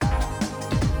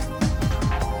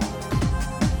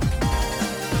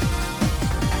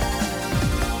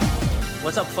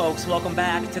What's up, folks? Welcome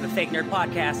back to the Fake Nerd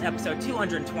Podcast, episode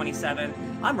 227.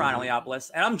 I'm Ron Leopoulos,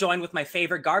 and I'm joined with my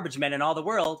favorite garbage men in all the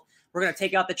world. We're going to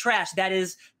take out the trash. That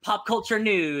is pop culture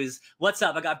news. What's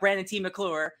up? I got Brandon T.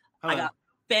 McClure. Hello. I got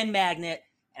Ben Magnet,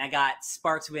 and I got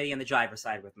Sparks Witty on the driver's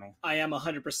side with me. I am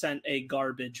 100% a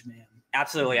garbage man.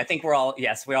 Absolutely. I think I'll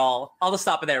just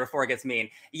stop it there before it gets mean.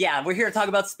 Yeah, we're here to talk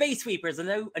about Space Sweepers,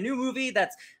 a new movie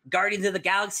that's Guardians of the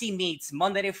Galaxy meets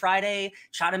Monday to Friday,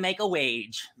 trying to make a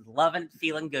wage. Loving,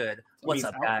 feeling good. What's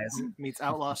up, guys? Meets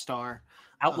Outlaw Star.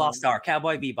 Outlaw Star,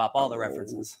 Cowboy Bebop, all the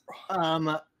references.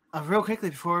 Real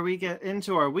quickly, before we get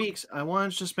into our weeks, I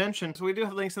wanted to just mention, so we do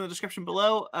have links in the description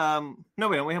below. No,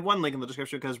 we don't. We have one link in the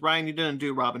description because, Ryan, you didn't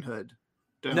do Robin Hood.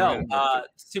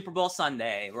 Super Bowl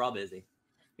Sunday. We're all busy.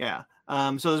 Yeah.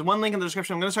 So there's one link in the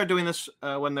description. I'm going to start doing this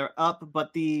when they're up,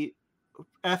 but the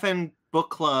FN Book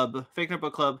Club, Fake Nerd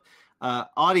Book Club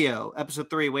audio, episode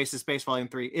 3, Wasted Space, volume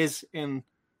 3, is in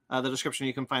the description.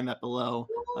 You can find that below.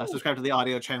 Subscribe to the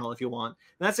audio channel if you want.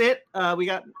 And that's it. We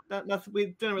got nothing. We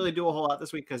didn't really do a whole lot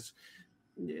this week because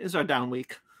it's our down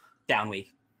week. Down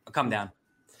week. I'll come down.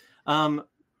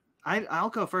 I'll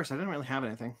go first. I didn't really have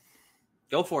anything.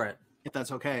 Go for it. If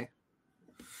that's okay.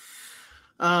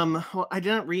 Well, I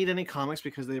didn't read any comics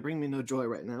because they bring me no joy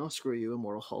right now. Screw you,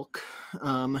 Immortal Hulk.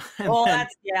 That's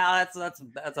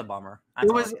a bummer.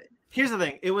 Here's the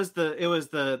thing. It was the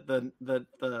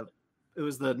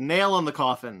nail on the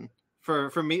coffin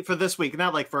for me for this week.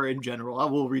 Not like for in general. I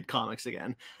will read comics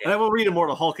again, and I will read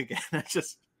Immortal Hulk again. I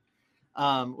just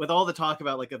with all the talk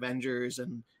about like Avengers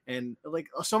and like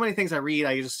so many things I read,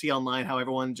 I just see online how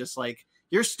everyone just like,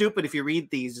 you're stupid if you read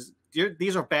these.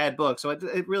 These are bad books, so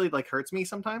it really like hurts me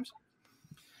sometimes.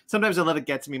 Sometimes I let it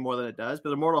get to me more than it does.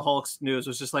 But Immortal Hulk's news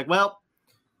was just like, well,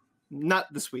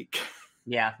 not this week.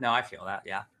 Yeah, no, I feel that.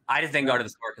 Yeah, I just didn't go to the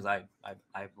store because I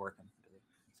work. So.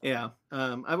 Yeah.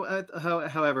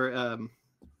 However,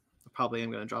 probably am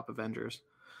going to drop Avengers.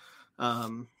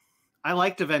 I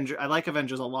like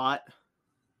Avengers a lot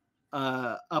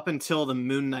up until the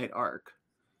Moon Knight arc.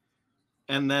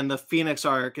 And then the Phoenix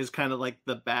arc is kind of like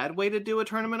the bad way to do a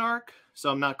tournament arc. So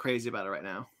I'm not crazy about it right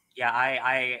now. Yeah,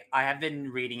 I have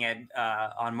been reading it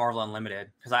on Marvel Unlimited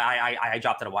because I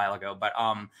dropped it a while ago. But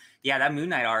yeah, that Moon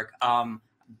Knight arc,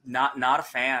 not a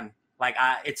fan. Like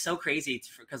it's so crazy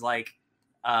because like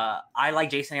I like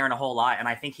Jason Aaron a whole lot, and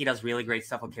I think he does really great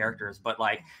stuff with characters. But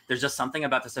like, there's just something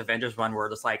about this Avengers run where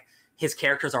just like his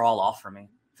characters are all off for me.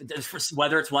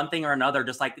 Whether it's one thing or another,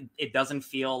 just like it doesn't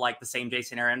feel like the same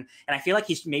Jason Aaron, and I feel like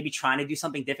he's maybe trying to do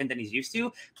something different than he's used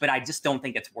to, but I just don't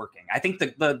think it's working. I think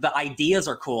the ideas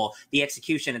are cool, the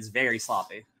execution is very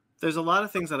sloppy. There's a lot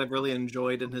of things that I've really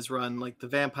enjoyed in his run, like the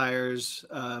vampires,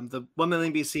 the 1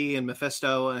 Million BC and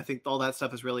Mephisto, and I think all that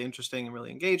stuff is really interesting and really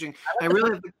engaging. I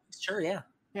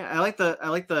like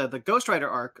the Ghost Rider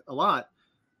arc a lot.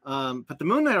 But the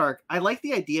Moon Knight arc, I like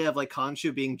the idea of like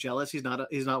Khonshu being jealous. He's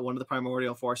not one of the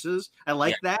primordial forces. I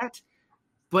like that,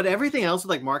 but everything else with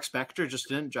like Mark Spector just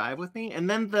didn't jive with me. And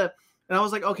then I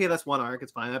was like, okay, that's one arc.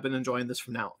 It's fine. I've been enjoying this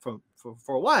for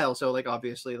a while. So like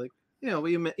obviously like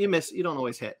you miss, you don't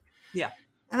always hit. Yeah.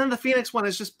 And then the Phoenix one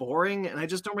is just boring, and I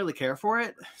just don't really care for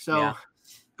it. So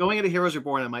going into Heroes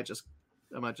Reborn, I might just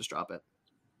drop it.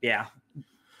 Yeah.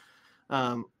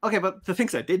 Okay, but the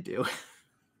things I did do.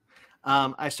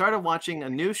 I started watching a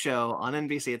new show on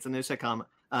NBC. It's a new sitcom,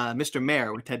 Mr.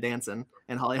 Mayor with Ted Danson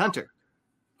and Holly Hunter.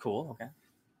 Cool. Okay.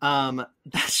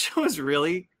 That show is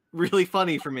really, really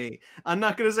funny for me. I'm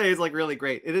not going to say it's like really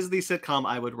great. It is the sitcom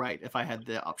I would write if I had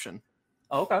the option.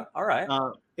 Okay. All right.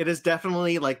 It is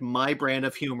definitely like my brand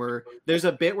of humor. There's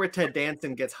a bit where Ted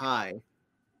Danson gets high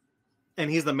and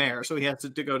he's the mayor. So he has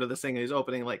to go to this thing. And he's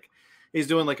opening, like he's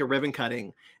doing like a ribbon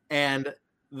cutting, and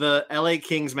the LA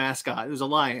Kings mascot, who's a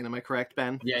lion. Am I correct,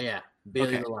 Ben? Yeah.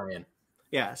 Billy the Lion.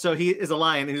 Yeah, so he is a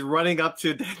lion. He's running up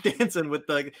to Danson with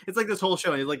it's like this whole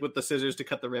show. And he's like with the scissors to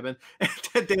cut the ribbon. And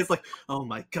Danson's like, "Oh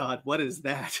my god, what is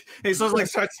that?" And he starts like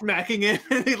smacking him,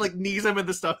 and he like knees him in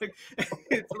the stomach. And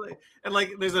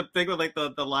there's a thing where like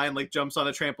the lion like jumps on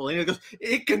a trampoline and goes,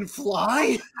 "It can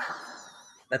fly."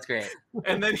 That's great.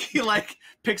 And then he like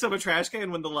picks up a trash can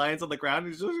when the lion's on the ground.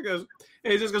 And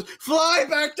he just goes, "Fly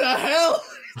back to hell!"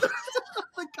 Oh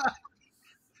my god.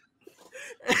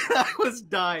 And I was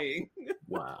dying.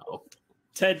 Wow.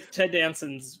 Ted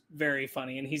Danson's very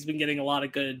funny, and he's been getting a lot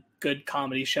of good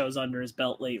comedy shows under his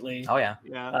belt lately. Oh yeah.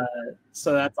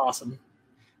 So that's awesome.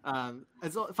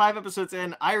 It's 5 episodes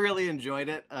in. I really enjoyed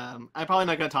it. I'm probably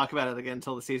not going to talk about it again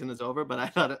until the season is over, but I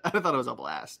thought it was a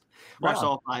blast. Watched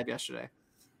all 5 yesterday.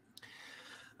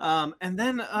 And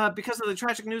then because of the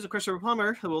tragic news of Christopher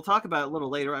Plummer, that we'll talk about a little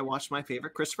later, I watched my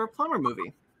favorite Christopher Plummer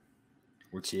movie.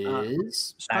 which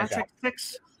is Star Trek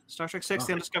 6. Star Trek 6: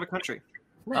 The Undiscovered Country.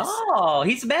 Nice. Oh,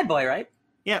 he's the bad boy, right?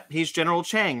 Yeah, he's General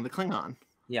Chang, the Klingon.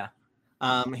 Yeah.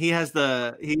 He has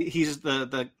he's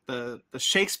the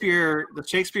Shakespeare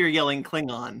yelling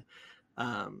Klingon.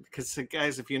 Because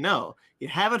guys, if you know, you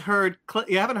haven't heard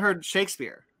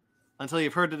Shakespeare until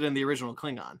you've heard it in the original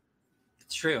Klingon.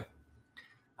 It's true.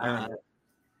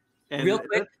 And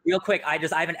real quick, I have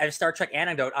a Star Trek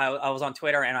anecdote. I was on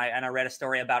Twitter and I read a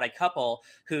story about a couple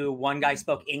who one guy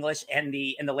spoke English and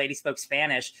the lady spoke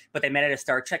Spanish, but they met at a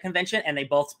Star Trek convention and they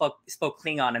both spoke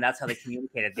Klingon, and that's how they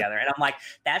communicated together. And I'm like,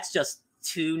 that's just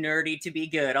too nerdy to be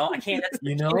good. Oh, I can't. That's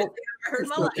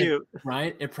so cute,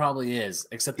 right? It probably is.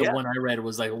 Except the one I read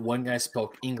was like one guy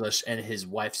spoke English and his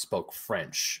wife spoke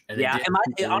French. And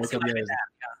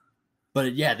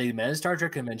But yeah, they met at a Star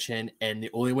Trek convention, and the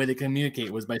only way they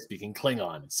communicate was by speaking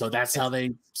Klingon. So that's how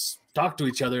they talked to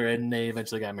each other, and they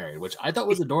eventually got married, which I thought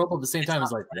was adorable. At the same time,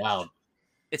 it's like, wow.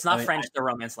 It's not French, the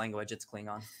romance language. It's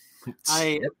Klingon.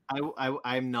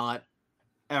 I'm not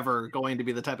ever going to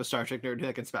be the type of Star Trek nerd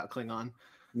that can spout Klingon.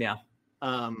 Yeah.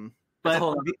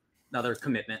 But another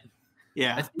commitment.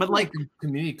 Yeah, but like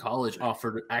community college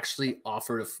offered.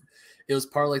 It was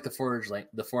part of like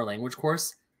the foreign language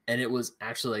course. And it was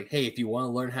actually like, hey, if you want to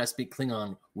learn how to speak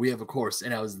Klingon, we have a course.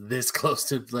 And I was this close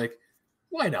to like,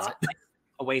 why not? It's like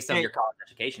a waste of your college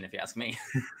education, if you ask me.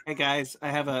 Hey do I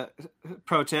have a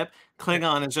pro tip.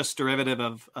 Klingon is just derivative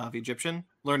of Egyptian.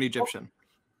 Learn Egyptian.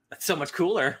 That's so much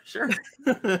cooler. Sure.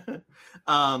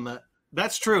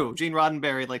 That's true. Gene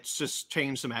Roddenberry just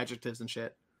changed some adjectives and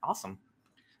shit. Awesome.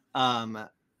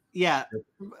 Yeah.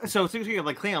 So thinking of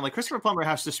like Klingon, like Christopher Plummer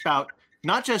has to spout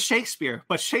not just Shakespeare,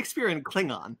 but Shakespeare in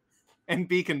Klingon and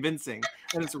be convincing.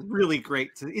 And it's really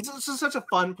great. It's just such a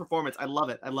fun performance. I love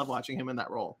it. I love watching him in that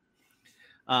role.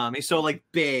 He's so like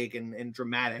big and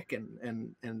dramatic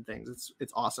and things.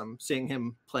 It's awesome seeing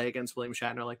him play against William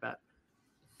Shatner like that.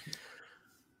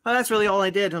 Well, that's really all I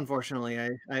did, unfortunately.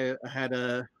 I had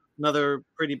another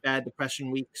pretty bad depression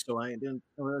week, so I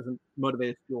wasn't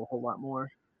motivated to do a whole lot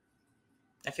more.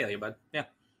 I feel you, bud. Yeah.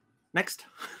 Next.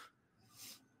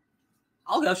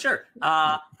 I'll go, sure.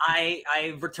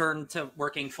 I returned to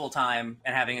working full time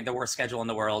and having the worst schedule in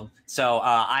the world. So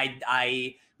I've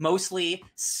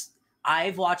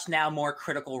watched now more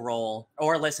Critical Role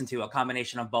or listened to a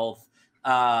combination of both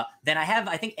than I have,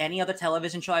 I think, any other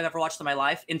television show I've ever watched in my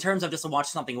life in terms of just watch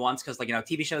something once. Because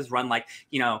TV shows run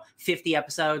 50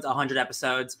 episodes, 100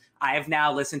 episodes. I have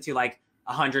now listened to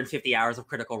 150 hours of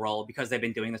Critical Role because they've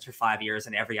been doing this for 5 years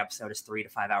and every episode is 3 to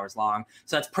 5 hours long.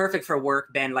 So that's perfect for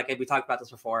work. Ben, we talked about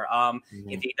this before.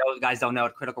 If you guys don't know,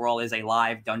 Critical Role is a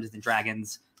live Dungeons and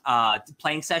Dragons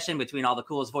playing session between all the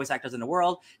coolest voice actors in the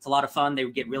world. It's a lot of fun. They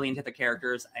get really into the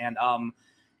characters, and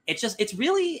it's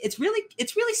really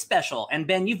special. And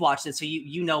Ben, you've watched it, so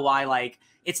you know why.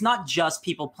 It's not just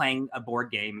people playing a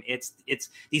board game. It's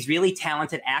these really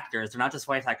talented actors. They're not just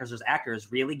voice actors. There's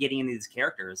actors really getting into these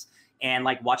characters. And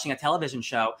watching a television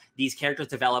show, these characters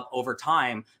develop over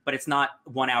time, but it's not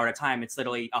 1 hour at a time. It's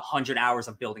literally 100 hours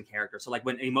of building characters. So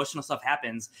when emotional stuff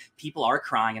happens, people are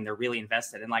crying and they're really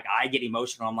invested. And I get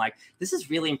emotional. I'm like, this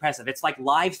is really impressive. It's like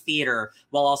live theater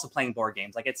while also playing board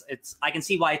games. I can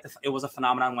see why it was a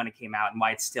phenomenon when it came out and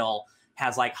why it still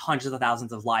has hundreds of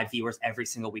thousands of live viewers every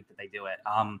single week that they do it.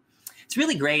 It's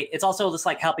really great. It's also just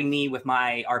helping me with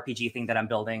my RPG thing that I'm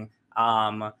building.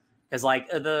 Because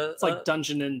it's like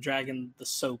Dungeon and Dragon, the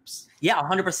soaps. Yeah,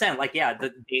 100%.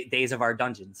 The days of our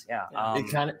dungeons. Yeah.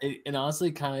 It honestly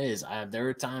kind of is. There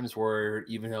are times where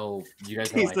even though you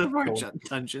guys days of our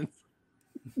dungeons.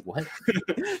 What?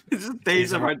 It's just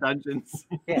days of our dungeons.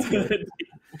 Yeah.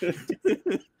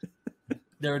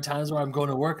 There are times where I'm going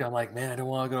to work and I'm like, man, I don't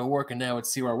want to go to work, and now I would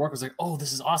see where I work. I was like, oh,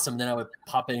 this is awesome. Then I would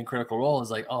pop in Critical Role. I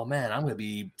was like, oh man, I'm going to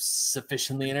be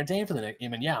sufficiently entertained for the next.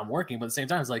 Yeah, I'm working, but at the same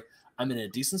time, it's I'm in a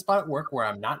decent spot at work where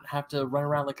I'm not have to run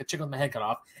around like a chicken with my head cut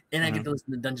off, and I get to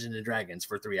listen to Dungeons and Dragons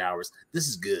for 3 hours. This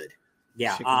is good.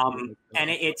 Yeah. And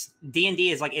it's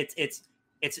D&D is it's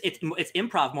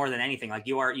improv more than anything.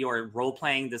 You are role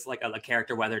playing this a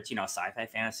character, whether it's sci-fi,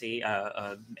 fantasy,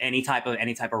 any type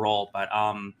of role. But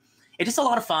it's just a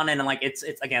lot of fun, and it's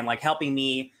again helping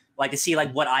me to see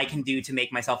what I can do to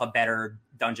make myself a better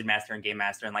dungeon master and game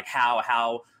master, and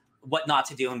how what not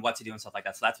to do and what to do and stuff like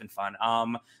that. So that's been fun.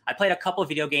 I played a couple of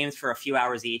video games for a few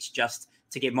hours each just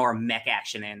to get more mech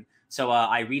action in. So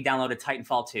I re-downloaded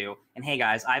Titanfall 2, and hey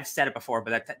guys, I've said it before,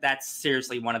 but that's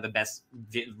seriously one of the best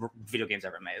video games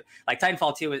ever made. Like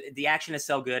Titanfall 2, the action is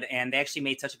so good, and they actually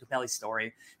made such a compelling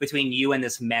story between you and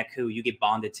this mech who you get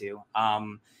bonded to.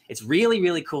 It's really,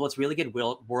 really cool. It's really good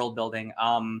world building.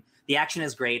 The action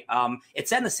is great. It's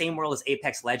set in the same world as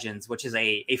Apex Legends, which is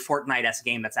a Fortnite-esque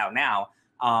game that's out now.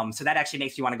 So that actually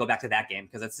makes you want to go back to that game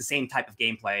because it's the same type of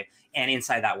gameplay and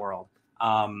inside that world.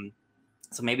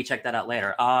 So maybe check that out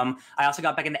later. I also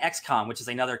got back into XCOM, which is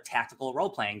another tactical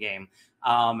role-playing game.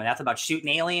 And that's about shooting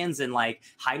aliens and like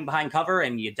hiding behind cover,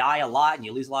 and you die a lot and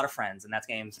you lose a lot of friends. And that's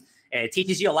games. It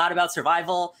teaches you a lot about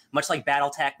survival, much like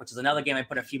BattleTech, which is another game I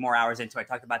put a few more hours into. I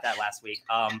talked about that last week.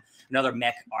 Another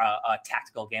mech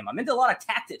tactical game. I'm into a lot of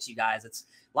tactics, you guys. It's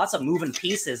lots of moving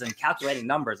pieces and calculating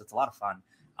numbers. It's a lot of fun.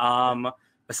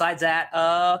 Besides that,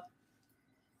 I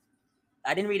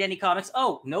didn't read any comics.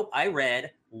 Oh, nope. I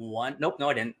read one. Nope, no,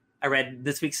 I didn't. I read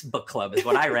this week's book club is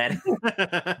what I read. So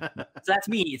that's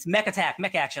me. It's Mech Attack,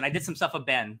 Mech Action. I did some stuff with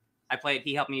Ben. I played.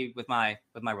 He helped me with my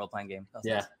role-playing game.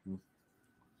 Yeah. Nice. Do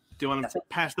you want to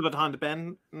pass the baton to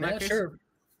Ben? Yeah, sure.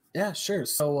 Yeah, sure.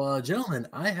 So, gentlemen,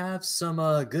 I have some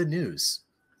good news.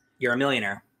 You're a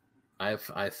millionaire. I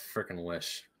freaking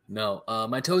wish. No,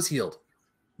 my toe's healed.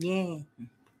 Yeah.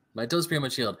 My toe's pretty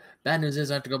much healed. Bad news is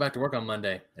I have to go back to work on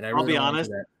Monday, and I'll be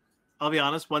honest.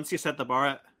 Once you set the bar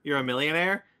at you're a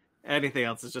millionaire, anything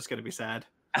else is just going to be sad.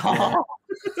 Oh,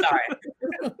 sorry.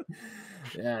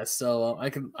 Yeah, so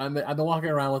I've been walking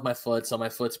around with my foot, so my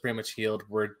foot's pretty much healed.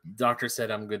 Where doctor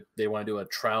said I'm good. They want to do a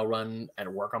trial run at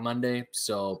work on Monday,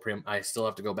 so I still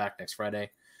have to go back next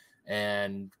Friday.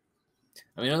 And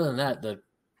I mean, other than that,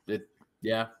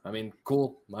 yeah, I mean,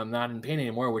 cool. I'm not in pain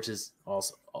anymore, which is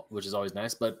always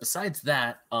nice. But besides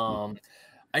that, I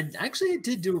actually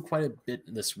did do quite a bit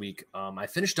this week. I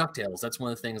finished DuckTales. That's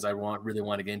one of the things I really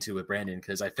want to get into with Brandon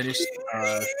because I finished.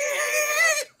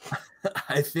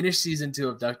 I finished season 2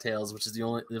 of DuckTales, which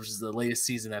is the latest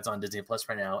season that's on Disney Plus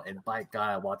right now. And by God,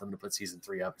 I want them to put season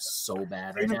 3 up so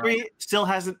bad right now. Season 3 still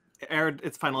hasn't aired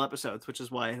its final episodes, which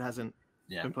is why it hasn't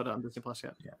been put on Disney Plus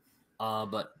yet. Yeah.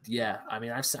 But yeah, I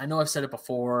mean, I know I've said it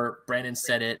before. Brandon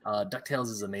said it. DuckTales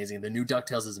is amazing. The new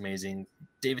DuckTales is amazing.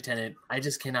 David Tennant, I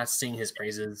just cannot sing his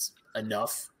praises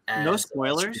enough. No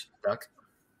spoilers.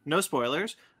 No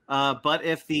spoilers. But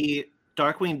if the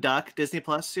Darkwing Duck Disney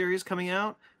Plus series coming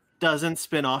out doesn't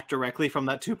spin off directly from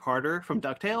that 2-parter from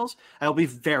DuckTales, I'll be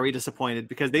very disappointed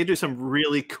because they do some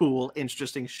really cool,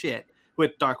 interesting shit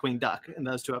with Darkwing Duck in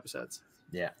those 2 episodes.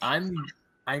 Yeah, I'm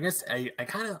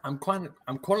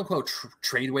quote unquote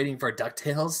trade waiting for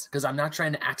DuckTales because I'm not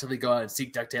trying to actively go out and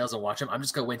seek DuckTales and watch them. I'm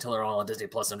just gonna wait until they're all on Disney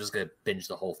Plus. I'm just gonna binge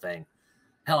the whole thing.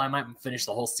 Hell, I might finish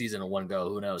the whole season in one go.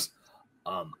 Who knows?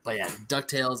 But yeah,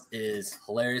 DuckTales is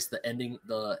hilarious. The ending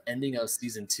of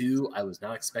season 2, I was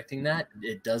not expecting that.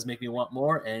 It does make me want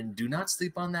more. And do not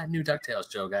sleep on that new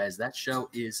DuckTales show, guys. That show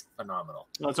is phenomenal.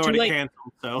 Well, it's already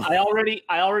canceled. So I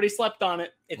already slept on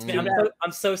it. It's been.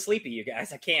 I'm so sleepy, you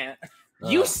guys. I can't.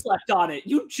 You slept on it.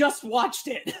 You just watched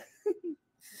it.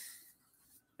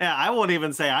 Yeah, I won't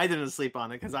even say I didn't sleep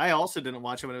on it because I also didn't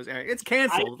watch it when it was airing. It's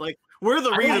canceled. We're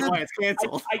the reason why it's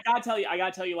canceled. I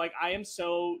gotta tell you, like, I am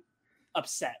so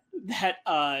upset that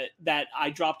that I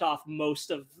dropped off most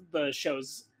of the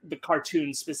shows, the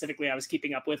cartoons specifically I was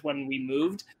keeping up with when we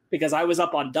moved, because I was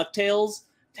up on DuckTales,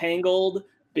 Tangled,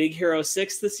 Big Hero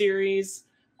 6, the series,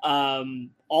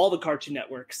 all the Cartoon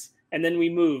Networks, and then we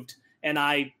moved, and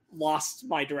I lost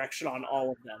my direction on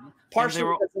all of them. Partially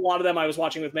because a lot of them I was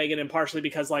watching with Megan, and partially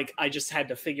because like I just had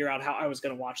to figure out how I was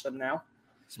going to watch them now.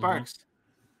 Sparks. Mm-hmm.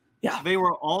 Yeah. They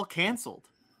were all canceled.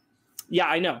 Yeah,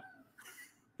 I know.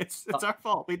 It's our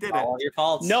fault. We did it. All your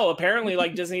faults. No, apparently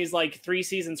like Disney's like 3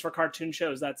 seasons for cartoon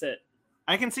shows. That's it.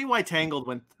 I can see why Tangled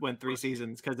went 3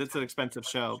 seasons because it's an expensive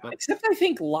show. But except I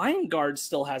think Lion Guard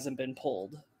still hasn't been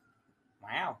pulled.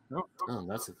 Wow. Oh,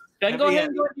 that's a... Then go ahead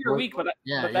and go into your week, but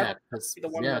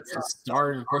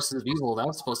Star and Forces of Evil, that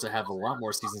was supposed to have a lot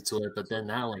more seasons to it, but then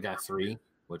that only got 3,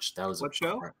 which that was what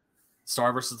show?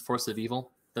 Star versus the Forces of Evil.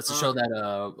 That's the show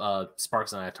that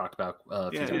Sparks and I talked about.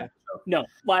 No,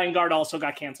 Lion Guard also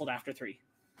got canceled after 3.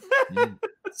 Hey,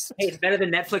 it's better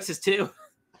than Netflix's 2.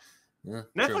 Yeah,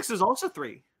 Netflix is also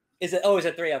 3. Is it? Oh, is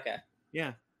it 3? Okay.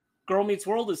 Yeah. Girl Meets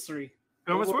World is 3.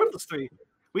 Girl Meets World is 3.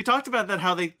 We talked about that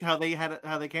how they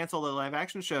canceled the live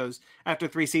action shows after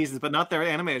 3 seasons, but not their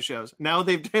animated shows. Now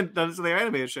they've done their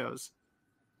animated shows.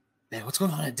 Man, what's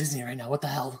going on at Disney right now? What the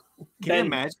hell? Can you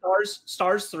imagine?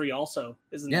 Stars 3 also,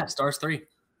 isn't it? Yeah, Stars 3.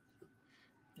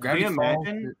 Can you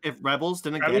imagine if Rebels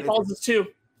didn't Gravity get Falls is 2.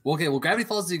 Well, okay, well, Gravity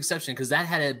Falls is the exception because that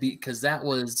had to be because that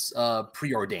was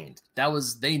preordained. That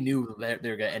was they knew that they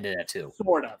were going to end it at 2.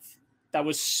 Sort of. That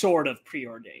was sort of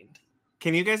preordained.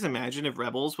 Can you guys imagine if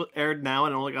Rebels aired now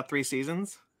and only got 3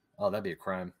 seasons? Oh, that'd be a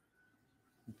crime.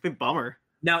 It'd be a bummer.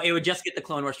 No, it would just get the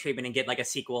Clone Wars treatment and get like a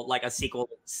sequel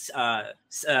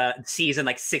season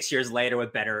like 6 years later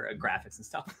with better graphics and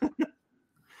stuff.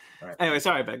 Right. Anyway,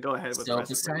 sorry, Ben. Go ahead. So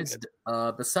besides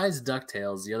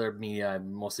DuckTales, the other media I've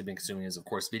mostly been consuming is, of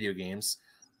course, video games.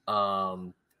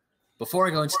 Before I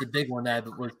go into the big one that I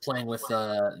was playing with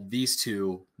these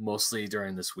two mostly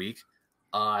during this week,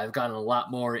 I've gotten a lot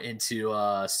more into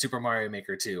Super Mario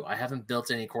Maker 2. I haven't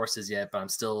built any courses yet, but I'm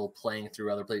still playing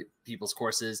through other people's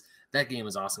courses. That game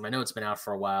is awesome. I know it's been out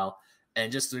for a while.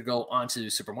 And just to go on to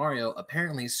Super Mario,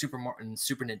 apparently Super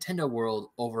Nintendo World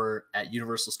over at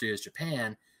Universal Studios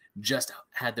Japan just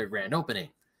had their grand opening.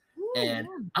 Ooh, and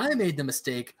I made the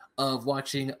mistake of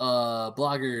watching a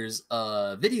blogger's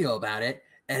video about it,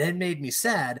 and it made me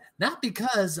sad, not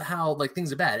because how like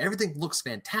things are bad. Everything looks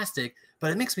fantastic,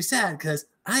 but it makes me sad because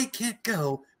I can't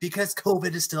go because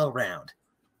COVID is still around.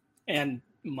 And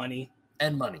money.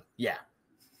 Yeah.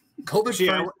 COVID.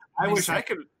 Yeah, I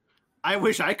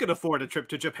wish I could afford a trip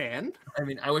to Japan. I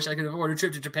mean, I wish I could afford a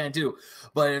trip to Japan too,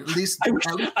 but at least I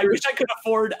wish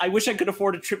I could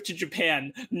afford a trip to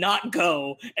Japan, not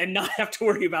go and not have to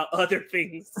worry about other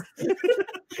things.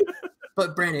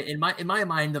 But Brandon, in my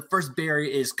mind, the first barrier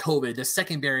is COVID. The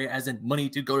second barrier, as in money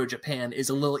to go to Japan, is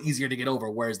a little easier to get over.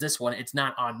 Whereas this one, it's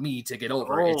not on me to get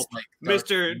over. It's like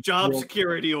Mr. Job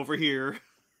Security over here.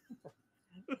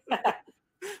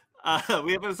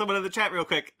 We have someone in the chat real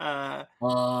quick. Scott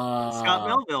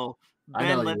Melville.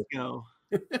 Ben, let's go.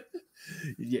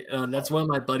 Yeah, that's one of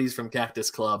my buddies from Cactus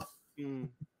Club.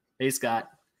 Hey, Scott.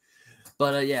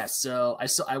 But yeah, so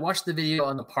I watched the video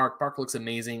on the park. Park looks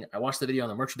amazing. I watched the video on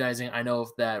the merchandising. I know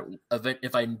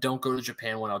if I don't go to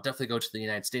Japan one, I'll definitely go to the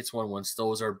United States one once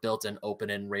those are built and open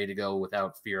and ready to go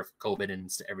without fear of COVID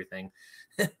and everything.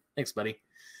 Thanks, buddy.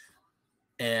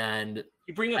 And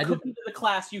you bring a cookie to the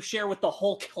class, you share with the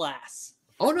whole class.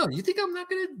 Oh no, you think I'm not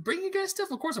gonna bring you guys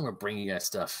stuff? Of course I'm gonna bring you guys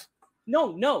stuff.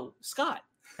 No, Scott.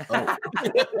 Oh.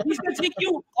 He's gonna take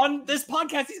you on this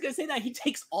podcast. He's gonna say that he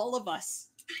takes all of us.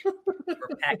 For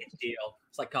a package deal.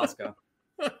 It's like Costco.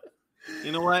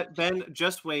 You know what, Ben?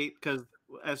 Just wait, because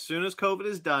as soon as COVID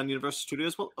is done, Universal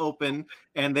Studios will open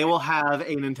and they will have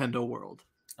a Nintendo World.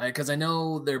 Because I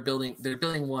know they're building a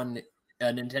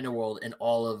Nintendo World in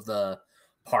all of the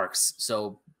parks,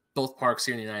 so both parks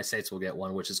here in the United States will get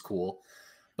one, which is cool.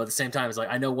 But at the same time, it's like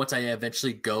I know once I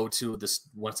eventually go to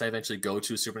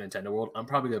Super Nintendo World, I'm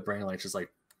probably gonna bring like just like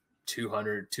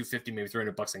 $200, $250, maybe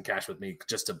 $300 in cash with me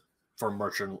just for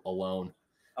merchant alone.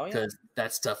 Oh yeah, because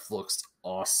that stuff looks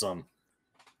awesome.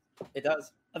 It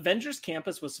does. Avengers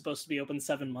Campus was supposed to be open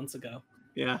 7 months ago.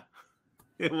 Yeah,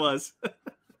 it was.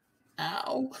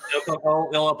 Ow.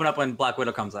 It'll open up when Black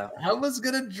Widow comes out. I was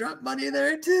gonna drop money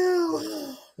there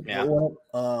too. Yeah.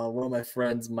 One of my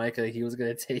friends, Micah, he was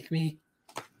gonna take me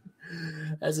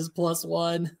as his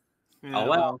 +1. Yeah. Oh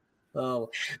well. Oh,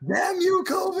 damn you,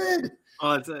 COVID!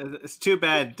 Oh, it's too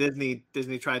bad Disney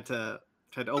tried to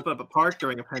open up a park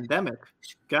during a pandemic.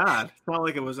 God, it's not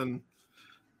like it was in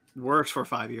works for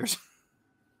 5 years.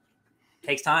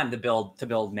 Takes time to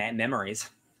build memories.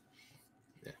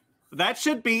 That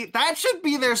should be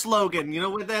their slogan. You know,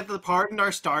 with that, the Pardon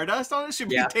Our Stardust on it should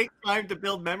be take time to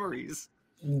build memories.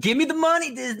 Give me the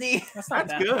money, Disney.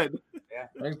 That's good.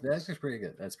 Yeah, that's just pretty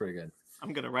good. That's pretty good.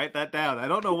 I'm gonna write that down. I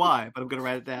don't know why, but I'm gonna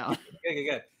write it down.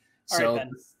 Good. So,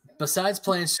 besides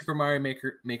playing Super Mario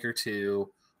Maker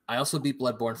 2, I also beat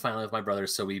Bloodborne finally with my brother.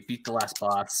 So we beat the last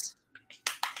boss.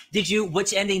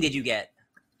 Which ending did you get?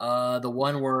 The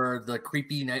one where the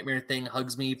creepy nightmare thing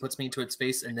hugs me, puts me into its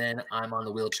face, and then I'm on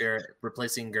the wheelchair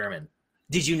replacing Gurman.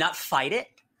 Did you not fight it?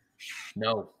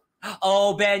 No.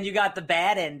 Oh, Ben, you got the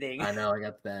bad ending. I know, I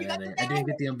got the bad ending. I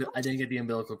didn't get the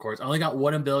umbilical cords. I only got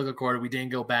one umbilical cord. We didn't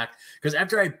go back because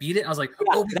after I beat it, I was like,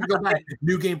 "Oh, we can go back."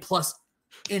 New game plus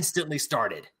instantly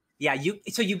started. Yeah, you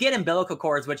get umbilical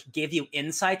cords, which give you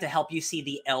insight to help you see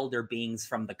the elder beings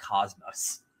from the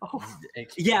cosmos. Oh,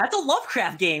 yeah, it's a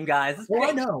Lovecraft game, guys. Oh,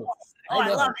 I know. I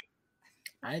love it.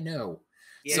 I know.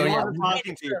 Yeah, so I'm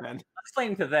talking to you, Ben.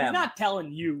 Explain to them. I'm not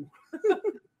telling you.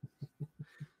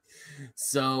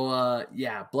 So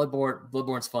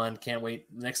Bloodborne's fun. Can't wait.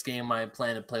 Next game I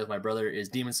plan to play with my brother is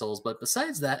Demon Souls. But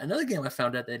besides that, another game I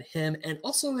found out that him and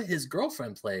also his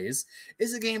girlfriend plays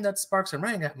is a game that Sparks and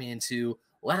Ryan got me into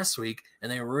last week,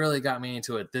 and they really got me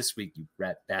into it this week, you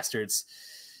rat bastards.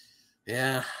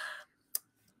 Yeah.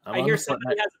 I hear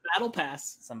somebody has a battle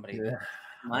pass. Somebody. Yeah.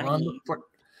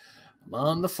 I'm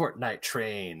on the Fortnite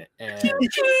train. And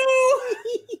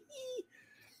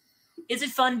is it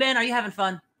fun, Ben? Are you having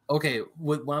fun? Okay,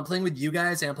 when I'm playing with you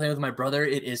guys and I'm playing with my brother,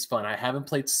 it is fun. I haven't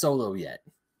played solo yet.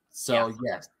 So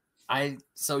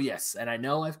yes. And I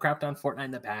know I've crapped on Fortnite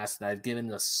in the past, and I've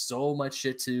given so much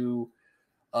shit to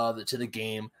the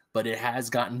game, but it has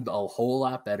gotten a whole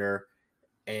lot better.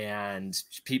 And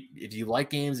if you like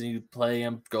games and you play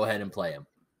them, go ahead and play them.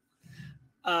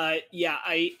 I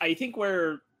think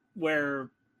where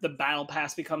the battle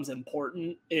pass becomes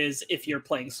important is if you're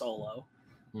playing solo.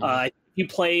 Mm-hmm. If you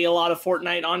play a lot of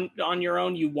Fortnite on your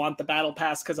own, you want the battle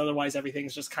pass because otherwise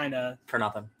everything's just kind of for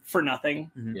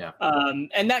nothing. Mm-hmm. Yeah.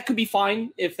 And that could be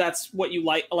fine if that's what you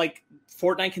like. Like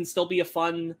Fortnite can still be a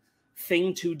fun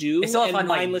thing to do. It's still a fun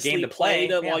mindlessly game to play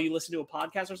while you listen to a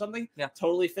podcast or something. Yeah,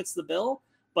 totally fits the bill.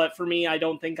 But for me, I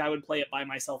don't think I would play it by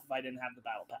myself if I didn't have the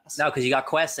battle pass. No, because you got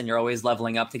quests and you're always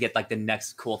leveling up to get like the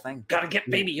next cool thing. Gotta get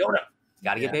Baby Yoda.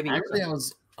 Get Baby Yoda. Actually, I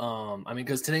was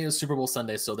because today was Super Bowl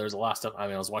Sunday, so there's a lot of stuff. I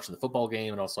was watching the football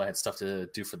game, and also I had stuff to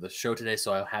do for the show today,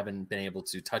 so I haven't been able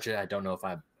to touch it. I don't know if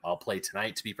I'll play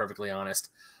tonight, to be perfectly honest.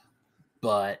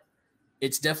 But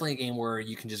it's definitely a game where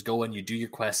you can just go and you do your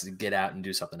quests and get out and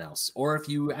do something else. Or if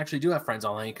you actually do have friends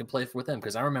online, you can play with them.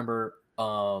 Because I remember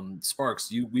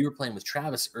Sparks, we were playing with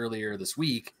Travis earlier this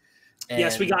week. And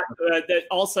yes, we got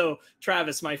also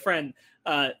Travis, my friend,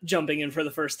 jumping in for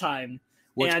the first time.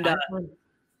 We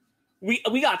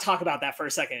got to talk about that for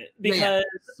a second because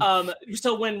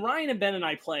so when Ryan and Ben and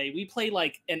I play, we play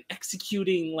like an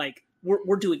executing, like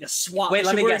we're doing a swap. Wait,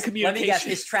 let me guess.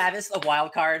 Is Travis a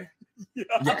wild card? Yeah.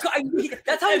 That's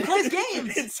how he plays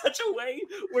games in such a way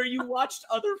where you watched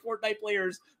other Fortnite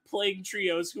players playing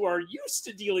trios who are used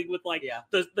to dealing with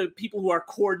the people who are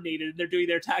coordinated and they're doing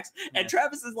their attacks. And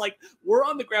Travis is like, we're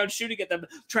on the ground shooting at them.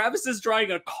 Travis is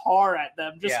drawing a car at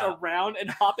them just around and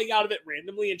hopping out of it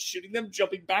randomly and shooting them,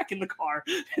 jumping back in the car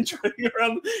and turning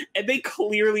around. And they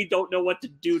clearly don't know what to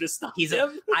do to stop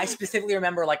him. I specifically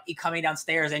remember like you coming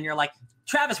downstairs and you're like,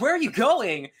 Travis, where are you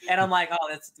going? And I'm like,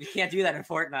 oh, you can't do that in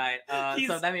Fortnite.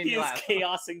 So that made me laugh.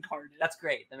 Chaos incarnate. That's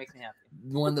great. That makes me happy.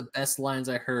 One of the best lines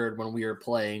I heard when we were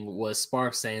playing was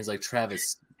Sparks saying, "Like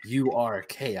Travis, you are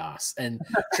chaos." And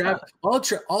all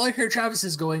I hear Travis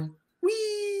is going,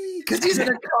 "Wee," because he's in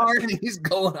a car and he's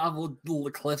going off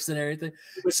the cliffs and everything.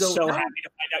 I was so happy to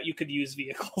find out you could use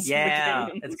vehicles. Yeah,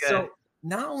 it's good. So,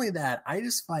 not only that, I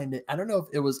just find it, I don't know if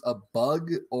it was a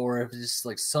bug or if it's just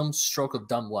like some stroke of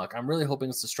dumb luck. I'm really hoping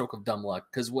it's a stroke of dumb luck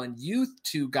because when you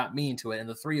two got me into it and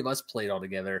the three of us played all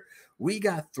together, we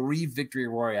got 3 victory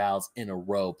royales in a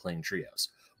row playing trios.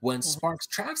 When Sparks,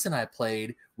 Trax, and I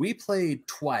played, we played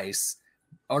twice.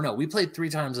 Oh no, we played 3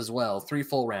 times as well, 3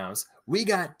 full rounds. We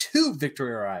got 2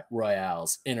 victory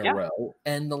royales in a row.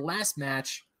 And the last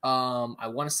match, I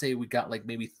want to say we got like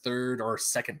maybe 3rd or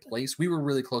 2nd place. We were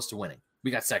really close to winning. We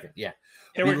got 2nd, yeah.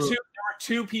 There were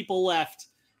 2 people left,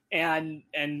 and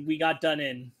we got done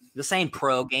in. The same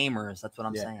pro gamers. That's what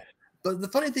I'm saying. But the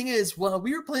funny thing is, while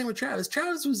we were playing with Travis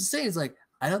was saying, "It's like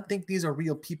I don't think these are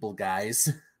real people,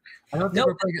 guys. I don't think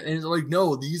we're playing." And it's like,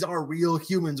 no, these are real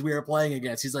humans we are playing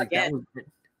against. He's like, that was.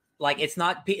 Like it's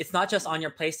not just on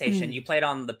your PlayStation. You play it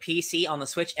on the PC, on the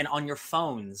Switch, and on your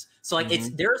phones. So like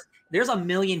there's a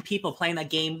million people playing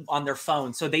that game on their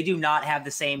phone. So they do not have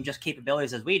the same just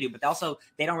capabilities as we do. But also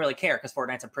they don't really care because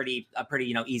Fortnite's a pretty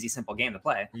easy, simple game to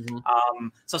play.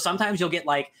 So sometimes you'll get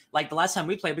like the last time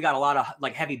we played, we got a lot of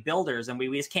like heavy builders, and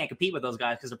we just can't compete with those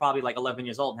guys because they're probably like 11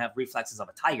 years old and have reflexes of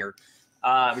a tiger.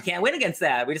 We can't win against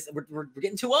that. We're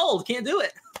getting too old. Can't do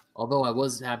it. Although I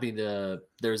was happy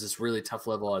there's this really tough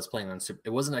level I was playing on. It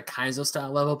wasn't a Kaizo style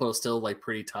level, but it was still like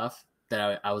pretty tough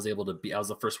that I was able to I was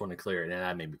the first one to clear it, and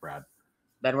that made me proud.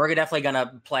 Then we're definitely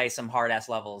gonna play some hard ass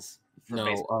levels.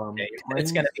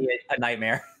 It's gonna be a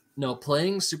nightmare. No,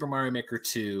 playing Super Mario Maker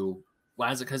 2.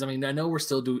 Because I mean, I know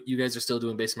you guys are still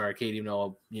doing Basement Arcade, even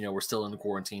though we're still in the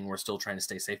quarantine, we're still trying to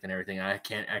stay safe and everything. I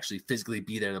can't actually physically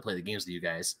be there to play the games with you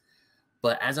guys.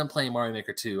 But as I'm playing Mario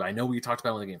Maker 2, I know we talked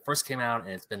about when the game first came out,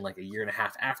 and it's been like a year and a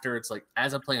half after. It's like,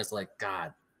 as I'm playing, it's like,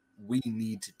 God, we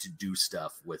need to do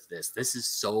stuff with this. This is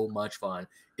so much fun.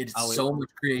 It's so much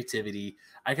creativity.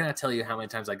 I cannot tell you how many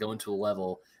times I go into a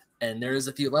level, and there's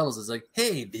a few levels. It's like,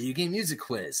 hey, video game music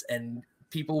quiz. And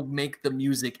people make the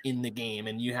music in the game,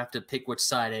 and you have to pick which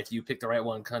side. If you pick the right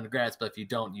one, congrats. But if you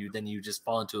don't, then you just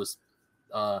fall into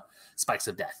spikes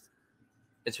of death.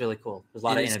 It's really cool. There's a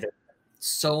lot of innovation.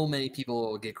 So many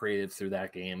people get creative through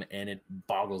that game, and it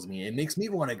boggles me. It makes me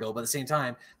want to go, but at the same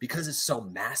time, because it's so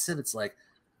massive, it's like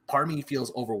part of me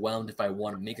feels overwhelmed if I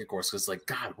want to make a course because, like,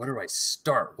 God, where do I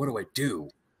start? What do I do?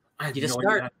 You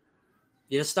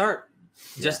just start.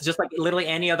 Just like literally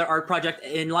any other art project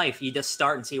in life, you just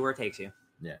start and see where it takes you.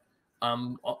 Yeah.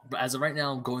 As of right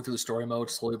now, I'm going through the story mode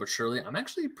slowly but surely. I'm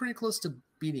actually pretty close to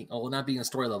beating. Oh, well, not being a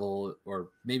story level, or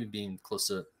maybe being close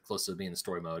to being in the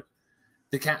story mode.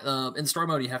 In the story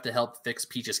mode, you have to help fix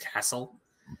Peach's castle,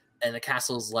 and the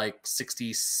castle's like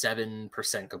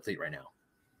 67% complete right now.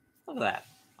 Look at that.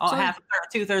 Oh, so,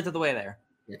 2/3 of the way there.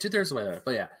 Yeah, 2/3 of the way there.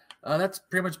 But yeah, that's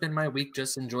pretty much been my week,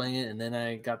 just enjoying it. And then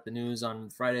I got the news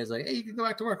on Friday. It's like, hey, you can go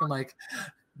back to work. I'm like,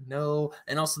 no.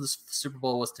 And also, the Super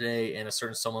Bowl was today, and a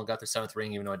certain someone got their 7th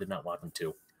ring, even though I did not want them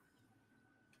to.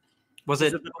 Was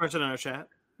it the person in our chat?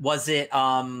 Was it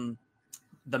the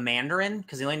Mandarin?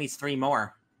 Because he only needs 3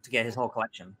 more to get his whole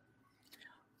collection.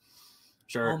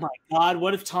 Sure. Oh my God!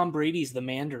 What if Tom Brady's the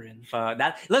Mandarin?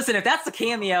 Listen, if that's the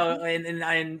cameo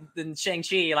in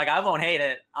Shang-Chi, like I won't hate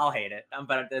it. I'll hate it,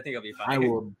 but I think it'll be fine. I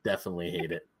will definitely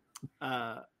hate it.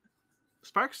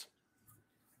 Sparks?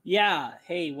 Yeah.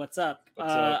 Hey, what's up?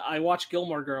 I watch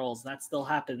Gilmore Girls. That still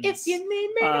happens. If you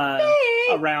need me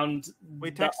around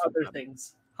the other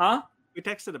things, huh? We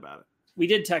texted about it. We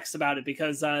did text about it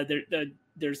because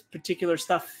there's particular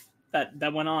stuff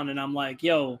that went on, and I'm like,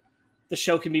 yo. The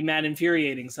show can be mad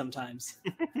infuriating sometimes.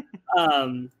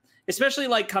 Especially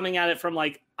like coming at it from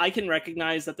like, I can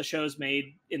recognize that the show's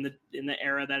made in the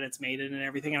era that it's made in and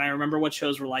everything. And I remember what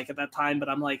shows were like at that time, but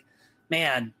I'm like,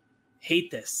 man,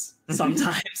 hate this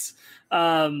sometimes.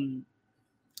 Fortnite,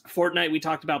 we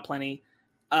talked about plenty.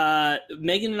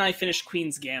 Megan and I finished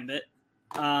Queen's Gambit.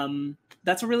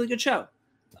 That's a really good show.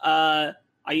 I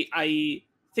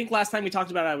think last time we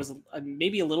talked about it, I was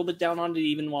maybe a little bit down on it,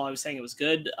 even while I was saying it was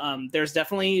good. There's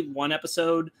definitely one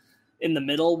episode in the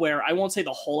middle where I won't say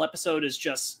the whole episode is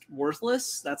just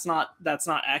worthless. That's not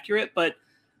accurate, but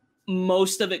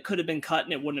most of it could have been cut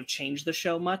and it wouldn't have changed the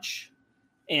show much.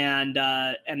 And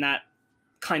that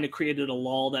kind of created a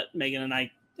lull that Megan and I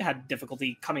had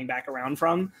difficulty coming back around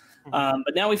from.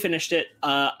 But now we finished it.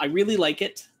 I really like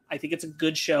it. I think it's a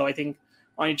good show. I think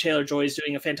Anya Taylor-Joy is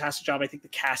doing a fantastic job. I think the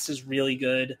cast is really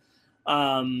good.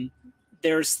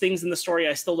 There's things in the story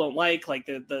I still don't like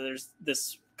there's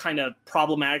this kind of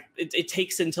problematic. It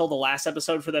takes until the last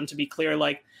episode for them to be clear.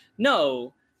 Like,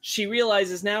 no, she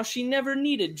realizes now she never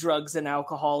needed drugs and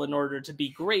alcohol in order to be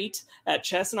great at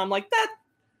chess. And I'm like, that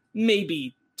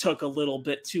maybe took a little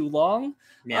bit too long.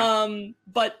 Yeah.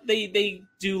 But they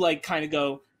do like kind of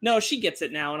go, no, she gets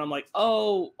it now. And I'm like,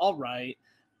 oh, all right.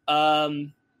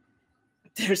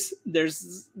 There's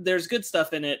good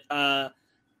stuff in it.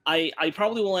 I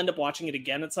probably will end up watching it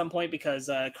again at some point because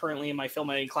currently in my film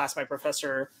editing class, my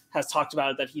professor has talked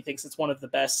about it, that he thinks it's one of the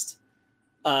best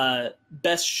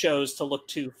shows to look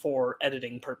to for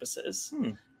editing purposes.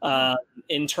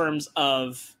 In terms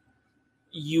of,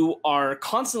 you are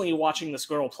constantly watching this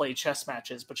girl play chess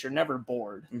matches, but you're never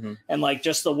bored. And like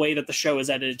just the way that the show is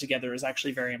edited together is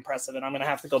actually very impressive. And I'm going to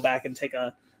have to go back and take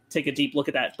a deep look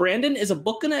at that. Brandon, is a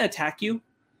book going to attack you?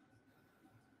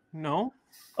 No.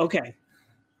 Okay.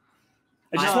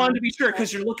 I just wanted to be sure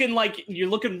because you're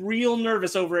looking real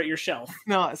nervous over at your shelf.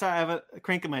 No, sorry, I have a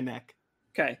crank in my neck.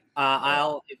 Okay. I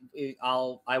want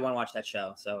to watch that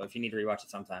show. So if you need to rewatch it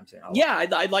sometime soon.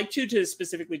 I'd like to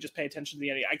specifically just pay attention to the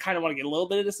ending. I kind of want to get a little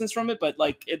bit of distance from it, but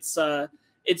like it's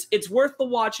worth the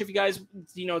watch if you guys,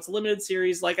 it's a limited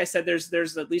series. Like I said,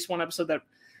 there's at least one episode that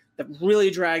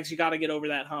really drags. You got to get over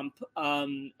that hump.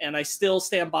 And I still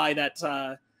stand by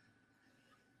that.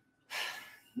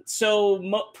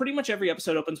 Pretty much every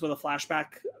episode opens with a flashback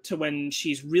to when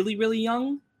she's really, really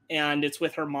young, and it's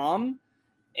with her mom,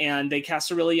 and they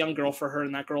cast a really young girl for her,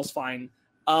 and that girl's fine.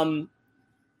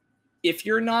 If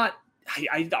you're not,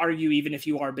 I'd argue even if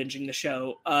you are binging the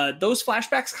show, those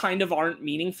flashbacks kind of aren't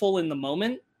meaningful in the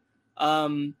moment.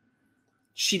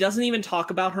 She doesn't even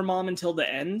talk about her mom until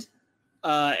the end,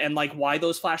 and like why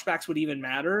those flashbacks would even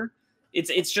matter.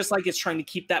 It's just like it's trying to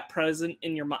keep that present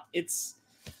in your mind.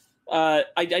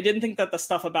 I didn't think that the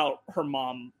stuff about her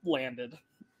mom landed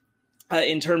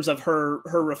in terms of her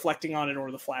reflecting on it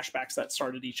or the flashbacks that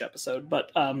started each episode.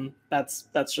 But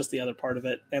that's just the other part of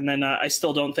it. And then I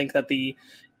still don't think that the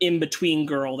in-between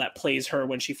girl that plays her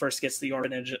when she first gets to the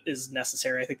orphanage is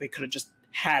necessary. I think they could have just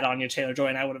had Anya Taylor-Joy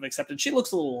and I would have accepted. She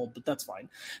looks a little old, but that's fine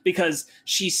because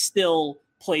she still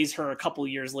plays her a couple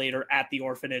years later at the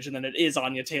orphanage, and then it is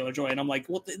Anya Taylor-Joy, and I'm like,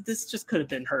 well, this just could have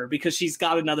been her because she's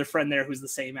got another friend there who's the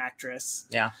same actress.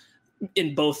 Yeah.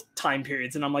 In both time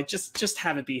periods, and I'm like, just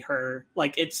have it be her.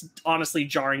 Like, it's honestly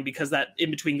jarring because that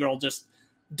in-between girl just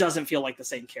doesn't feel like the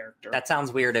same character. That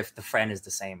sounds weird if the friend is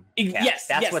the same. Yes,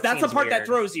 that's the part that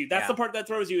throws you. That's the part that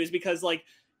throws you is because like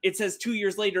it says 2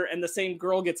 years later, and the same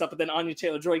girl gets up, and then Anya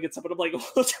Taylor-Joy gets up, and I'm like,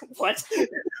 what?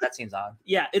 That seems odd.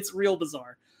 Yeah, it's real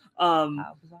bizarre.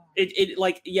 It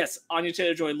like, yes, Anya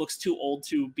Taylor-Joy looks too old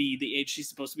to be the age she's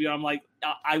supposed to be. I'm like,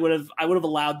 I would have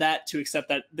allowed that to accept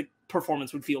that the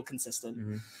performance would feel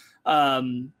consistent.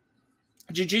 Mm-hmm.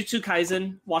 Jujutsu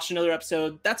Kaisen, watched another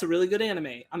episode. That's a really good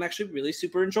anime. I'm actually really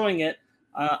super enjoying it.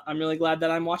 I'm really glad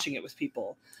that I'm watching it with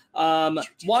people.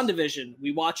 WandaVision,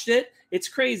 we watched it. It's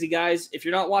crazy, guys. If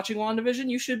you're not watching WandaVision,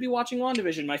 you should be watching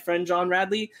WandaVision. My friend John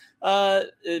Radley, a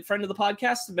friend of the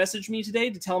podcast, messaged me today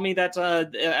to tell me that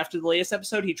after the latest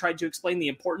episode, he tried to explain the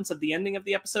importance of the ending of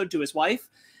the episode to his wife,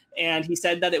 and he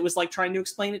said that it was like trying to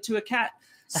explain it to a cat.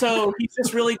 So he's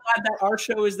just really glad that our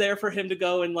show is there for him to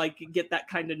go and like get that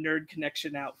kind of nerd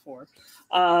connection out for.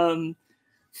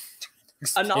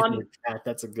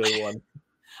 That's a good one.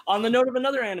 On the note of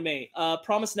another anime,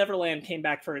 Promised Neverland came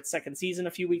back for its second season a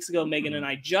few weeks ago. Megan and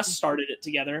I just started it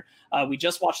together. We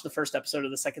just watched the first episode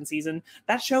of the second season.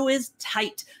 That show is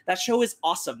tight. That show is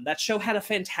awesome. That show had a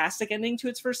fantastic ending to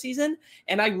its first season.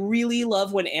 And I really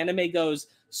love when anime goes,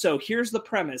 so here's the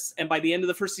premise. And by the end of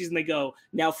the first season, they go,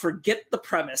 now forget the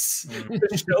premise.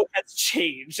 The show has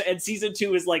changed. And season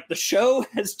 2 is like, the show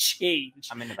has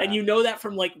changed. And you know that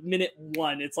from like minute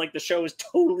 1. It's like the show is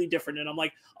totally different. And I'm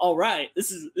like, all right, this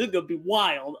is going to be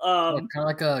wild. Kind of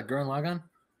like a Gurren Lagann?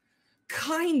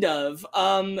 Kind of.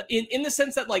 In the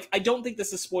sense that like, I don't think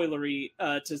this is spoilery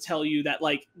to tell you that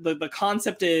like the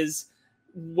concept is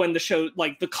when the show,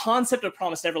 like the concept of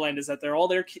Promised Neverland is that they're all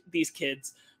these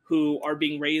kids who are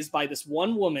being raised by this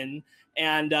one woman,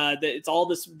 and it's all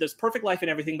this perfect life and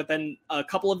everything, but then a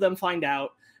couple of them find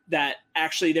out that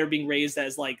actually they're being raised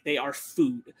as like they are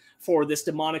food for this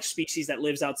demonic species that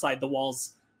lives outside the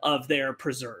walls of their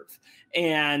preserve.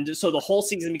 And so the whole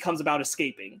season becomes about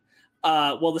escaping.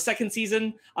 Well, the second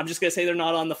season, I'm just going to say they're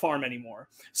not on the farm anymore.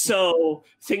 So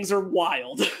things are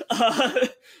wild.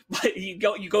 But you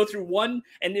go through one,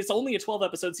 and it's only a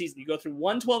 12-episode season. You go through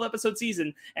one 12-episode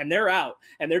season, and they're out,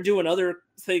 and they're doing other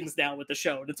things now with the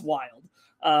show, and it's wild.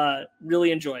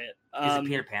 Really enjoy it. Is it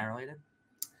Peter Pan related?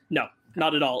 No,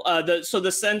 not at all. So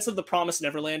the sense of the Promised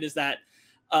Neverland is that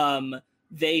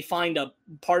they find a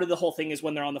part of the whole thing is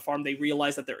when they're on the farm, they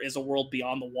realize that there is a world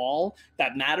beyond the wall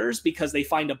that matters because they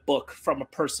find a book from a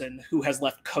person who has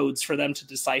left codes for them to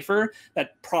decipher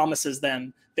that promises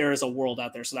them there is a world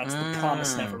out there. So that's the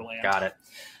Promised Neverland. Got it.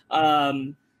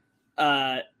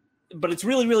 But it's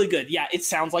really, really good. Yeah, it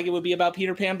sounds like it would be about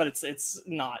Peter Pan, but it's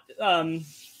not.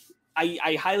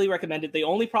 I highly recommend it. The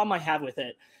only problem I have with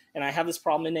it, and I have this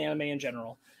problem in anime in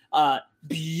general,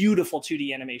 beautiful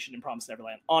 2D animation in Promised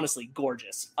Neverland. Honestly,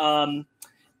 gorgeous. And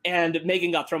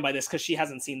Megan got thrown by this because she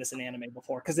hasn't seen this in anime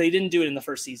before because they didn't do it in the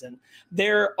first season.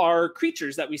 There are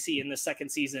creatures that we see in the second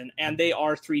season, and they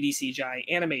are 3D CGI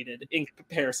animated in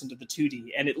comparison to the 2D,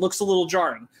 and it looks a little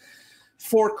jarring.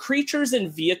 For creatures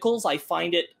and vehicles, I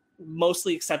find it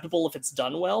mostly acceptable if it's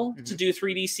done well to do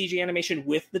 3D CG animation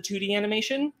with the 2D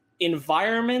animation.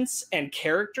 Environments and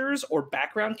characters or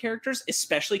background characters,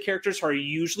 especially characters who are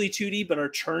usually 2D but are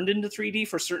turned into 3D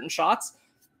for certain shots,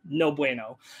 no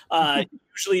bueno.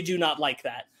 Usually do not like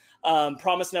that.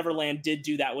 Promised Neverland did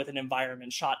do that with an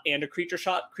environment shot and a creature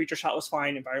shot. Creature shot was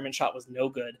fine. Environment shot was no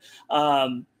good.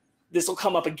 This will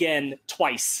come up again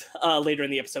twice later in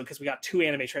the episode because we got 2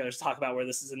 anime trailers to talk about where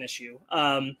this is an issue.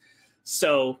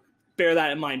 So bear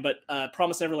that in mind. But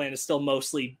Promised Neverland is still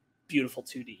mostly beautiful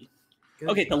 2D.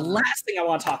 Okay, the last thing I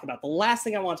want to talk about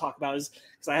is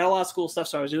because I had a lot of school stuff,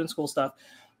 so I was doing school stuff,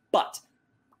 but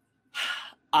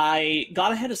I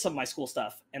got ahead of some of my school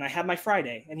stuff, and I had my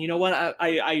Friday. And you know what?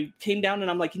 I came down, and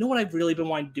I'm like, you know what I've really been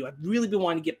wanting to do? I've really been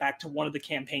wanting to get back to one of the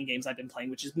campaign games I've been playing,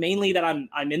 which is mainly that I'm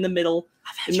in the middle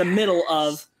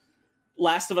of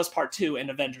Last of Us Part 2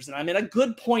 and Avengers, and I'm at a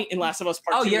good point in Last of Us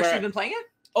Part 2. Oh, you actually been playing it?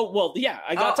 Oh well, yeah.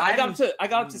 I got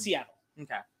up to Seattle.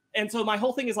 Okay. And so my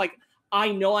whole thing is like, I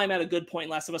know I'm at a good point in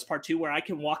Last of Us Part 2 where I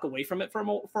can walk away from it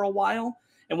for a while.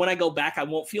 And when I go back, I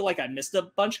won't feel like I missed a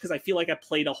bunch because I feel like I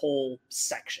played a whole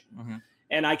section.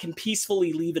 And I can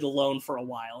peacefully leave it alone for a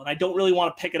while. And I don't really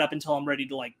want to pick it up until I'm ready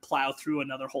to like plow through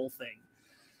another whole thing.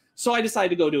 So I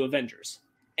decided to go to Avengers.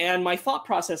 And my thought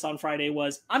process on Friday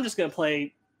was, I'm just going to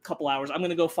play a couple hours. I'm going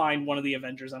to go find one of the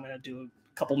Avengers. I'm going to do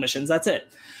a couple missions. That's it.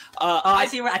 I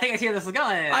think I see where this is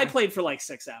going. I played for like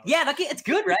 6 hours. Yeah, it's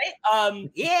good, right?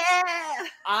 Yeah.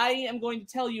 I am going to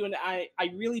tell you, and I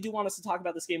really do want us to talk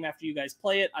about this game after you guys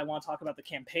play it. I want to talk about the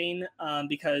campaign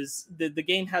because the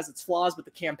game has its flaws, but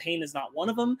the campaign is not one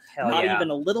of them. Not even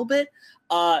a little bit.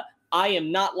 I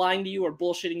am not lying to you or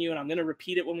bullshitting you, and I'm going to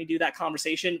repeat it when we do that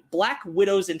conversation. Black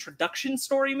Widow's introduction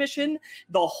story mission,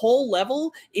 the whole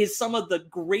level, is some of the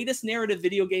greatest narrative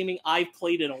video gaming I've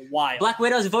played in a while. Black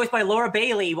Widow is voiced by Laura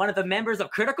Bailey, one of the members of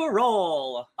Critical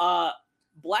Role.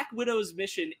 Black Widow's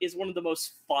mission is one of the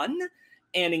most fun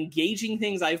and engaging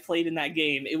things I've played in that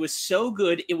game. It was so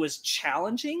good. It was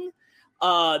challenging.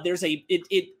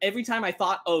 Every time I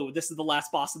thought, oh, this is the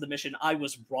last boss of the mission, I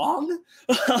was wrong.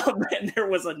 And there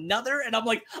was another, and I'm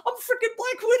like, I'm freaking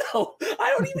Black Widow.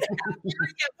 I don't even have her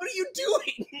yet. What are you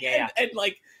doing? Yeah. And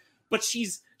like, but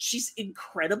she's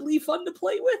incredibly fun to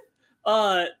play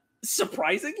with.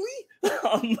 Surprisingly,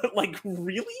 like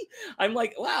really, I'm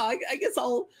like, wow. I guess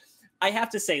I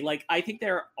have to say, like, I think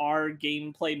there are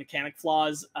gameplay mechanic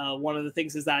flaws. One of the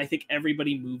things is that I think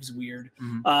everybody moves weird.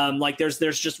 Mm-hmm. Like there's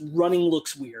just running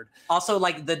looks weird. Also,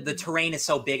 like the terrain is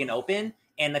so big and open,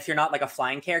 and if you're not like a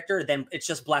flying character, then it's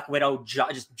just Black Widow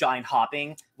just giant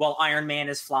hopping while Iron Man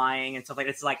is flying and stuff like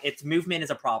that. It's like its movement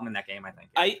is a problem in that game, I think.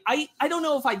 I don't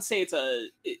know if I'd say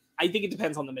I think it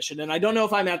depends on the mission, and I don't know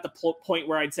if I'm at the point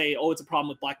where I'd say, oh, it's a problem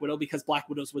with Black Widow, because Black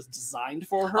Widow's was designed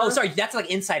for her. Oh, sorry, that's like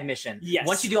inside mission. Yes.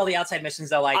 Once you do all the outside missions,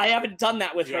 though, like I haven't done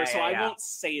that with her, Yeah, so yeah, I yeah. won't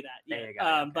say that yet. There you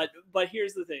go, okay. But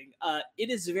here's the thing: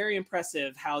 it is very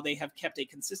impressive how they have kept a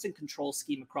consistent control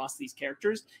scheme across these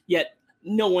characters, yet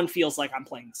no one feels like I'm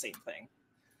playing the same thing.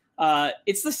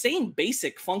 It's the same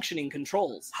basic functioning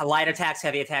controls. light attacks,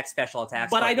 heavy attacks, special attacks.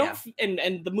 But I don't, yeah.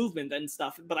 and the movement and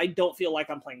stuff. But I don't feel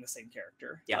like I'm playing the same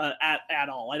character. Yeah. At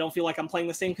all. I don't feel like I'm playing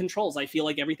the same controls. I feel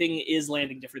like everything is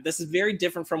landing different. This is very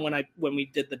different from when we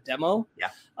did the demo. Yeah.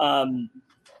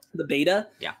 The beta.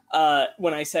 Yeah.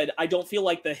 When I said I don't feel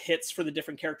like the hits for the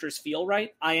different characters feel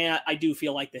right, I do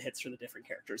feel like the hits for the different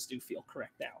characters do feel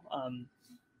correct now.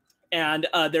 And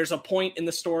there's a point in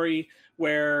the story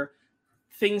where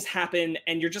things happen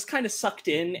and you're just kind of sucked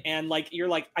in, and like you're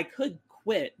like, I could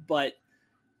quit, but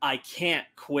I can't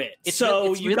quit.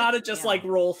 So you gotta just like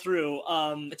roll through.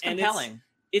 It's compelling.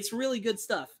 It's really good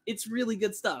stuff. It's really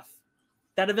good stuff.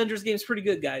 That Avengers game is pretty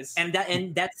good, guys. And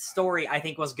that story, I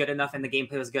think, was good enough, and the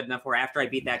gameplay was good enough where after I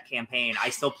beat that campaign, I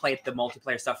still played the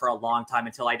multiplayer stuff for a long time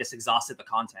until I just exhausted the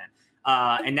content.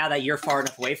 And now that you're far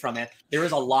enough away from it, there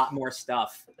is a lot more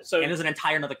stuff. And there's an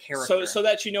entire another character. So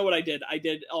that you know what I did. I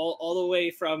did all the way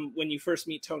from when you first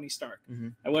meet Tony Stark. Mm-hmm.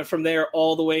 I went from there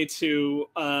all the way to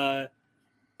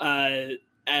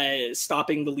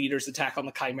stopping the leader's attack on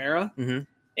the Chimera. Mm-hmm.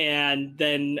 And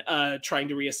then trying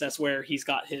to reassess where he's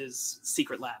got his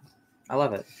secret lab. I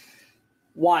love it.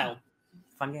 Wild.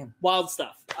 Fun game. Wild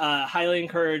stuff. Highly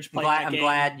encouraged. I'm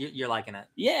glad you're liking it.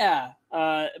 Yeah.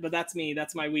 But that's me.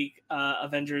 That's my week.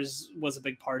 Avengers was a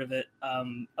big part of it,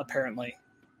 apparently.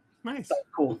 Nice. So,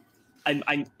 cool.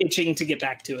 I'm itching to get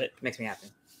back to it. Makes me happy.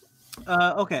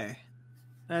 Okay.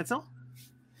 That's all?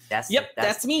 That's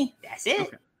me. That's it.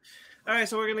 Okay. All right,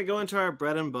 so we're going to go into our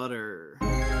bread and butter.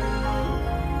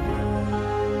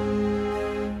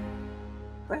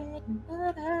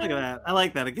 Look at that. I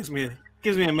like that. It gives me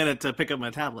a minute to pick up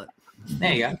my tablet.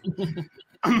 There you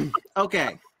go.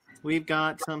 Okay. We've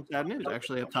got some sad news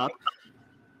actually up top.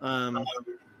 A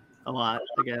lot,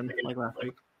 again, like last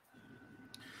week.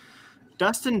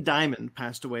 Dustin Diamond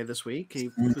passed away this week. He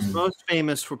was most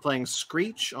famous for playing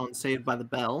Screech on Saved by the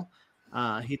Bell.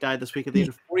 He died this week at the age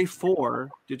of 44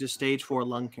 due to stage 4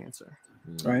 lung cancer.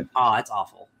 Right. Oh, that's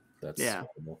awful. That's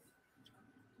horrible.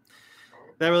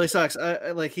 That really sucks.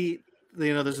 Like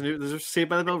there's a Saved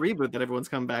by the Bell reboot that everyone's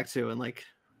come back to, and like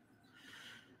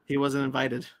he wasn't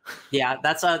invited. Yeah,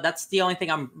 that's the only thing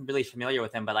I'm really familiar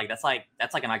with him. But like that's like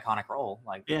an iconic role.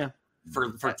 Like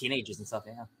for teenagers and stuff.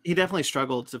 Yeah, he definitely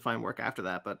struggled to find work after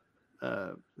that. But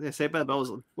Saved by the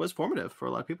Bell was formative for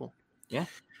a lot of people. Yeah.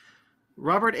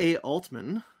 Robert A.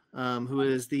 Altman, who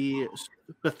is the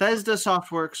Bethesda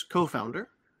Softworks co-founder.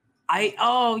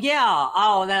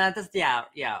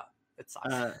 It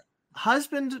sucks.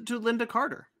 Husband to Linda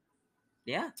Carter.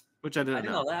 Yeah. Which I didn't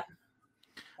know that.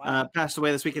 Wow. Passed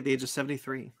away this week at the age of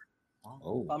 73.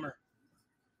 Oh, bummer.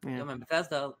 Yeah. Man,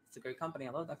 Bethesda, it's a great company. I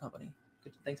love that company.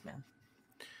 Good, thanks, man.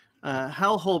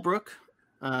 Hal Holbrook,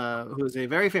 who is a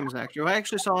very famous actor who I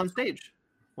actually saw on stage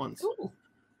once. Ooh.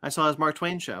 I saw his Mark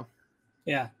Twain show.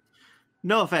 Yeah.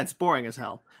 No offense, boring as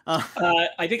hell.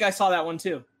 I think I saw that one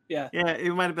too. Yeah. Yeah,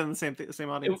 it might have been the same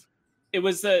audience. It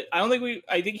was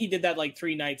I think he did that like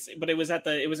 3 nights, but it was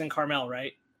in Carmel,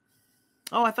 right?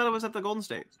 Oh, I thought it was at the Golden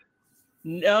State.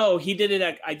 No, he did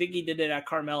it I think he did it at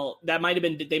Carmel. They might have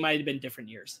been different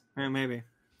years. Yeah, maybe.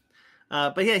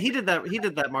 But yeah, he did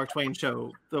that Mark Twain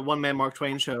show, the one-man Mark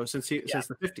Twain show since the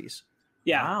 50s.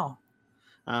 Yeah.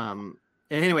 Wow.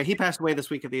 Anyway, he passed away this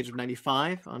week at the age of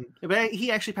 95. But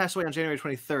he actually passed away on January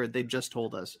 23rd. They just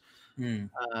told us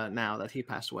now that he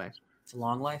passed away. It's a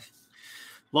long life.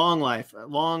 Long life,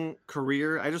 long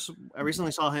career. I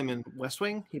recently saw him in West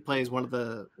Wing. He plays one of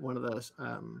the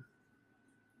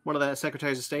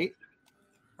secretaries of state.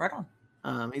 Right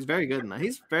on. He's very good in that.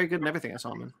 He's very good in everything I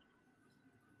saw him in.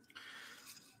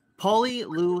 Polly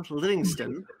Lou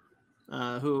Livingston,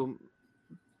 who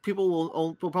people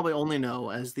will probably only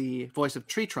know as the voice of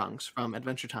Tree Trunks from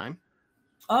Adventure Time.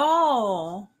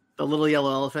 Oh, the little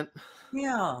yellow elephant.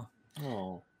 Yeah.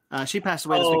 Oh. She passed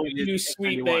away. Oh, you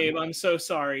sweet babe. I'm so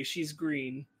sorry. She's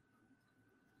green.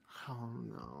 Oh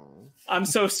no. I'm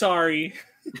so sorry.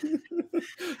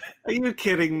 Are you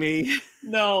kidding me?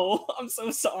 No, I'm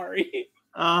so sorry.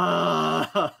 Sorry,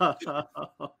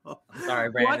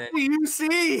 Brandon. What do you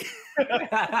see?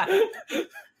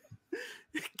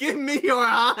 Give me your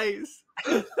eyes.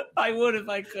 I would if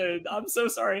I could. I'm so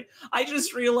sorry. I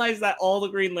just realized that all the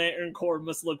Green Lantern Corps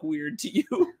must look weird to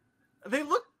you. They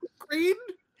look green.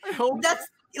 I hope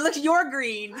it looks your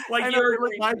green. Like your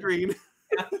green. My green.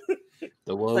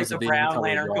 The woes like the of being brown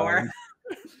Lantern Corps.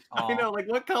 I know, like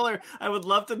what color? I would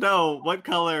love to know what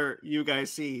color you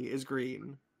guys see is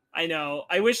green. I know.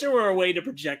 I wish there were a way to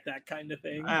project that kind of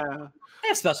thing. They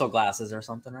have special glasses or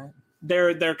something, right?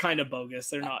 They're kind of bogus.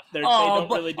 They're not. They don't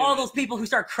really do all it. Those people who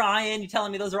start crying, you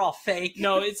telling me those are all fake?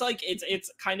 No, it's like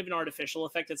it's kind of an artificial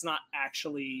effect. It's not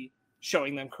actually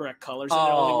showing them correct colors. It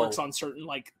only works on certain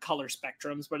like color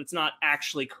spectrums, but it's not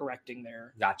actually correcting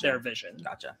their vision.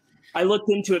 Gotcha. I looked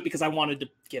into it because I wanted to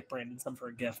get Brandon some for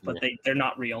a gift, but they're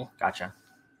not real. Gotcha.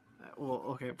 Well,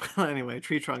 okay. Anyway,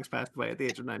 Tree Trunks passed away at the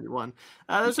age of 91.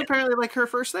 That's apparently like her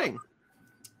first thing.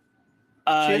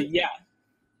 Yeah,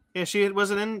 she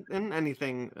wasn't in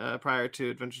anything prior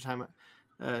to Adventure Time.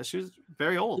 She was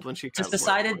very old when she just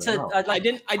decided to.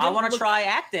 I want to try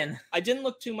acting. I didn't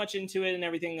look too much into it and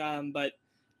everything, but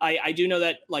I do know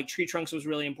that like Tree Trunks was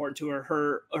really important to her.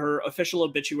 Her official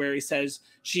obituary says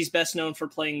she's best known for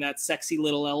playing that sexy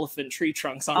little elephant Tree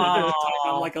Trunks on Adventure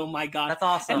Time. I'm like, oh my god, that's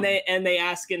awesome. And they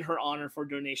ask in her honor for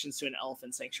donations to an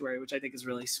elephant sanctuary, which I think is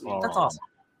really sweet. That's awesome.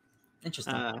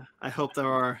 Interesting. I hope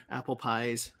there are apple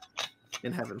pies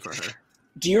in heaven for her.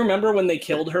 Do you remember when they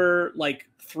killed her like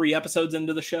 3 episodes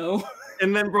into the show?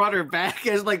 And then brought her back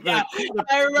as like I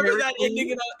remember that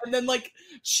ending, and then like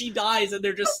she dies, and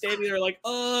they're just standing there like,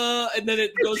 and then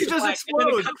it goes to black,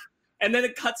 and then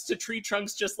it cuts to Tree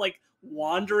Trunks just like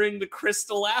wandering the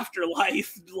crystal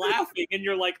afterlife, laughing, and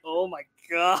you're like, oh my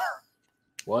god,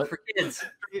 what? For kids.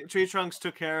 Tree Trunks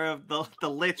took care of the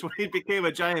Lich when he became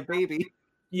a giant baby.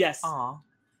 Yes. Aw.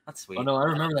 That's sweet. Oh no, I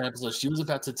remember that episode. She was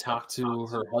about to talk to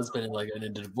her husband and like in a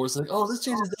divorce, like, oh, this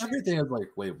changes everything. I was like,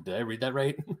 wait, did I read that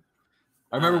right?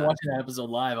 I remember watching that episode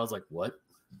live. I was like, what?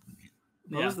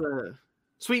 What was the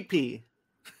Sweet Pea?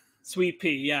 Sweet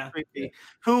Pea, yeah. Sweet Pea.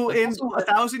 Who in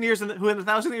 1,000 years in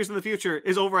the future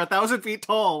is over 1,000 feet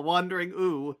tall, wandering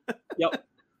ooh. Yep.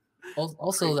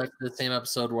 Also, like the same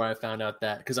episode where I found out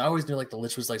that because I always knew like the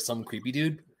Lich was like some creepy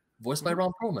dude voiced by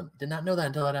Ron Perlman. Did not know that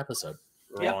until that episode.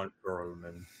 Ron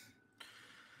Perlman.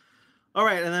 All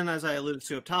right, and then as I alluded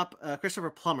to up top, Christopher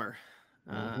Plummer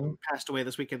passed away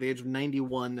this week at the age of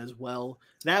 91 as well.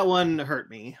 That one hurt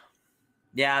me.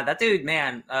 Yeah, that dude,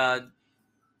 man,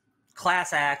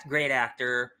 class act, great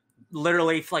actor.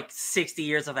 Literally like 60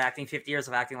 years of acting, 50 years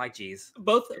of acting. Like, geez.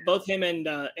 Both him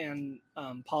and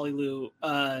Polly Lou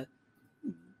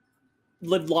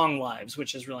lived long lives,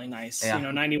 which is really nice. Yeah.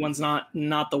 You know, 91's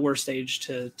not the worst age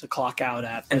to clock out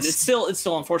at. But it's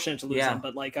still unfortunate to lose them.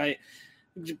 But like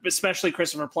especially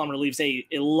Christopher Plummer leaves a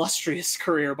illustrious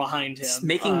career behind him,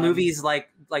 making movies like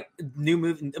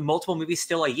multiple movies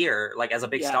still a year, like as a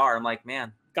big star. I'm like,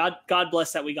 man, God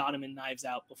bless that we got him in Knives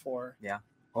Out before. Yeah.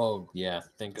 Oh yeah,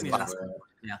 thank goodness.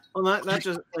 Yeah. Well, not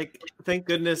just like thank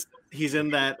goodness he's in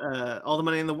that All the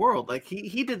Money in the World. Like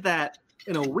he did that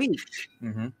in a week.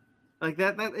 Mm-hmm. Like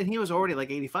that, and he was already like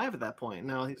 85 at that point.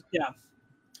 Now he's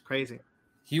crazy.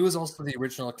 He was also the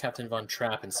original Captain Von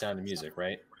Trapp in Sound of Music,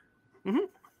 right?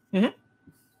 Mm-hmm. Mm-hmm.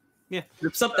 Yeah,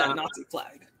 rips up that Nazi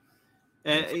flag.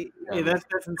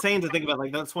 That's insane to think about.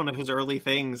 Like that's one of his early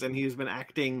things, and he's been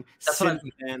acting since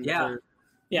then for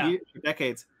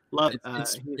decades. Love.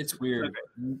 It's weird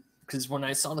because when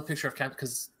I saw the picture of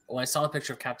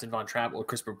Captain Von Trapp or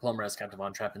Christopher Plummer as Captain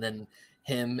Von Trapp, and then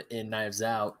him in Knives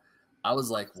Out, I was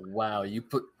like, wow,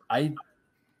 I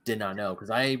did not know because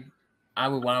when I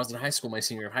was in high school, my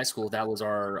senior year of high school, that was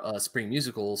our spring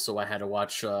musical, so I had to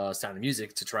watch Sound of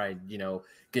Music to try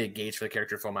get a gauge for the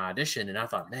character for my audition, and I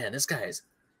thought, man, this guy is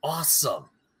awesome.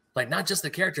 Like not just the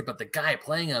character, but the guy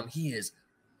playing him, he is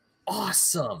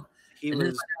awesome. he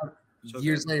was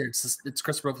years later. It's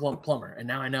Christopher Plummer, and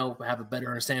now I have a better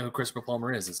understanding of who Christopher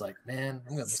Plummer is. It's like, man,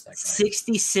 I'm gonna miss that guy.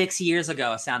 66 years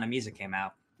ago, A Sound of Music came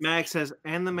out. Max says,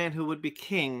 and The Man Who Would Be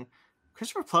King.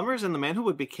 Christopher Plummer's in The Man Who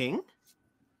Would Be King?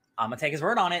 I'm gonna take his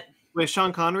word on it. With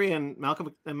Sean Connery and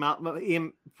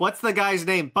Ian, what's the guy's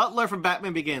name? Butler from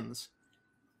Batman Begins.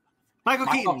 Michael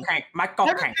Keaton.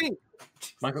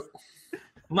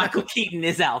 Michael Keaton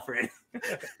is Alfred.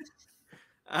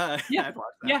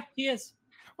 Yeah, he is.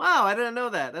 Wow, I didn't know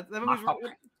that. That movie's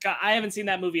God, I haven't seen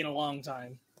that movie in a long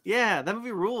time. Yeah, that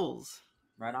movie rules.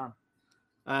 Right on.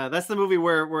 That's the movie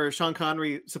where Sean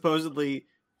Connery supposedly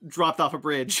dropped off a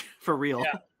bridge for real.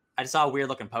 Yeah. I just saw a weird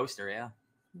looking poster. Yeah,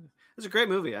 it's a great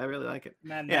movie. I really like it.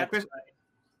 Man, that's my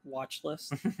watch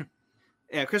list.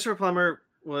 Yeah, Christopher Plummer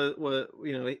was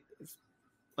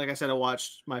like I said, I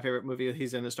watched my favorite movie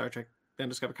he's in is Star Trek: The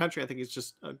Undiscovered Country. I think he's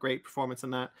just a great performance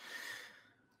in that.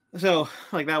 So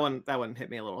like that one hit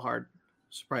me a little hard,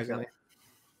 surprisingly.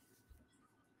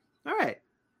 All right.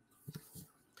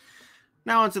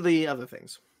 Now on to the other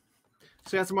things.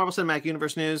 So we got some Marvel Cinematic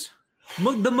Universe news.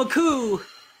 The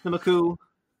Maku.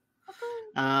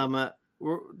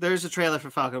 There's a trailer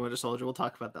for Falcon and Winter Soldier. We'll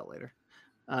talk about that later.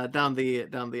 Down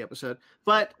the episode.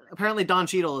 But apparently Don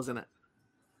Cheadle is in it.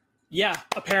 Yeah,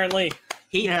 apparently.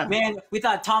 Man, we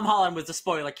thought Tom Holland was the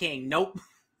spoiler king. Nope.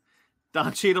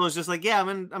 Don Cheadle is just like, yeah,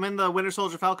 I'm in the Winter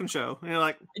Soldier Falcon show. And you're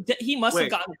like, he must have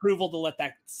gotten approval to let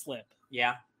that slip.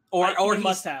 Yeah. Or he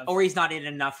must have. Or he's not in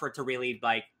enough for it to really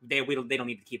like they don't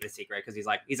need to keep it a secret because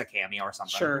he's a cameo or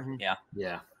something. Sure.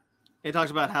 Yeah. He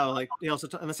talks about how like he also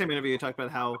in the same interview he talked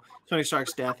about how Tony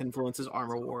Stark's death influences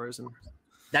Armor Wars, and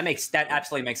that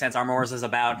absolutely makes sense. Armor Wars is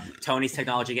about Tony's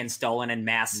technology getting stolen and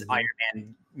mass Iron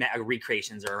Man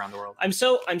recreations are around the world. I'm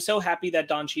so happy that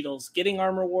Don Cheadle's getting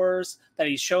Armor Wars, that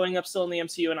he's showing up still in the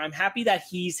MCU, and I'm happy that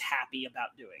he's happy about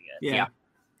doing it. Yeah.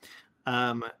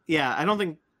 I don't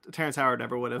think Terrence Howard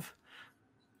ever would have.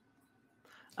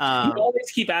 He'd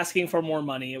always keep asking for more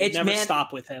money. It would never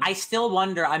stop with him. I'm still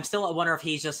wonder if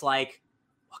he's just like,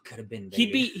 what could have been?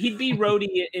 Baby? He'd be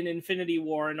Rhodey in Infinity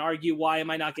War and argue, why am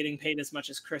I not getting paid as much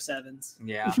as Chris Evans?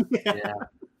 Yeah.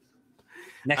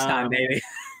 Next time, baby.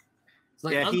 It's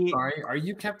like, I'm sorry. Are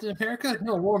you Captain America?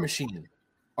 No, War Machine.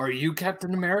 Are you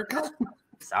Captain America?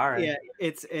 Sorry.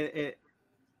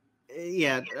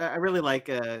 Yeah, I really like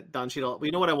Don Cheadle.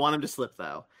 You know what I want him to slip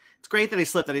though? It's great that he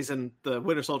slipped that he's in the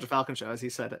Winter Soldier Falcon show, as he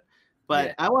said it.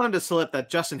 But I want him to slip that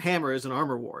Justin Hammer is in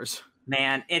Armor Wars.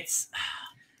 Man,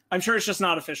 I'm sure it's just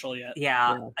not official yet.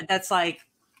 Yeah. That's like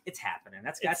it's happening.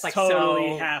 That's like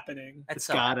totally happening. It's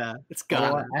gotta.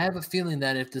 Well, I have a feeling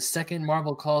that if the second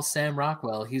Marvel calls Sam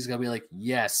Rockwell, he's gonna be like,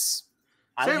 yes.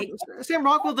 Sam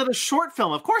Rockwell did a short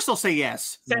film. Of course, they'll say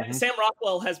yes. Sam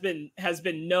Rockwell has been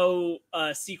no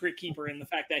secret keeper in the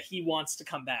fact that he wants to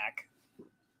come back.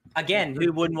 Again,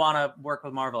 who wouldn't want to work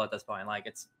with Marvel at this point? Like,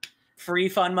 it's free,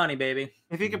 fun money, baby.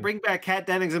 If you can bring back Kat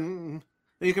Dennings, and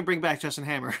you can bring back Justin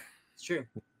Hammer. It's true.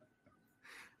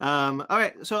 All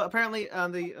right. So apparently,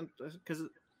 because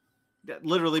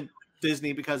literally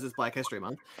Disney, because it's Black History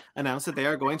Month, announced that they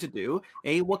are going to do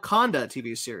a Wakanda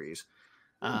TV series.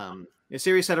 A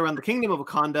series set around the Kingdom of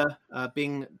Wakanda,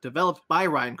 being developed by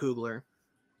Ryan Coogler.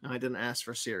 I didn't ask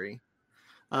for Siri.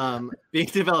 Being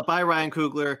developed by Ryan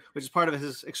Coogler, which is part of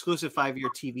his exclusive 5-year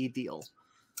TV deal.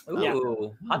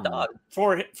 Ooh, hot dog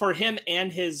for him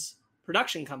and his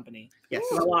production company. Yes,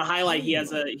 I want to highlight he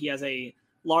has a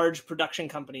large production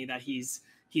company that he's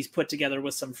put together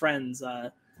with some friends,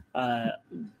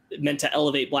 meant to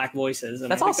elevate Black voices.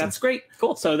 And that's awesome. That's great.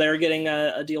 Cool. So they're getting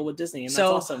a deal with Disney, and that's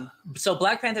awesome. So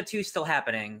Black Panther 2 is still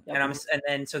happening, and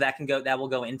then so that will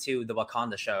go into the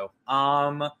Wakanda show.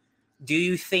 Do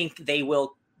you think they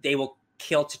will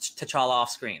kill T'Challa off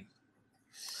screen?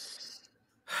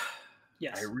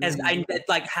 Yes.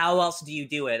 Like, how else do you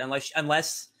do it unless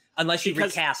you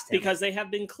recast him? Because they have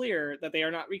been clear that they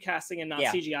are not recasting and not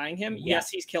CGIing him. Yes,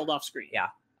 he's killed off screen. Yeah.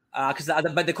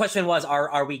 But the question was,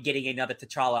 are we getting another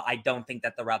T'Challa? I don't think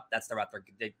that's the route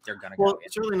they're going to go. Well,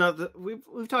 it's really not.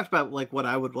 We've talked about like what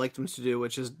I would like them to do,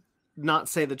 which is not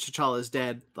say that T'Challa is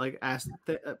dead. Like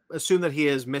assume that he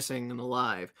is missing and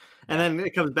alive, and then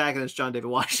it comes back and it's John David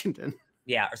Washington.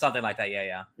 Yeah, or something like that.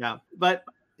 Yeah. But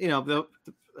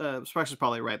Sparks is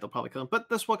probably right. They'll probably kill him. But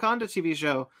this Wakanda TV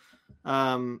show,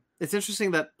 it's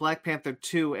interesting that Black Panther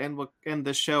 2 and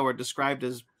this show are described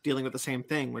as dealing with the same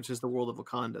thing, which is the world of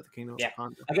Wakanda, the kingdom of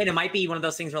Wakanda. Again, it might be one of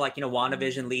those things where, like,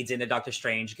 WandaVision leads into Doctor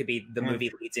Strange. It could be the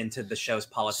movie leads into the show's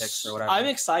politics or whatever. I'm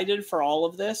excited for all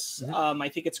of this. I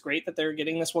think it's great that they're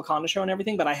getting this Wakanda show and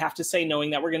everything, but I have to say, knowing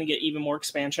that we're going to get even more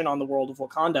expansion on the world of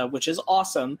Wakanda, which is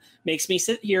awesome, makes me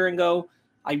sit here and go,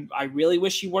 I really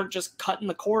wish you weren't just cutting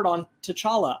the cord on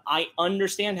T'Challa. I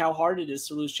understand how hard it is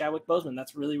to lose Chadwick Boseman.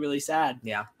 That's really, really sad.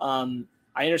 Yeah.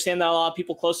 I understand that a lot of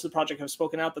people close to the project have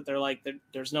spoken out that they're like,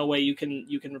 there's no way you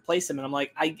can replace him. And I'm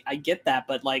like, I get that.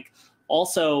 But like,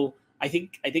 also, I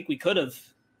think we could have.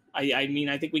 I mean,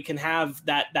 I think we can have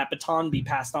that baton be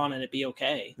passed on and it be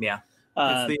okay. Yeah.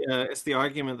 It's the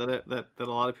argument that a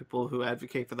lot of people who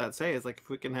advocate for that say is like, if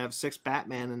we can have 6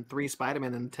 Batman and 3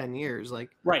 Spider-Man in 10 years, like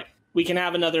right, we can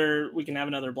have another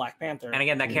Black Panther. And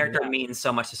again, that character means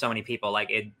so much to so many people. Like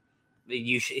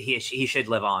he should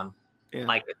live on. Yeah.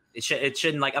 Like it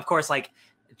shouldn't, like, of course, like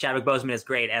Chadwick Boseman is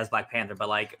great as Black Panther, but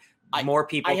like more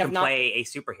people can play a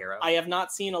superhero. I have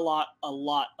not seen a lot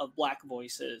of Black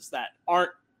voices that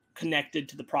aren't connected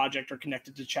to the project or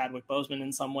connected to Chadwick Boseman in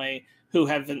some way who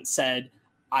haven't said,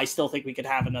 I still think we could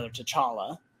have another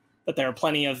T'Challa. But there are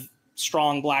plenty of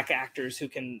strong Black actors who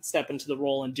can step into the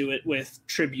role and do it with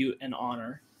tribute and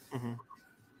honor. Mm-hmm.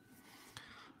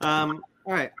 All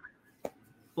right.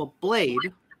 Well, Blade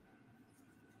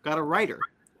got a writer.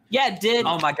 Yeah, it did.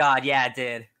 Oh my God, yeah, it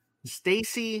did.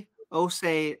 Stacey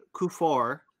Osei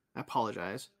Kuffour, I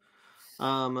apologize,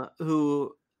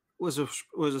 who was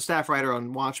a staff writer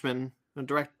on Watchmen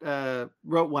and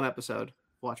wrote one episode of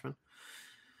Watchmen.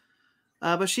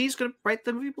 But she's going to write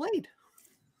the movie Blade.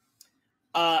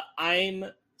 I'm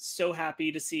so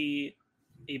happy to see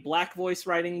a Black voice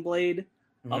writing Blade,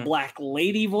 a Black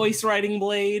lady voice writing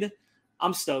Blade.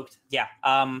 I'm stoked. Yeah.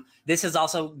 This is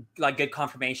also like good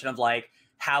confirmation of like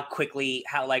how quickly,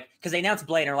 because they announced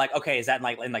Blade and are like, okay, is that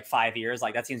in 5 years?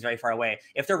 Like that seems very far away.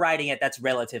 If they're writing it, that's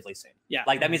relatively soon. Yeah.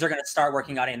 Like that means they're going to start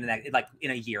working on it in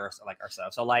a year or so.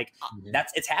 So like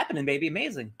it's happening, baby.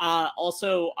 Amazing.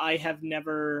 Also, I have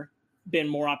never been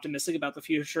more optimistic about the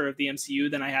future of the MCU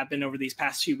than I have been over these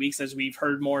past few weeks as we've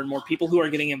heard more and more people who are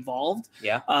getting involved.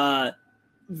 Yeah.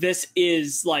 This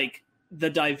is like the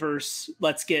diverse,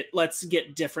 let's get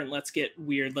different, let's get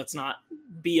weird, let's not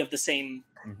be of the same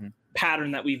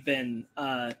pattern that we've been,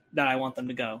 that I want them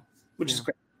to go, which is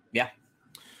great. Yeah.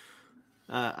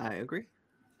 I agree.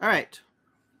 All right.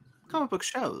 Comic book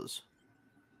shows.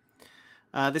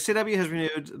 The CW has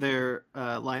renewed their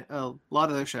a lot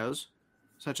of their shows,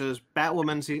 such as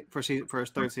Batwoman for its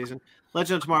 3rd season,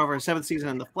 Legend of Tomorrow for its 7th season,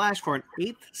 and The Flash for an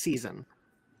 8th season.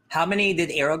 How many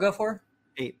did Arrow go for?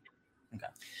 8. Okay.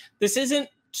 This isn't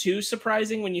too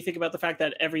surprising when you think about the fact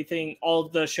that all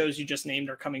of the shows you just named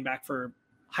are coming back for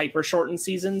hyper shortened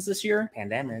seasons this year.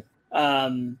 Pandemic.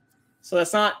 So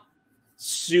that's not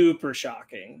super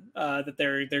shocking that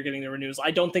they're getting the renewals.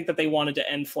 I don't think that they wanted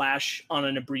to end Flash on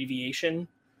an abbreviation.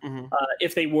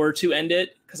 If they were to end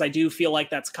it, because I do feel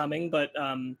like that's coming, but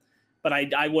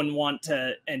I wouldn't want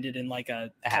to end it in like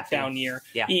a down year.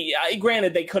 Yeah.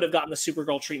 Granted, they could have gotten the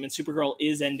Supergirl treatment. Supergirl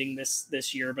is ending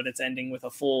this year, but it's ending with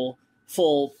a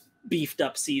full beefed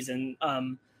up season,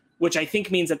 which I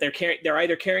think means that they're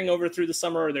either carrying over through the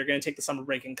summer or they're going to take the summer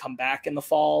break and come back in the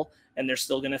fall, and they're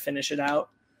still going to finish it out.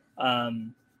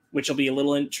 Which will be a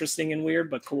little interesting and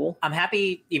weird, but cool. I'm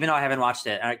happy, even though I haven't watched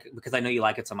it, because I know you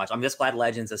like it so much. I'm just glad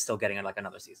Legends is still getting like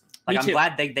another season. Like I'm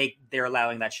glad they're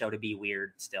allowing that show to be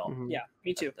weird still. Yeah,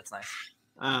 me too. That's nice.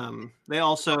 They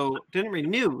also didn't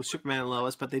renew Superman and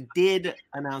Lois, but they did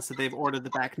announce that they've ordered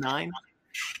the back 9,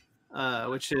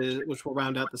 which will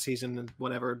round out the season and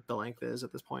whatever the length is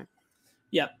at this point.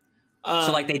 Yeah.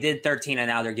 So like they did 13 and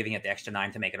now they're giving it the extra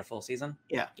 9 to make it a full season.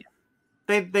 Yeah.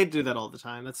 They do that all the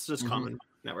time. That's just common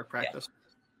network practice.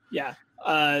 Yeah.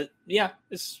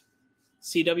 It's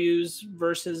CW's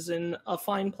versus in a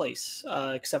fine place,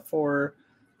 except for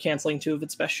canceling 2 of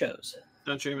its best shows.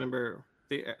 Don't you mean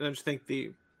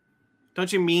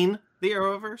the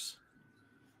Arrowverse?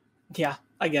 Yeah,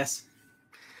 I guess.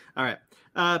 All right.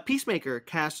 Peacemaker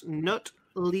cast Nut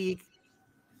Lee,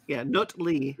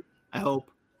 I hope,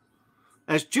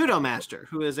 as Judo Master,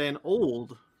 who is an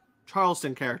old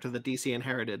Charleston character that DC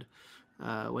inherited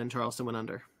when Charleston went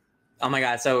under. Oh my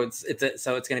God! So it's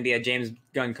going to be a James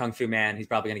Gunn Kung Fu man. He's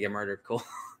probably going to get murdered. Cool.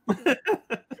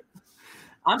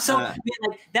 I'm so man,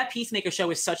 like that Peacemaker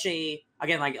show is such a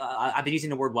I've been using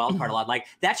the word wild card a lot. Like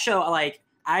that show, like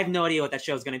I have no idea what that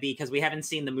show is going to be because we haven't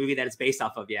seen the movie that it's based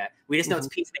off of yet. We just know it's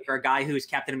Peacemaker, a guy who's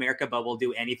Captain America but will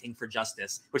do anything for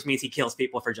justice, which means he kills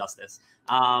people for justice.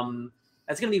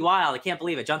 That's going to be wild. I can't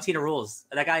believe it. John Cena rules.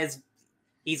 That guy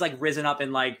he's like risen up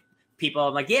in like people.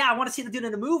 I'm like, yeah, I want to see the dude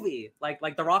in a movie, like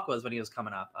The Rock was when he was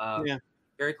coming up.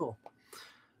 Very cool.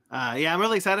 I'm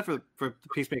really excited for the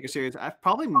Peacemaker series.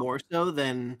 Probably more so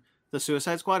than the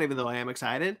Suicide Squad, even though I am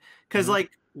excited. Because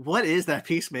like, what is that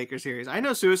Peacemaker series? I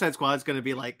know Suicide Squad is going to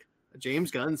be like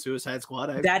James Gunn Suicide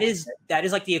Squad. That is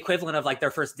like the equivalent of like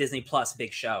their first Disney Plus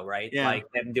big show, right? Yeah. Like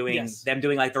them doing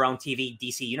like their own TV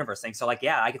DC universe thing. So like,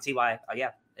 yeah, I can see why.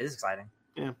 Yeah, it is exciting.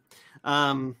 Yeah.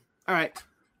 All right.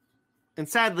 And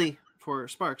sadly for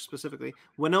Sparks specifically,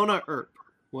 Winona Earp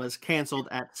was canceled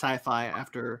at Sci-Fi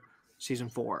after season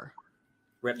 4.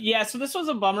 Rip. Yeah, so this was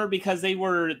a bummer because they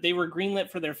were greenlit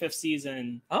for their 5th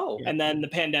season. Oh, and then the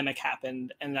pandemic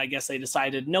happened, and I guess they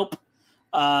decided nope.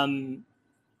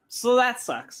 So that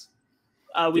sucks.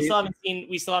 We still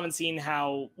haven't seen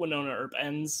how Winona Earp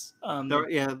ends.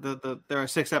 There are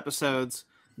 6 episodes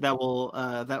that will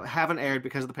that haven't aired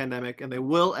because of the pandemic, and they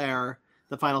will air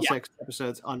the final 6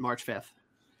 episodes on March 5th.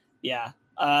 Yeah,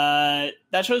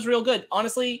 that show's real good.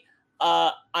 Honestly,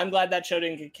 I'm glad that show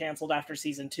didn't get canceled after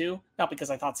season 2. Not because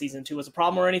I thought season 2 was a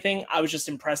problem or anything. I was just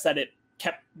impressed that it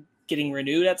kept getting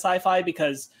renewed at Sci-Fi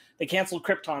because they canceled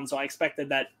Krypton, so I expected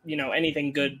that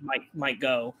anything good might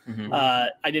go. Mm-hmm. I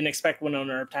didn't expect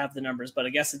Winona Earp to have the numbers, but I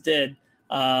guess it did.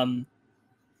 I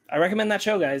recommend that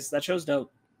show, guys. That show's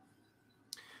dope.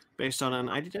 Based on an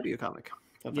IDW comic.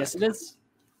 Yes, it is.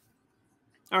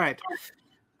 All right.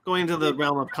 Going into the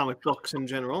realm of comic books in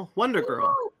general, Wonder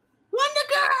Girl.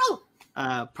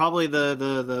 Probably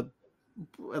the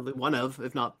one of,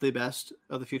 if not the best,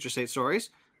 of the Future State stories.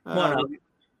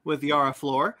 With Yara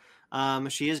Flor.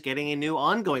 She is getting a new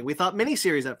ongoing. We thought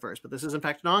miniseries at first, but this is in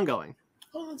fact an ongoing.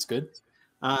 Oh, that's good.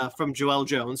 From Joelle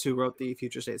Jones, who wrote the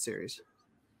Future State series.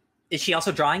 Is she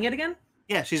also drawing it again?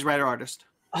 Yeah, she's writer-artist.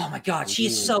 Oh my God,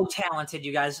 she's so talented,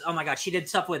 you guys. Oh my God, she did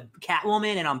stuff with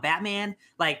Catwoman and on Batman.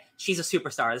 Like, she's a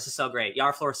superstar. This is so great.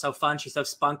 Yara Flor is so fun. She's so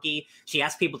spunky. She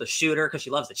asks people to shoot her because she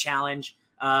loves the challenge.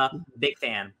 Big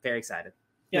fan. Very excited.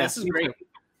 Yeah, this is great.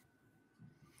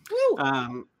 Woo.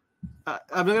 I'm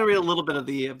going to read a little bit of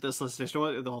this list.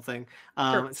 The whole thing.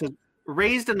 Sure. It says,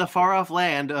 raised in the far-off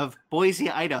land of Boise,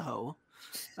 Idaho,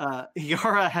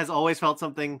 Yara has always felt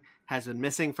something has been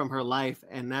missing from her life,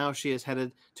 and now she is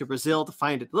headed to Brazil to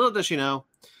find it. Little does she know,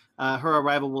 her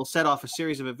arrival will set off a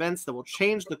series of events that will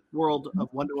change the world of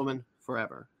Wonder Woman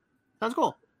forever. Sounds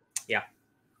cool. Yeah.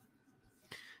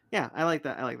 Yeah, I like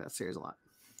that. I like that series a lot.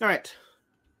 All right.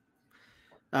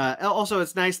 Also,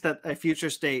 it's nice that a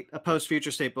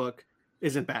post-Future State book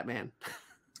isn't Batman.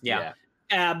 Yeah.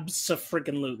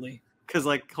 Abso-freaking-lutely. Because,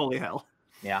 like, holy hell.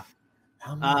 Yeah.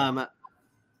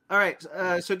 All right.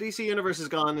 So DC Universe is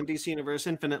gone, and DC Universe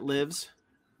Infinite lives.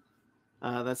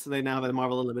 They now have a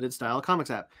Marvel Unlimited style comics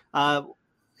app.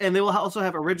 And they will also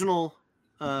have original.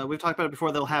 We've talked about it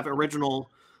before. They'll have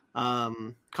original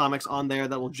comics on there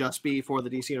that will just be for the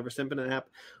DC Universe Infinite app.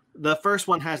 The first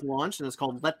one has launched, and it's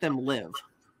called Let Them Live,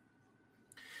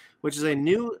 which is a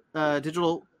new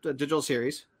digital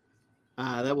series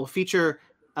that will feature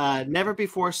never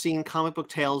before seen comic book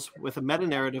tales with a meta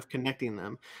narrative connecting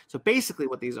them. So basically,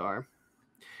 what these are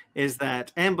is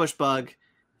that Ambush Bug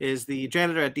is the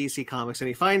janitor at DC Comics, and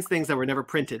he finds things that were never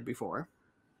printed before.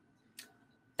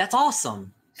 That's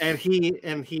awesome. And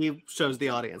he shows the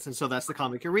audience. And so that's the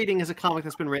comic you're reading, is a comic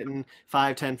that's been written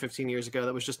 5, 10, 15 years ago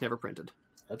that was just never printed.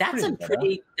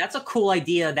 That's a cool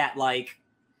idea that's kind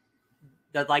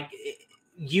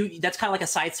of like a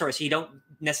side story. So you don't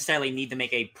necessarily need to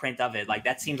make a print of it. Like,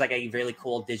 that seems like a really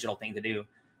cool digital thing to do.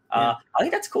 I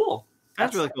think that's cool.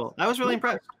 That's really cool. I was really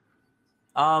impressed.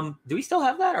 Do we still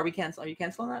have that? Are you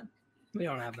canceling that? We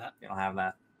don't have that. We don't have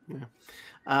that. Yeah.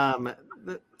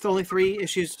 It's only 3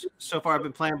 issues so far have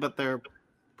been planned, but there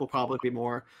will probably be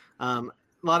more. A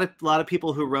lot of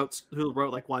people who wrote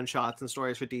like one shots and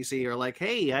stories for DC are like,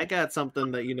 hey, I got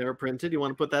something that you never printed. You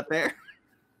want to put that there?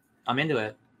 I'm into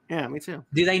it. Yeah, me too.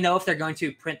 Do they know if they're going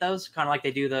to print those, kind of like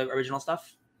they do the original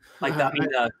stuff, like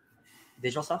the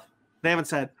digital stuff? They haven't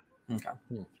said. Okay.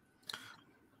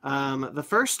 The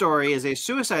first story is a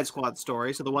Suicide Squad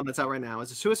story. So the one that's out right now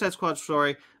is a Suicide Squad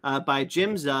story by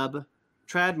Jim Zub,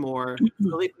 Trad Moore,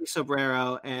 Felipe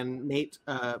Sobrero, and Nate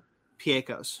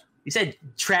Piekos. You said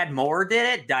Trad Moore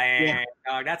did it? Dang. Yeah.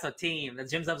 Oh, that's a team.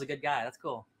 Jim Zub's a good guy. That's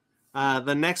cool.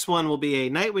 The next one will be a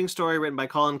Nightwing story written by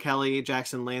Colin Kelly,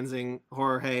 Jackson Lansing,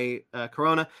 Jorge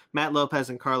Corona, Matt Lopez,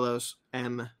 and Carlos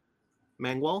M.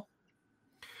 Mangual.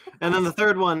 And then the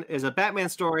third one is a Batman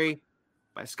story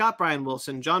by Scott Bryan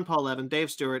Wilson, John Paul Levin,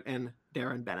 Dave Stewart, and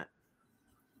Darren Bennett.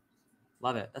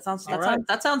 Love it. That sounds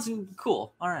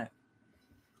cool. All right.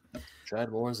 Trad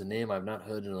Moore is a name I've not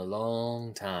heard in a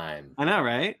long time. I know,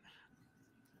 right?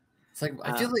 It's like,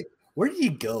 I feel like, where did he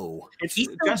go? He's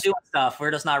still doing stuff.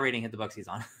 We're just not reading the books he's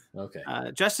on. Okay.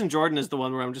 Justin Jordan is the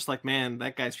one where I'm just like, man,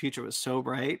 that guy's future was so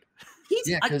bright. He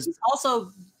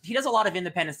does a lot of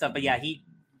independent stuff, but yeah,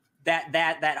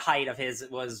 that height of his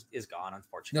is gone,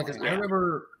 unfortunately. No, because I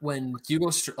remember when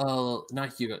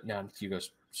not Hugo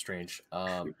Strange.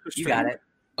 You got it.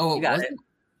 Oh, you got it.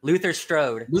 Luther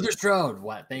Strode.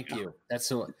 What? Thank you. That's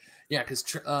so. Yeah, because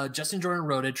Justin Jordan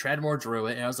wrote it, Tradmore drew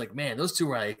it, and I was like, man, those two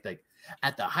were like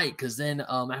at the height. Because then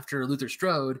after Luther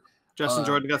Strode, Justin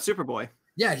Jordan got Superboy.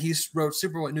 Yeah, he wrote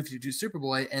Superboy, New 52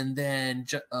 Superboy, and then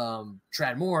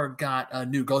Tradmore got a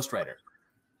new Ghost Rider.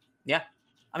 Yeah,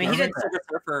 I mean, he did Silver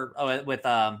Surfer with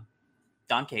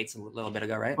Don Cates a little bit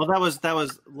ago, right? Well, that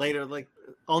was later. Like,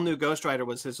 All New Ghost Rider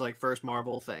was his like first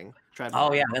Marvel thing. Tradmore.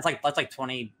 Oh yeah, that's like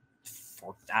 20.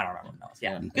 I don't remember.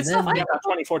 Yeah, good stuff.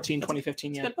 2014,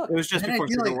 2015. Yeah, it was just before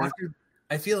Civil War.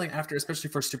 I feel like after, especially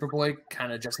for Superboy,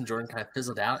 kind of Justin Jordan kind of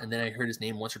fizzled out, and then I heard his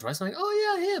name once or twice. I'm like,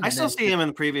 oh yeah, him. I still see him in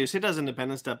the previews. He does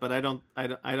independent stuff, but I don't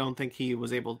think he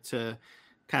was able to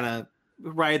kind of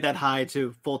ride that high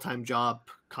to full-time job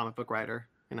comic book writer.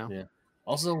 You know. Yeah.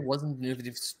 Also, wasn't New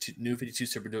 52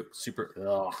 Superboy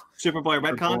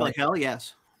retconned? Like hell,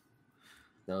 yes.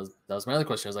 That was my other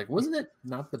question. I was like, wasn't it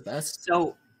not the best?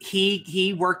 So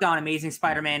he worked on Amazing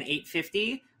Spider-Man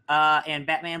 850 and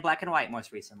Batman Black and White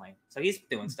most recently. So he's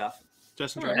doing stuff.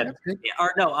 Justin Jordan.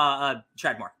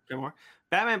 Tradmore.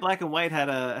 Batman Black and White had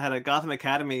a Gotham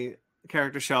Academy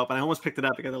character show up, and I almost picked it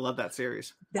up because I love that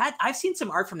series. That I've seen some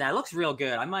art from that. It looks real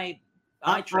good. I might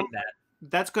trade that.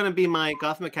 That's going to be my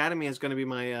Gotham Academy. Is going to be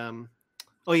my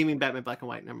Oh, you mean Batman Black and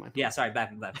White? Never mind. Yeah, sorry,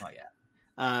 Batman Black and White.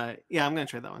 Yeah. Yeah, I'm going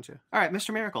to trade that one too. All right,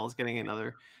 Mr. Miracle is getting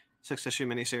another 6-issue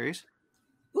miniseries.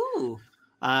 Ooh.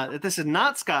 This is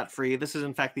not Scott-free. This is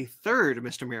in fact the third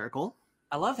Mr. Miracle.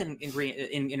 I love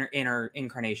inner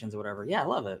incarnations or whatever. Yeah, I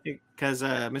love it. Because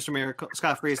Mr. Miracle,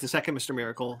 Scott-free is the second Mr.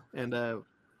 Miracle, and the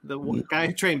guy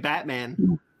who trained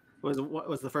Batman was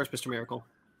the first Mr. Miracle.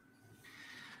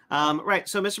 Right,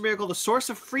 so Mr. Miracle, The Source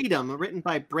of Freedom, written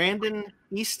by Brandon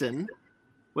Easton,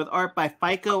 with art by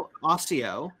Fico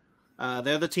Ossio.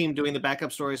 They're the team doing the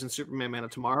backup stories in Superman Man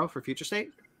of Tomorrow for Future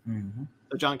State. Mm-hmm.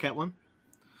 The John Kent one.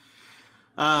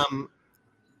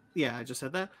 Yeah, I just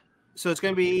said that. So it's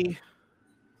going to be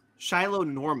Shiloh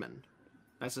Norman.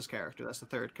 That's his character. That's the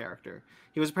third character.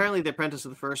 He was apparently the apprentice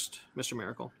of the first Mr.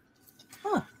 Miracle.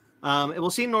 Huh. It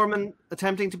will see Norman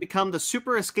attempting to become the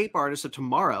super escape artist of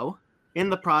tomorrow. In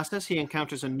the process, he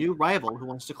encounters a new rival who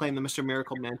wants to claim the Mr.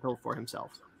 Miracle mantle for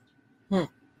himself.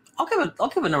 I'll give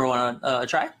a number one a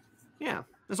try. Yeah,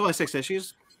 there's only 6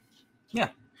 issues. Yeah.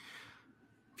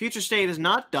 Future State is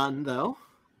not done though,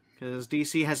 because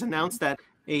DC has announced that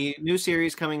a new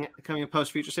series coming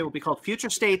post Future State will be called Future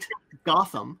State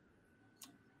Gotham.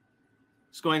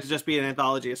 It's going to just be an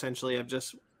anthology, essentially, of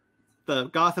just the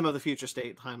Gotham of the Future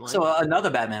State timeline. So another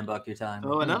Batman book you're telling me.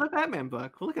 Oh, another Batman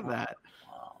book. Look at that.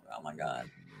 Oh my God.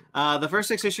 The first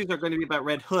 6 issues are going to be about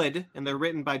Red Hood, and they're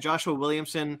written by Joshua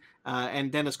Williamson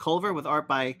and Dennis Culver, with art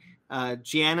by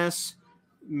Giannis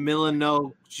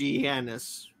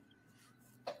Milanogiannis.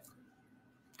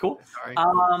 Cool. Sorry.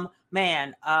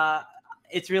 Man,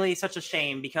 it's really such a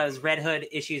shame because Red Hood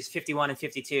issues 51 and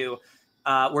 52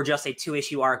 were just a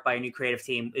 2-issue arc by a new creative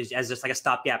team as just like a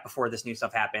stopgap before this new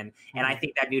stuff happened. And I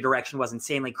think that new direction was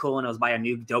insanely cool, and it was by a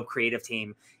new dope creative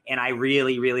team. And I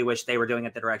really, really wish they were doing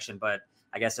it the direction, but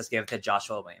I guess just give it to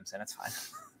Joshua Williamson. It's fine.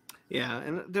 Yeah,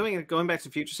 and going back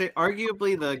to Future State,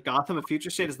 arguably the Gotham of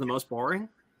Future State is the most boring.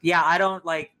 Yeah, I don't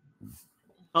like.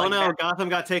 Oh no, that. Gotham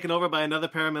got taken over by another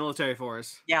paramilitary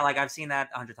force. Yeah, like I've seen that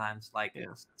 100 times. Like,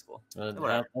 yeah. It's cool.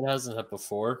 That hasn't happened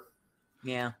before.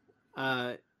 Yeah.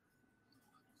 I'm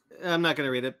not going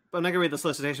to read it. I'm not going to read the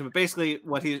solicitation, but basically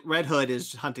Red Hood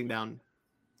is hunting down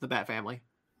the Bat family.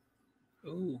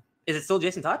 Ooh. Is it still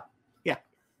Jason Todd? Yeah.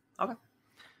 Okay.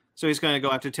 So he's going to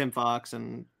go after Tim Fox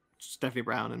and Stephanie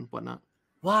Brown and whatnot.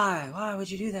 Why? Why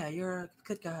would you do that? You're a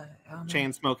good guy.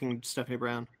 Chain smoking Stephanie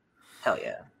Brown. Hell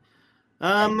yeah.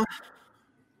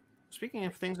 Speaking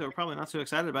of things that we're probably not so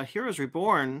excited about, Heroes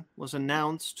Reborn was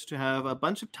announced to have a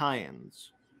bunch of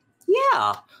tie-ins.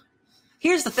 Yeah.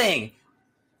 Here's the thing.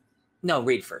 No,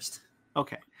 read first.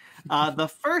 Okay. The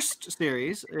first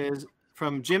series is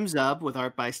from Jim Zub with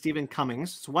art by Stephen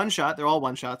Cummings. It's one shot. They're all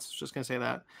one shots. Just going to say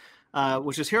that.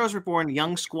 Which is Heroes Reborn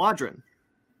Young Squadron.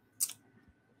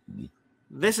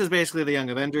 This is basically the Young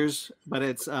Avengers, but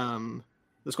it's the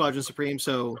Squadron Supreme.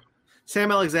 So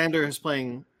Sam Alexander is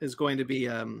going to be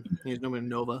he's known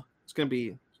Nova. It's going to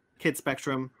be Kid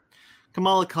Spectrum.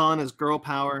 Kamala Khan is Girl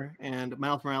Power, and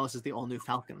Miles Morales is the all-new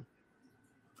Falcon.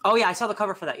 Oh yeah, I saw the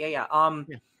cover for that. Yeah.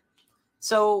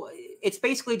 So it's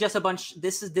basically just a bunch.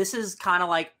 This is kind of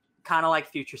like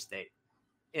Future State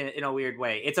in a weird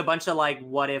way. It's a bunch of like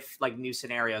what if like new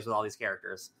scenarios with all these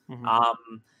characters.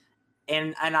 Mm-hmm.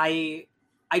 And I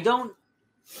don't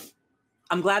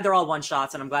I'm glad they're all one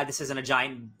shots, and I'm glad this isn't a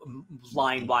giant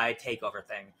line wide takeover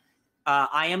thing.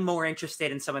 I am more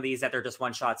interested in some of these that they're just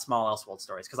one shot small Elseworld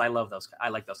stories because I love those. I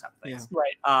like those type of things. Yeah.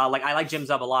 Right. Like I like Jim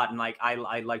Zub a lot, and like I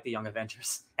like the Young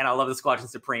Avengers, and I love the Squadron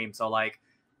Supreme. So like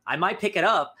I might pick it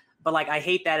up, but like I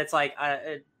hate that it's like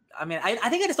I mean I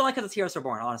think I just don't like because it's Heroes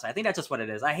Reborn. Honestly, I think that's just what it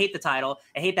is. I hate the title.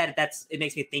 I hate that it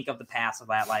makes me think of the past of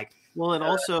that. Like well,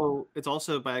 it's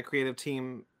also by a creative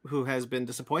team who has been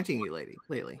disappointing you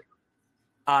lately.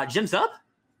 Jim Zub?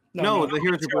 No, the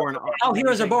Heroes Reborn. Oh,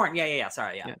 Heroes Reborn. Yeah.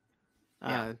 Sorry,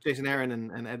 yeah. Jason Aaron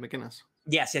and Ed McGuinness.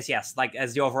 Yes. Like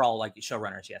as the overall like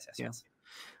showrunners. Yes.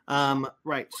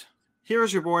 Right.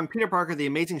 Heroes Reborn. Peter Parker, the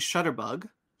Amazing Shutterbug.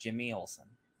 Jimmy Olsen.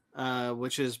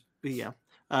 Which is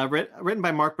written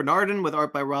by Mark Bernardin with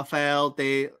art by Raphael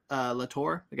de la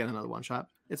Torre. Again, another one shot.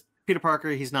 It's Peter Parker.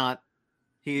 He's not.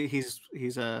 He's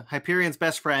Hyperion's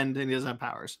best friend, and he doesn't have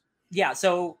powers. Yeah,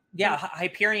 so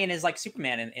Hyperion is like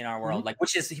Superman in our world, like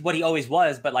which is what he always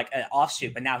was, but like an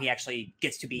offshoot. But now he actually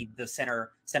gets to be the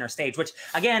center stage. Which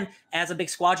again, as a big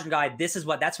Squadron guy, that's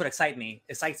what excites me.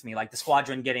 Like the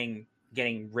Squadron getting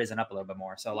risen up a little bit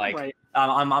more. So like Right.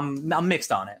 I'm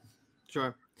mixed on it.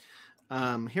 Sure.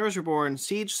 Heroes Reborn,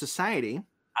 Siege Society.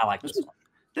 I like this one.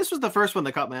 This was the first one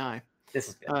that caught my eye. This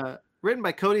is good. Written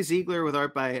by Cody Ziegler with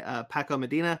art by Paco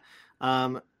Medina.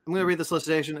 I'm going to read the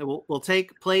solicitation. It will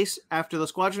take place after the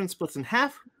squadron splits in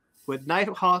half, with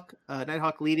Nighthawk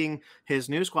leading his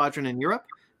new squadron in Europe.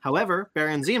 However,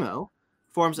 Baron Zemo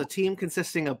forms a team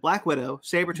consisting of Black Widow,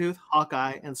 Sabretooth,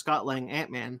 Hawkeye, and Scott Lang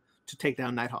Ant-Man to take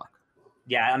down Nighthawk.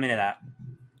 Yeah, I'm into that.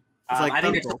 I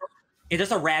think it's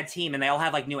just a rad team, and they all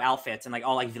have like new outfits and like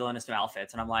all like villainous new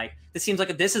outfits. And I'm like, this seems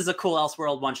like this is a cool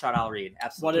Elseworld one shot I'll read.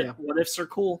 Absolutely. What ifs are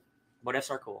cool? What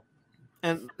ifs are cool.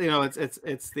 And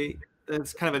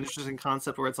it's kind of an interesting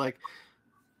concept where it's like,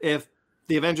 if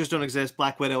the Avengers don't exist,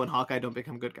 Black Widow and Hawkeye don't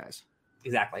become good guys.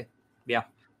 Exactly. Yeah.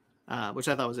 Which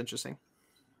I thought was interesting.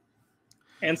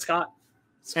 And Scott.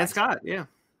 Yeah.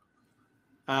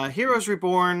 Heroes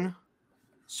Reborn,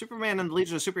 Superman and the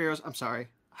Legion of Superheroes. I'm sorry.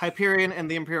 Hyperion and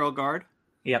the Imperial Guard.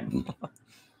 Yep.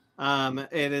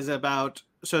 It is about,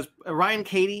 so it's Ryan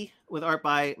Cady with art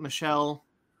by Michelle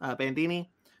Bandini.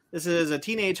 This is a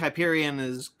teenage Hyperion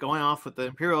is going off with the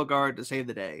Imperial Guard to save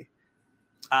the day.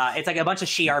 It's like a bunch of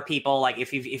Shi'ar people. Like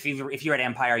if you're at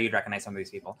Empire, you'd recognize some of these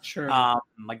people. Sure.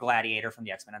 Like Gladiator from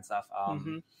the X-Men and stuff.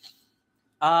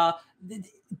 A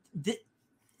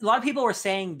lot of people were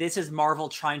saying this is Marvel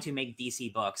trying to make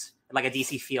DC books, like a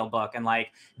DC feel book, and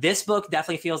like this book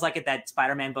definitely feels like it. That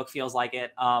Spider-Man book feels like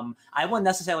it. I wouldn't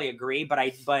necessarily agree, but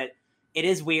it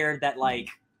is weird that like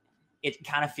it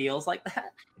kind of feels like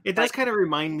that. It does kind of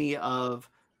remind me of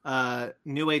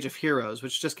New Age of Heroes,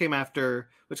 which came out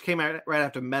right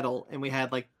after Metal, and we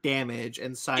had like Damage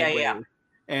and Sideways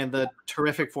and the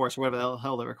Terrific Force, or whatever the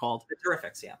hell they were called. The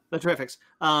Terrifics, yeah. The Terrifics.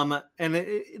 And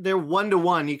they're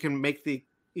 1-to-1. You can make the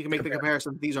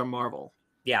comparison. These are Marvel.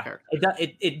 Yeah,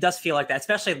 it does feel like that,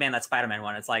 especially that Spider-Man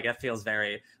one. It's like it feels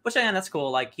very, which again, that's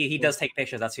cool. Like he does take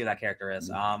pictures. That's who that character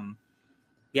is.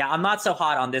 Yeah, I'm not so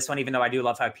hot on this one, even though I do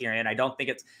love Hyperion. I think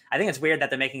it's weird that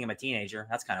they're making him a teenager.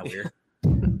 That's kind of weird.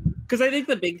 Because I think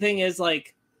the big thing is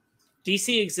like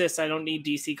DC exists. I don't need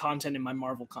DC content in my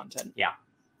Marvel content. Yeah.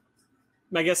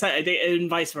 I guess and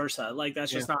vice versa. Like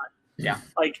that's just not. Yeah.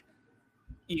 Like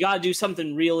you got to do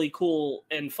something really cool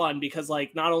and fun because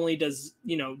like not only does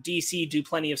DC do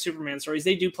plenty of Superman stories,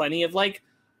 they do plenty of like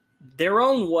their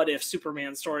own what if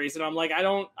Superman stories, and I'm like, I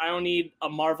don't need a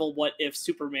Marvel what if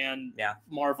Superman. Yeah,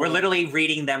 Marvel. We're literally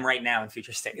reading them right now in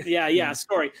Future State. Yeah,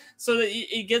 story. So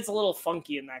it gets a little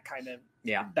funky in that kind of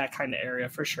area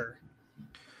for sure.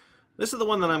 This is the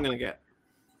one that I'm gonna get.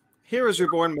 Heroes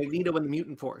Reborn, Magneto and the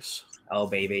Mutant Force. Oh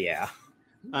baby, yeah.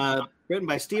 Written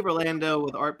by Steve Orlando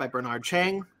with art by Bernard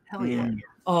Chang. Hell yeah.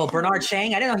 Oh, Bernard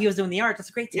Chang. I didn't know he was doing the art. That's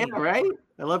a great team. Yeah, right?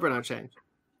 I love Bernard Chang.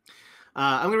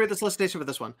 I'm going to read the solicitation for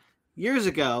this one. Years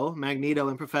ago, Magneto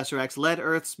and Professor X led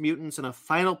Earth's mutants in a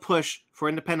final push for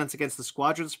independence against the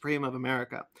Squadron Supreme of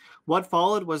America. What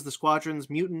followed was the Squadron's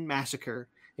mutant massacre,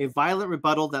 a violent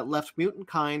rebuttal that left mutant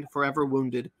kind forever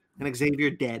wounded and Xavier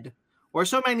dead. Or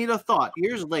so Magneto thought.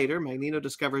 Years later, Magneto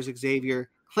discovers Xavier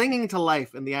clinging to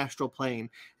life in the astral plane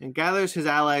and gathers his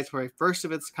allies for a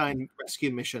first-of-its-kind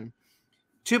rescue mission.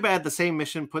 Too bad the same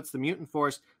mission puts the mutant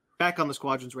force back on the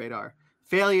Squadron's radar.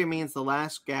 Failure means the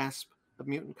last gasp of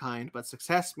mutant kind, but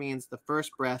success means the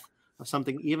first breath of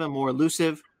something even more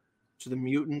elusive to the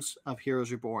mutants of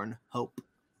Heroes Reborn, hope.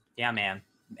 Yeah, man.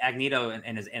 Magneto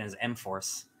and his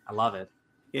M-Force. I love it.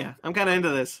 Yeah, I'm kind of into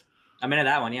this. I'm into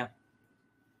that one, yeah.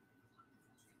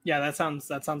 Yeah, that sounds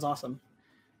awesome.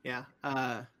 Yeah.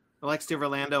 I like Steve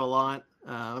Orlando a lot.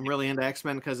 I'm really into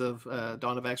X-Men because of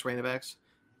Dawn of X, Reign of X.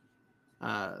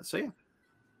 So yeah.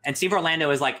 And Steve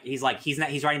Orlando is he's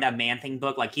writing that Man-Thing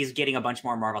book. Like he's getting a bunch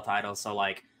more Marvel titles, so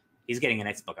like he's getting a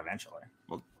next book eventually.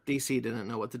 Well, DC didn't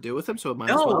know what to do with him, so it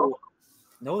might as well.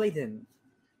 No, they didn't.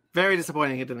 Very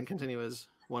disappointing it didn't continue his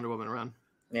Wonder Woman run.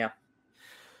 Yeah.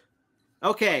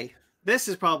 Okay. This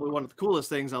is probably one of the coolest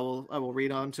things I will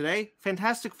read on today.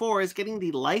 Fantastic Four is getting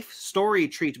the Life Story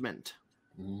treatment.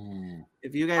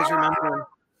 If you guys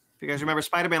remember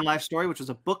Spider-Man Life Story, which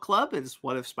was a book club, it's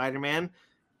what if Spider-Man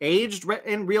aged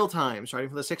in real time, starting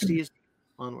from the 60s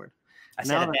onward. I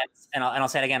said it, and I'll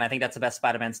say it again. I think that's the best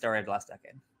Spider-Man story of the last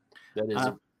decade. That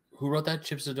is. Who wrote that?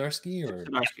 Chip Zdarsky? Or?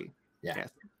 Chip Zdarsky. Yeah. Yes.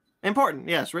 Important.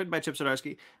 Yes, written by Chip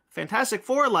Zdarsky. Fantastic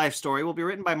Four Life Story will be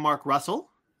written by Mark Russell.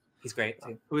 He's great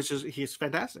too. He's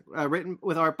fantastic. Written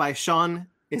with art by Sean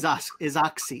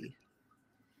Izaakse.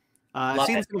 I've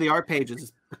seen some of the art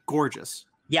pages. It's gorgeous.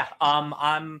 Yeah.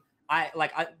 I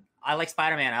like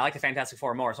Spider-Man. I like the Fantastic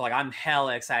Four more. So like I'm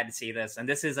hella excited to see this. And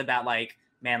this is about like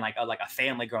a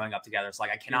family growing up together. So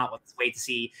like I cannot wait to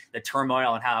see the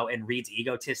turmoil and how Reed's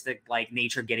egotistic like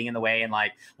nature getting in the way and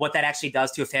like what that actually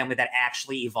does to a family that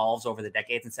actually evolves over the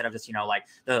decades instead of just like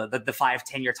the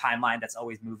 5-10 year timeline that's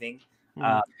always moving.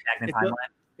 Back in the timeline.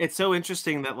 It's so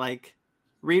interesting that like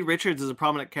Reed Richards is a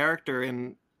prominent character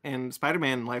in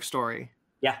Spider-Man Life Story.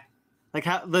 Yeah. Like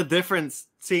how the difference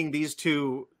seeing those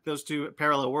two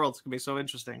parallel worlds can be so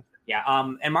interesting. Yeah.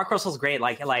 And Mark Russell's great.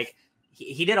 Like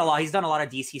he did a lot. He's done a lot of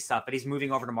DC stuff, but he's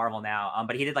moving over to Marvel now.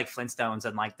 But he did like Flintstones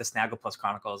and like the Snagglepuss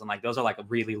Chronicles, and like those are like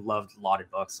really lauded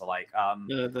books. So like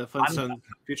the Flintstones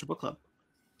Future Book Club.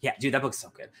 Yeah, dude, that book's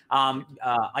so good.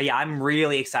 Yeah, I'm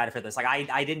really excited for this. Like,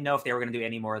 I didn't know if they were going to do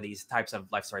any more of these types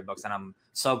of life story books, and I'm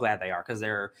so glad they are because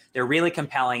they're really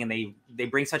compelling and they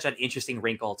bring such an interesting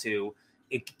wrinkle to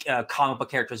comic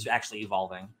book characters actually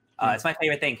evolving. It's my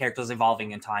favorite thing: characters evolving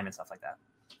in time and stuff like that.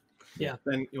 Yeah.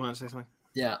 Ben, you want to say something?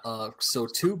 Yeah. So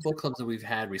 2 book clubs that we've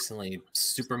had recently: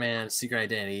 Superman Secret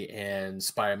Identity and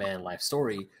Spider-Man Life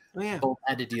Story. Oh, yeah. Both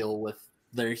had to deal with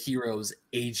their heroes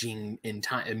aging in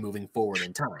time and moving forward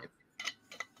in time.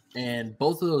 And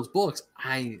both of those books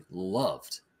I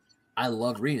loved. I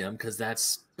loved reading them because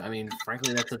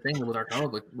frankly, that's the thing with our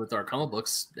comic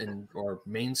books or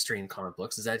mainstream comic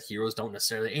books is that heroes don't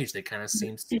necessarily age. They kind of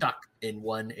seem stuck in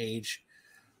one age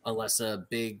unless a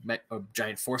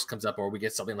giant force comes up or we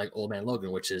get something like Old Man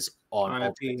Logan, which is on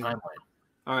the timeline.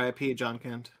 R.I.P. John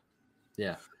Kent.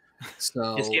 Yeah.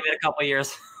 So just give it a couple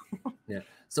years. Yeah.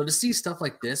 So to see stuff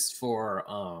like this for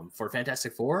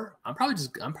Fantastic Four, I'm probably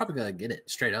gonna get it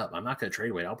straight up. I'm not gonna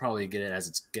trade away. I'll probably get it as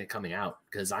it's coming out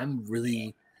because I'm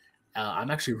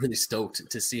actually really stoked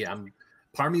to see it.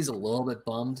 Part of me is a little bit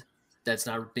bummed that's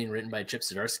not being written by Chip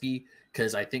Zdarsky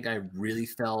because I think I really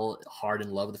fell hard in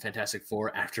love with the Fantastic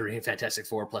Four after reading Fantastic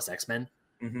Four plus X-Men.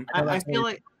 Mm-hmm.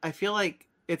 I feel like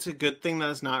it's a good thing that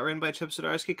it's not written by Chip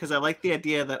Zdarsky because I like the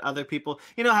idea that other people,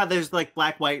 how there's like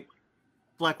black, white,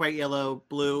 yellow,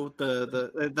 blue.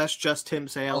 That's just Tim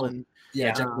Sale and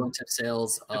Jeff Tim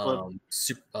Sale's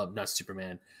not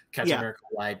Superman, Captain America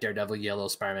white, Daredevil yellow,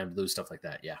 Spider-Man blue, stuff like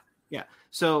that. Yeah.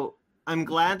 So I'm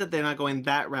glad that they're not going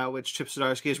that route, which Chip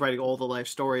Zdarsky is writing all the life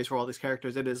stories for all these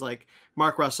characters. It is like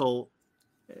Mark Russell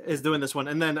is doing this one,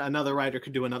 and then another writer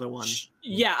could do another one.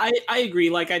 Yeah, I agree.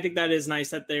 Like, I think that is nice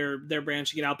that they're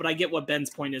branching it out, but I get what Ben's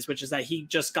point is, which is that he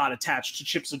just got attached to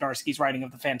Chip Zdarsky's writing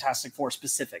of the Fantastic Four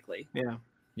specifically. Yeah.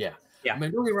 I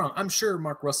mean, don't get me wrong. I'm sure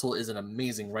Mark Russell is an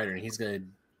amazing writer, and he's going to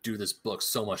do this book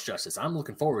so much justice. I'm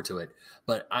looking forward to it,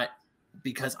 but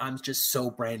because I'm just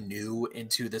so brand new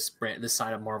into this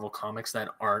side of Marvel Comics that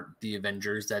aren't the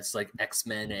Avengers, that's like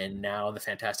X-Men and now the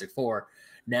Fantastic Four.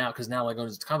 Because now I go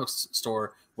to the comic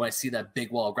store, when I see that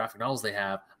big wall of graphic novels they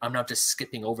have, I'm not just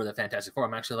skipping over the Fantastic Four.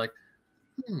 I'm actually like,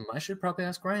 I should probably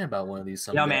ask Ryan about one of these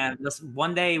someday. No, man.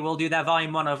 One day we'll do that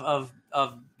volume 1 of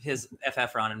his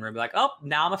FF run, and we'll be like, oh,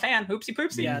 now I'm a fan. Oopsie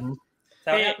poopsie. Yeah.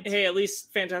 Hey, at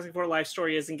least Fantastic Four Life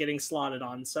Story isn't getting slotted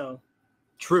on, so.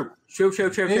 True. Very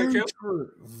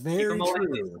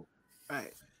true.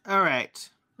 All right.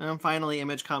 And finally,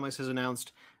 Image Comics has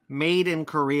announced Made in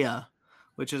Korea,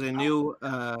 which is a new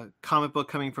comic book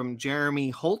coming from Jeremy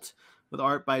Holt with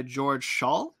art by George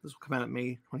Shaw. This will come out on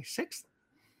May 26th.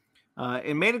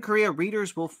 In Made in Korea,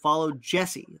 readers will follow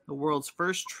Jessie, the world's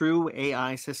first true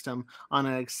AI system, on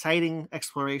an exciting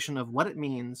exploration of what it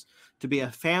means to be a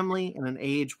family in an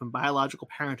age when biological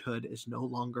parenthood is no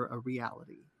longer a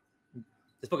reality.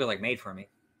 This book is like made for me.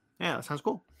 Yeah, that sounds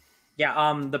cool. Yeah,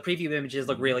 the preview images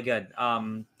look really good.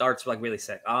 The art's like really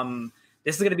sick.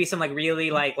 This is gonna be some like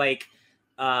really like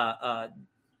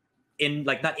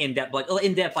not in depth, but like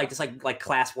in depth, like just like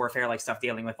class warfare, like stuff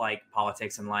dealing with like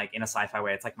politics and like in a sci-fi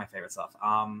way. It's like my favorite stuff.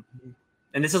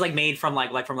 And this is like made from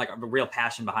like a real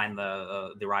passion behind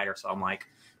the writer. So I'm like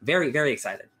very, very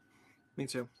excited. Me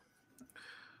too.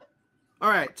 All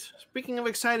right. Speaking of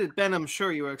excited, Ben, I'm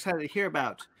sure you were excited to hear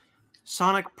about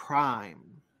Sonic Prime.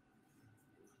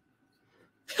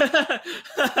 What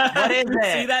is it?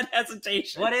 See that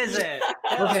hesitation? What is it?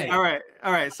 Okay. All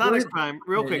right. Sonic Prime,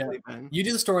 real quickly, Ben. You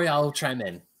do the story, I'll chime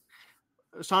in.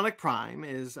 Sonic Prime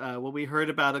is what we heard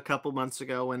about a couple months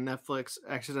ago when Netflix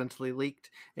accidentally leaked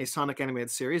a Sonic animated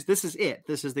series. This is it.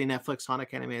 This is the Netflix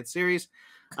Sonic animated series.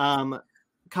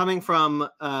 Coming from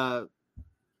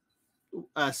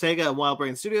Sega and Wild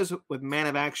Brain Studios, with Man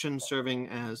of Action serving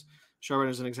as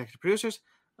showrunners and executive producers.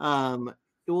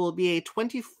 It will be a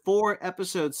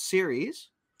 24-episode series.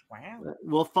 Wow.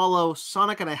 We'll follow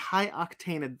Sonic on a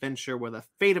high-octane adventure where the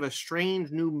fate of a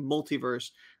strange new multiverse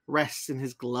rests in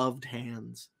his gloved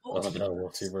hands.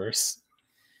 Multiverse.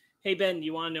 Hey, Ben,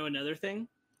 you want to know another thing?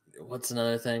 What's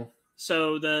another thing?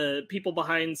 So the people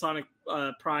behind Sonic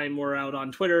Prime were out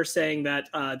on Twitter saying that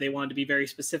they wanted to be very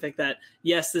specific that,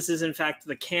 yes, this is in fact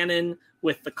the canon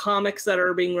with the comics that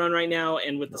are being run right now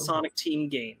and with the Sonic Team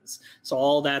games. So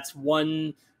all that's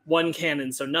one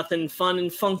canon. So nothing fun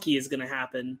and funky is going to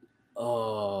happen.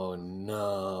 Oh,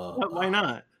 no. Why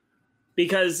not?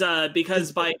 Because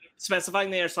by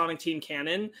specifying they are Sonic Team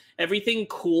canon, everything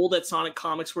cool that Sonic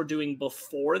Comics were doing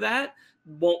before that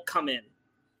won't come in.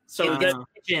 So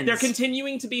they're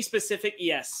continuing to be specific.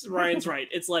 Yes, Ryan's right.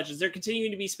 It's Legends. They're continuing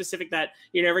to be specific that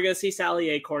you're never going to see Sally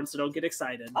Acorn, so don't get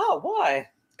excited. Oh, why?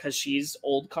 Because she's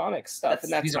old comics stuff.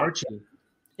 He's Archie.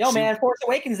 Yo, man, Force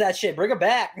Awakens that shit. Bring her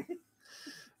back.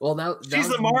 Well, now she's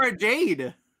the Mara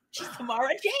Jade. She's the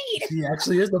Mara Jade. She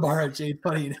actually is the Mara Jade.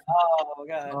 Funny. Oh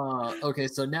god. Okay,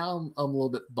 so now I'm a little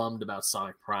bit bummed about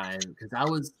Sonic Prime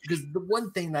because the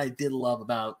one thing that I did love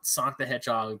about Sonic the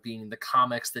Hedgehog being the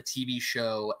comics, the TV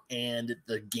show, and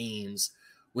the games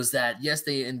was that yes,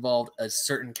 they involved a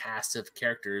certain cast of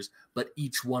characters, but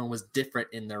each one was different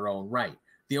in their own right.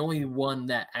 The only one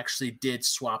that actually did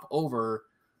swap over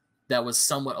that was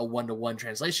somewhat a one-to-one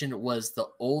translation was the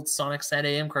old Sonic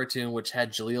Saturday AM cartoon, which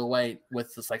had Jaleel White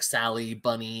with this like Sally,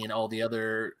 Bunny, and all the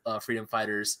other freedom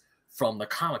fighters from the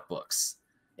comic books.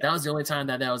 Yeah. That was the only time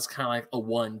that was kind of like a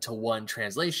one-to-one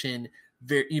translation,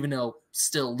 even though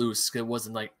still loose, it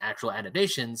wasn't like actual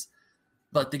adaptations.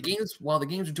 But the games, while the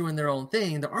games were doing their own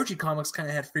thing, the Archie comics kind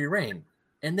of had free reign.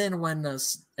 And then with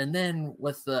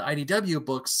the IDW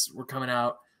books were coming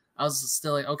out, I was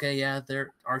still like, okay, yeah,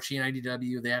 they're Archie and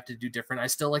IDW. They have to do different. I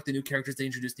still like the new characters they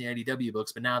introduced in the IDW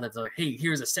books, but now that's like, hey,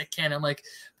 here's a set canon. I'm like,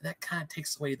 that kind of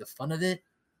takes away the fun of it.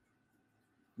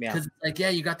 Yeah. Because like, yeah,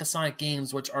 you got the Sonic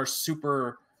games, which are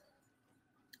super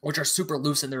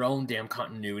loose in their own damn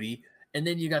continuity. And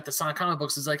then you got the Sonic comic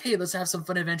books. It's like, hey, let's have some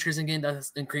fun adventures and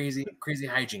and crazy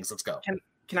hijinks. Let's go.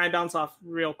 Can I bounce off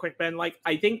real quick, Ben? Like,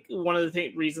 I think one of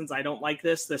the reasons I don't like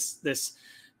this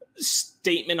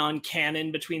statement on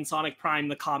canon between Sonic Prime,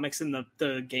 the comics, and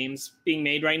the games being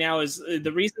made right now is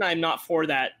the reason I'm not for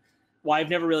that. Why I've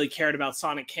never really cared about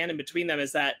Sonic canon between them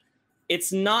is that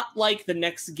it's not like the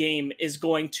next game is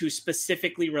going to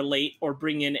specifically relate or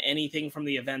bring in anything from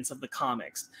the events of the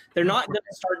comics. They're not going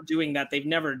to start doing that. They've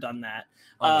never done that.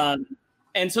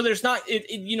 And so there's not,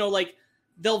 like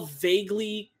they'll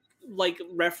vaguely like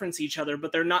reference each other,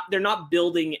 but they're not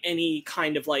building any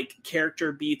kind of like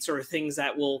character beats or things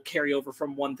that will carry over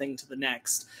from one thing to the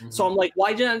next. Mm-hmm. So I'm like,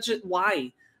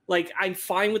 why? Like, I'm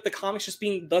fine with the comics just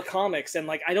being the comics, and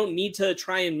like I don't need to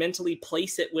try and mentally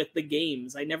place it with the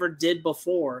games. I never did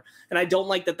before, and I don't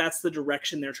like that that's the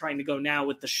direction they're trying to go now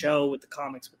with the show, with the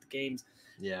comics, with the games.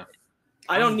 Yeah.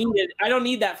 I don't need it. I don't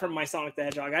need that from my Sonic the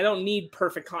Hedgehog. I don't need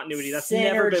perfect continuity. That's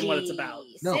never been what it's about.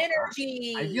 No,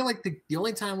 synergy. I feel like the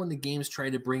only time when the games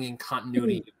tried to bring in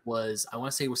continuity was, I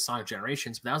want to say it was Sonic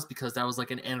Generations, but that was because that was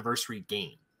like an anniversary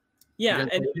game. Yeah.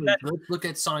 And let's look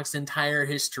at Sonic's entire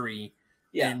history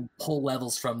and pull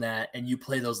levels from that, and you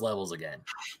play those levels again.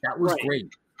 That was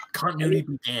great. Continuity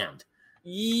be damned.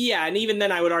 Yeah, and even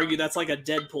then I would argue that's like a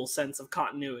Deadpool sense of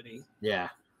continuity. Yeah,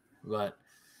 but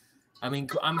I mean,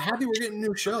 I'm happy we're getting a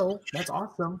new show. That's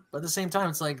awesome. But at the same time,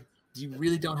 it's like, you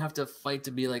really don't have to fight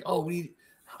to be like, oh, we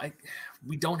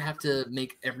don't have to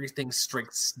make everything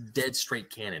dead straight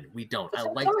canon. We don't. I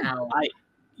liked how. I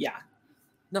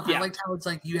liked how it's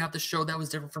like you have to show that was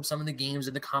different from some of the games,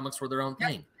 and the comics were their own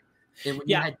thing.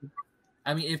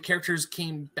 If characters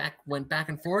went back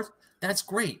and forth, that's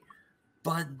great.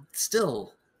 But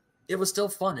still, it was still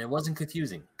fun. It wasn't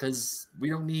confusing because we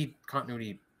don't need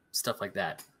continuity stuff like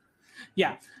that.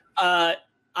 Yeah.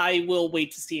 I will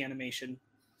wait to see animation.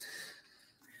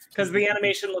 Because the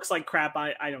animation looks like crap.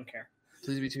 I don't care.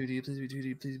 Please be 2D. Please be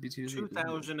 2D. Please be 2D.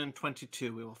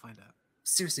 2022, we will find out.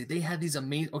 Seriously, they have these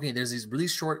amazing. Okay, there's these really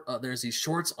short. There's these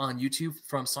shorts on YouTube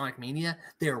from Sonic Mania.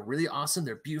 They are really awesome.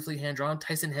 They're beautifully hand drawn.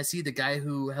 Tyson Hesse, the guy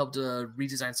who helped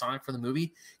redesign Sonic for the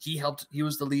movie, he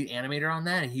was the lead animator on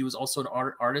that, and he was also an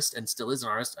artist and still is an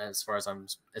artist as far as I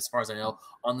know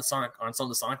on some of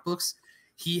the Sonic books.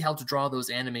 He helped draw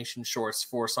those animation shorts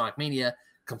for Sonic Mania,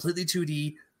 completely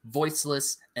 2D,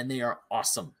 voiceless, and they are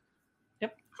awesome.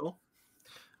 Yep, cool.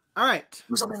 All right.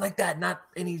 Do something like that, not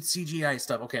any CGI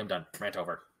stuff. Okay, I'm done. Rant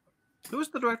over. Who was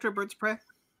the director of Birds of Prey?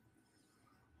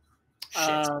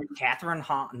 Catherine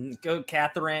Hahn. Go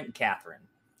Catherine.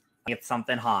 It's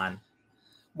something Hahn.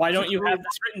 Why don't you have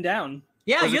this written down?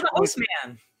 Yeah, you're the host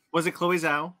man. Was it Chloe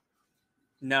Zhao?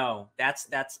 No, that's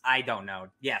I don't know.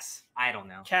 Yes, I don't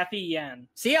know. Kathy Yan.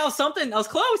 See, I was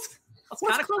close.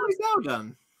 What's Chloe Zhao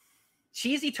done?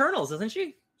 She's Eternals, isn't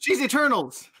she? She's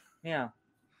Eternals. Yeah.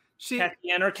 Kathy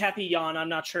Yan or Kathy Yan. I'm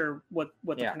not sure what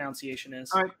the pronunciation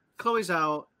is. All right. Chloe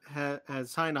Zhao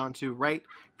has signed on to write,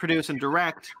 produce, and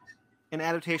direct an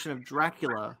adaptation of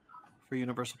Dracula for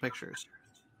Universal Pictures.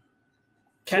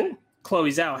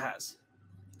 Chloe Zhao has.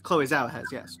 Chloe Zhao has,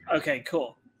 yes. Okay,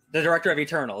 cool. The director of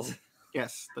Eternals.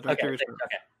 Yes, the director of Eternals.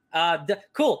 Okay.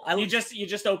 Cool. You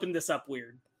just opened this up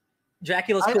weird.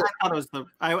 Dracula's cool. I thought it was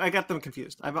I got them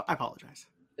confused. I apologize.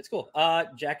 It's cool.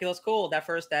 Dracula's cool.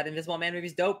 That Invisible Man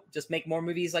movie's dope. Just make more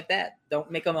movies like that.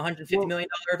 Don't make them $150 million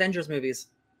Avengers movies.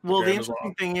 Well, the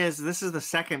interesting thing is this is the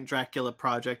second Dracula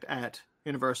project at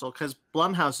Universal because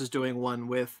Blumhouse is doing one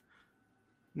with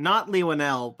not Lee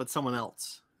Winnell, but someone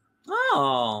else.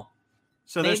 Oh.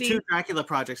 So there's two Dracula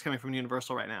projects coming from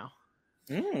Universal right now.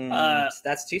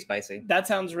 That's too spicy. That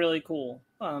sounds really cool.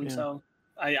 So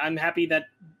I'm happy that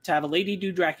to have a lady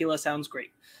do Dracula sounds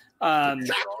great.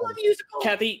 Dracula musical.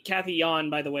 Kathy Yan,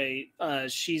 by the way,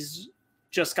 she's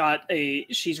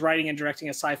writing and directing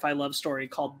a sci-fi love story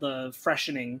called The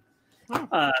Freshening.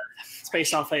 It's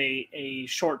based off a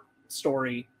short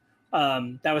story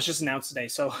that was just announced today.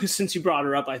 So since you brought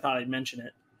her up, I thought I'd mention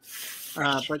it.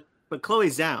 But Chloe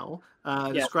Zhao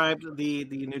described the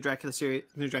new Dracula series,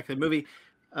 new Dracula movie,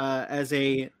 as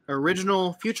a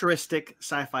original futuristic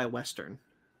sci-fi western.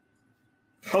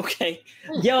 Okay.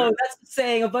 Yo, that's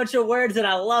saying a bunch of words and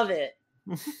I love it.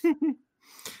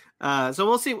 So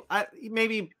we'll see.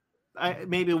 Maybe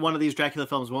one of these Dracula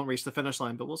films won't reach the finish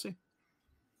line, but we'll see.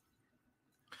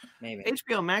 Maybe.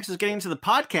 HBO Max is getting into the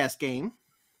podcast game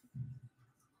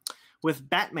with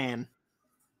Batman.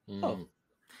 HBO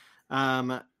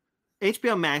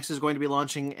Max is going to be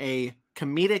launching a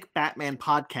comedic Batman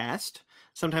podcast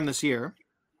sometime this year.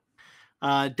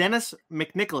 Dennis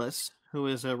McNicholas, who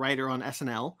is a writer on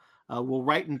SNL, will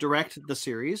write and direct the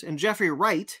series. And Jeffrey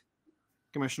Wright,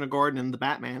 Commissioner Gordon in The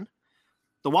Batman,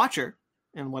 The Watcher,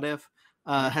 and What If,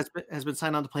 has been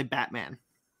signed on to play Batman.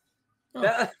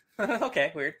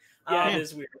 Okay, weird. Yeah, it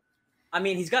is weird. I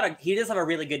mean, he does have a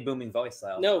really good booming voice,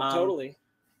 though. No, totally.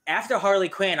 After Harley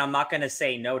Quinn, I'm not going to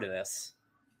say no to this.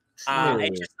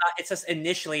 It's just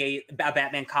initially a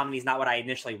Batman comedy is not what I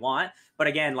initially want. But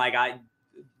again,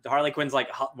 Harley Quinn's like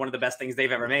one of the best things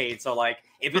they've ever made. So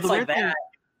if it's like that.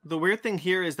 The weird thing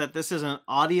here is that this is an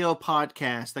audio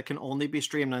podcast that can only be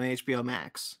streamed on HBO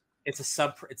Max. It's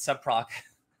sub-proc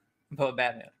about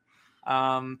Batman.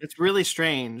 It's really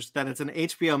strange that it's an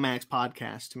HBO Max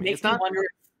podcast to me. Makes me wonder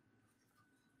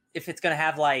if it's gonna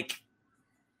have like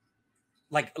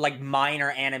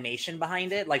minor animation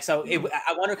behind it. I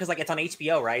wonder because it's on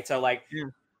HBO, right? So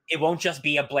it won't just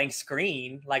be a blank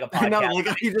screen like a podcast. No,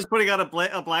 you're just putting out a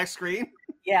black screen.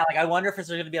 Yeah, I wonder if it's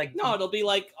going to be no, it'll be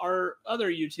like our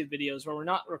other YouTube videos where we're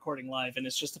not recording live and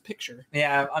it's just a picture.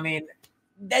 Yeah, I mean,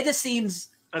 that just seems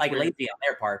weird. Lazy on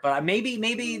their part, but maybe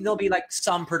there'll be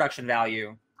some production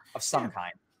value of some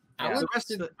kind.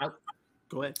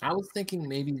 Go ahead. I was thinking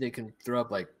maybe they can throw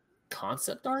up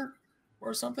concept art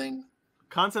or something.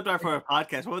 Concept art for a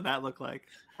podcast. What would that look like?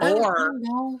 Or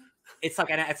it's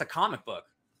it's a comic book,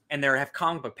 and they have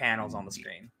comic book panels on the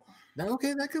screen.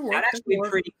 Okay, that could work. That'd actually be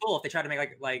pretty cool if they try to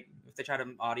make if they try to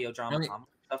audio drama comic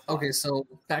stuff. Okay, so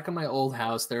back in my old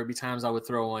house, there would be times I would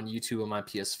throw on YouTube on my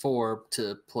PS4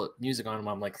 to put music on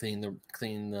when I'm clean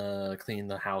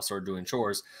the house or doing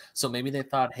chores. So maybe they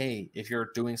thought, hey, if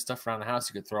you're doing stuff around the house,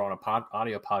 you could throw on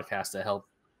audio podcast to help.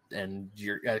 And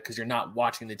because you're not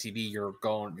watching the TV, you're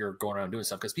going around doing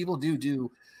stuff. Because people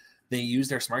they use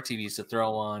their smart TVs to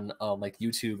throw on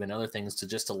YouTube and other things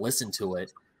to listen to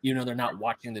it. They're not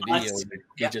watching the video;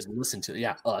 they just listen to it.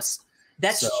 Yeah, us.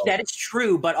 That is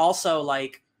true, but also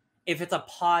if it's a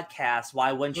podcast,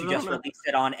 why wouldn't you just release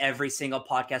it on every single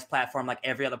podcast platform like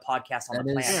every other podcast on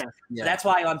the planet? So that's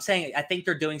why I'm saying I think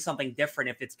they're doing something different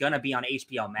if it's gonna be on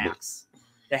HBO Max.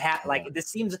 Like this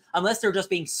seems, unless they're just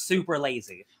being super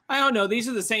lazy. I don't know. These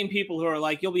are the same people who are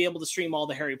like, you'll be able to stream all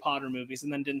the Harry Potter movies,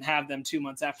 and then didn't have them 2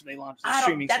 months after they launched the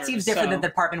streaming service. That seems different than the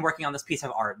department working on this piece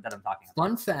of art that I'm talking about.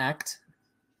 Fun fact: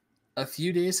 a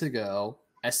few days ago,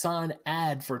 I saw an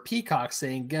ad for Peacock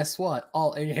saying, "Guess what?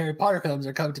 All 8 Harry Potter films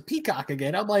are coming to Peacock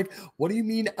again." I'm like, "What do you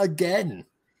mean again?"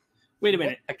 Wait a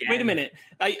minute. Wait a minute.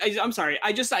 I'm sorry.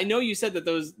 I know you said that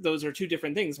those are two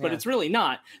different things, but it's really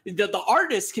not. The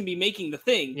artists can be making the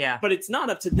thing, but it's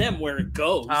not up to them where it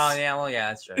goes. Oh yeah, well yeah,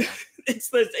 that's true. Yeah.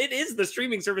 It is the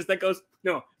streaming service that goes,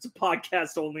 no, it's a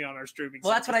podcast only on our streaming.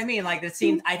 Well, that's what I mean. Like it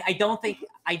seems, I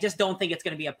just don't think it's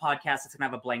going to be a podcast that's going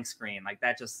to have a blank screen. Like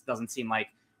that just doesn't seem like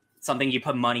something you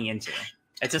put money into.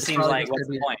 It just seems like, what's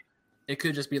the point? It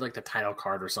could just be like the title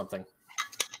card or something.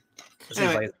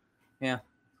 Anyway, yeah.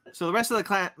 So the rest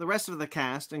of the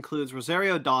cast includes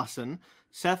Rosario Dawson,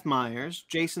 Seth Meyers,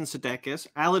 Jason Sudeikis,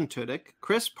 Alan Tudyk,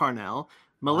 Chris Parnell,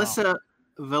 Melissa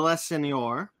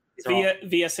Villaseñor.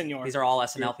 Villaseñor. These are all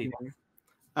SNL people.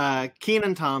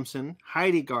 Kenan Thompson,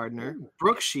 Heidi Gardner,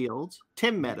 Brooke Shields,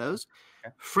 Tim Meadows,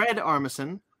 Fred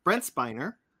Armisen, Brent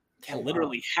Spiner. Yeah,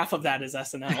 literally half of that is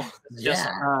SNL. Just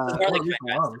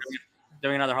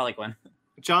doing another Harley Quinn.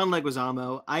 John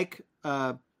Leguizamo, Ike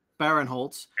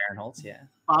Barinholtz, yeah.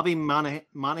 Bobby Moynihan,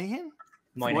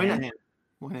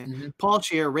 Paul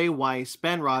Scheer, Ray Weiss,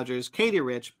 Ben Rogers, Katie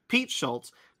Rich, Pete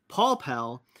Schultz, Paul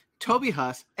Pell, Toby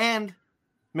Huss, and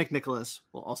McNicholas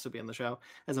will also be on the show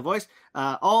as a voice.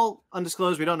 All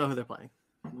undisclosed. We don't know who they're playing.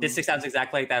 This sounds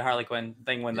exactly like that Harley Quinn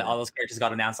thing when all those characters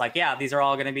got announced. Like, yeah, these are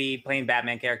all going to be playing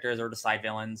Batman characters or the side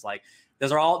villains. Like,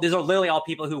 these are literally all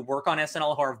people who work on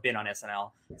SNL or have been on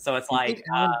SNL. So it's like,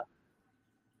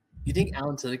 you think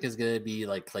Alan Tudyk is going to be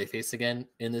like Clayface again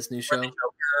in this new show? Or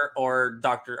Joker or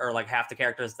Doctor, or like half the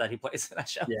characters that he plays in that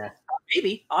show? Yeah,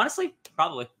 maybe. Honestly,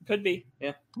 probably could be.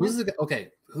 Yeah. Who's the guy? Okay,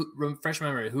 refresh my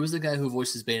memory. Who's the guy who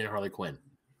voices Bane and Harley Quinn?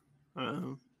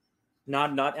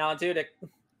 Not Alan Tudyk.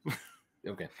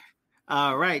 Okay.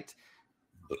 All right.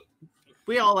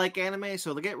 We all like anime,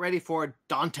 so get ready for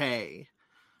Dante.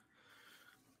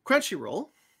 Crunchyroll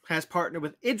has partnered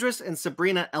with Idris and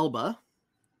Sabrina Elba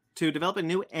to develop a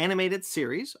new animated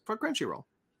series for Crunchyroll.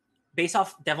 Based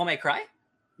off Devil May Cry?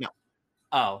 No.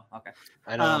 Oh, okay.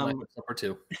 I know. I'm like, what's up for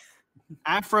two?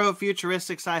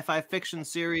 Afro-futuristic sci-fi fiction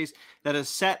series that is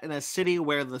set in a city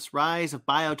where this rise of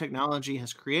biotechnology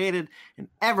has created an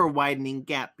ever-widening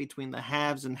gap between the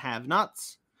haves and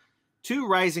have-nots. Two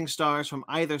rising stars from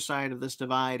either side of this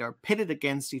divide are pitted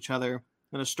against each other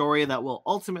in a story that will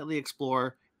ultimately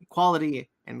explore equality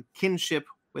and kinship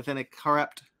within a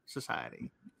corrupt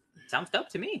society. Sounds dope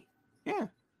to me. Yeah.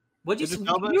 What you said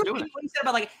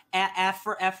about like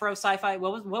Afro sci-fi?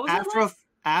 What was it?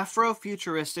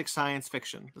 Afro-futuristic science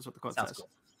fiction. That's what the quote says. Cool.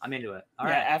 I'm into it. All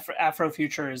right.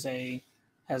 Afrofuture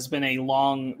has been a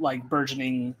long, like,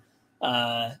 burgeoning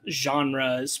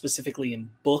genre, specifically in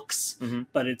books,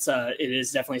 but it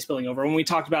is definitely spilling over. When we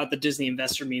talked about the Disney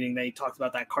investor meeting, they talked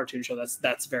about that cartoon show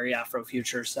that's very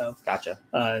Afrofuture. So gotcha.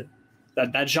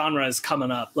 That genre is coming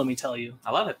up. Let me tell you,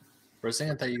 I love it. For a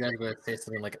second, I thought you guys would say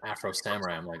something like Afro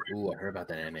Samurai. I'm like, ooh, I heard about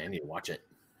that anime. I need to watch it.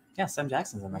 Yeah, Sam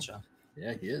Jackson's in that show.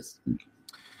 Yeah, he is.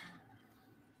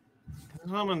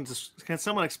 Can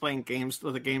someone explain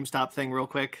the GameStop thing real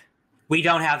quick? We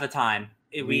don't have the time.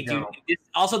 We do.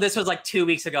 Also, this was like 2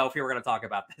 weeks ago if we were going to talk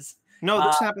about this. No,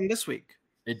 this happened this week.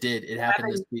 It did. It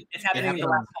happened this week. It's happening in the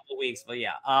last couple of weeks, but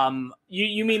yeah.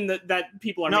 You mean that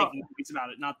people are making movies about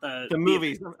it, not the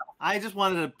movies. I just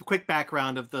wanted a quick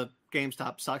background of the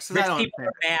GameStop stocks. Rich people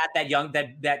are mad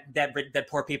that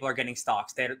poor people are getting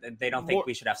stocks. They don't think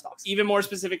we should have stocks. Even more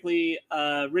specifically,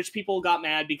 rich people got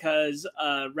mad because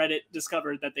Reddit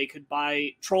discovered that they could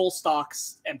buy troll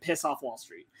stocks and piss off Wall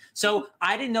Street. So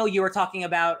I didn't know you were talking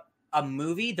about a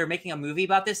movie. They're making a movie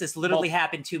about this. This literally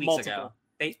happened 2 weeks ago.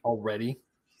 Already?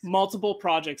 Multiple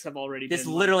projects have already been. This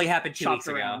literally happened 2 weeks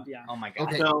ago. Yeah. Oh my god.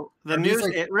 Okay. So the news,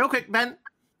 real quick, Ben.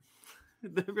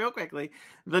 Real quickly,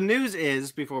 the news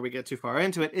is, before we get too far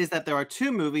into it, is that there are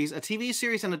 2 movies, a TV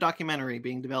series and a documentary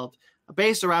being developed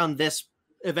based around this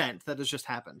event that has just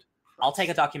happened. I'll take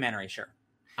a documentary, sure.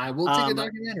 I will take a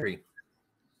documentary.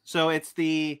 So it's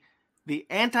the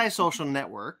Antisocial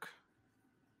Network,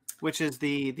 which is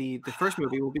the first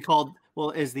movie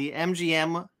is the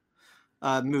MGM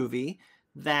movie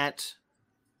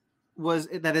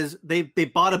they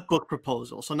bought a book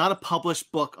proposal. So not a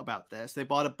published book about this. They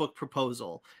bought a book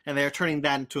proposal and they're turning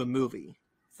that into a movie.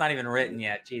 It's not even written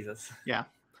yet. Jesus. Yeah.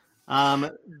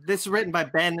 This is written by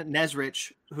Ben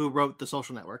Nesrich, who wrote The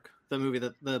Social Network, the movie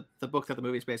that the book that the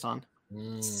movie is based on.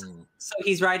 So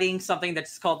he's writing something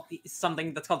that's called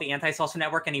the Anti-Social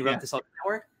Network, and he wrote The Social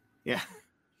Network. Yeah.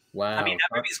 Wow. I mean,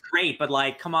 that movie's great, but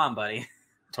like, come on, buddy.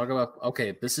 Talk about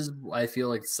this is I feel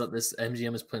like this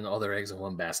MGM is putting all their eggs in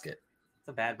one basket. It's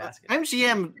a bad basket.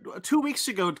 MGM 2 weeks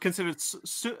ago considered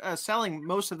selling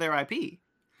most of their IP.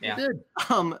 Yeah.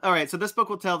 All right. So this book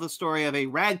will tell the story of a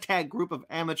ragtag group of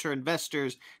amateur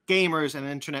investors, gamers, and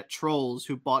internet trolls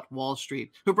who brought Wall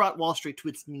Street to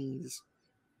its knees.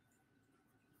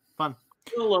 Fun.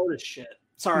 A load of shit.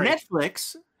 Sorry.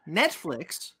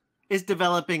 Netflix is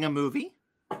developing a movie,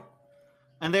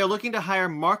 and they're looking to hire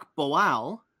Mark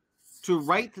Boal to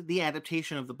write the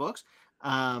adaptation of the books,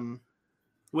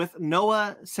 with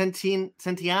Noah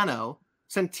Centineo.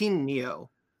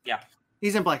 Yeah,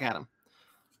 he's in Black Adam.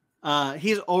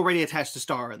 He's already attached to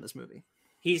star in this movie.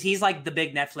 He's like the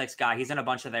big Netflix guy. He's in a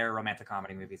bunch of their romantic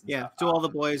comedy movies. And stuff. To All the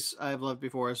Boys I've Loved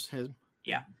Before is his.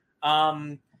 Yeah.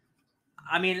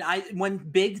 I mean, when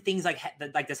big things like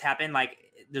this happen, like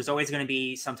there's always going to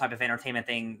be some type of entertainment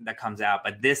thing that comes out,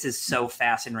 but this is so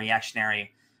fast and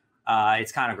reactionary.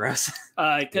 It's kind of gross. Go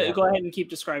ahead and keep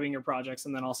describing your projects,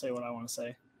 and then I'll say what I want to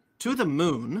say. To the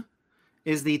Moon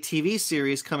is the TV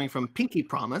series coming from Pinky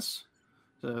Promise,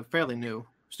 a fairly new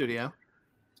studio.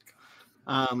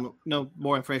 No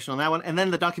more information on that one. And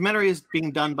then the documentary is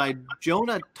being done by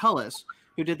Jonah Tullis,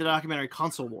 who did the documentary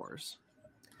Console Wars.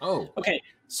 Oh, okay.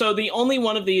 So the only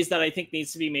one of these that I think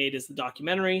needs to be made is the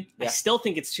documentary. Yeah. I still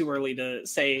think it's too early to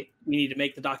say we need to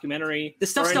make the documentary.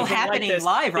 This stuff's still happening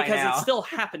live right now. Because it's still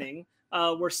happening.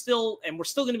 We're still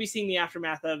going to be seeing the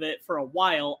aftermath of it for a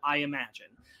while, I imagine.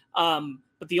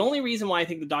 But the only reason why I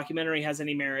think the documentary has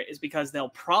any merit is because they'll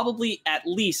probably at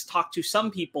least talk to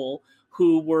some people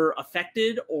who were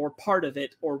affected or part of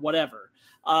it or whatever.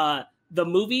 The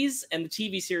movies and the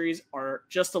TV series are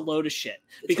just a load of shit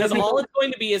because all it's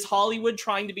going to be is Hollywood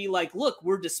trying to be like, look,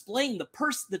 we're displaying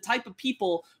the type of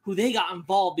people who they got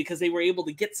involved because they were able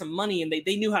to get some money and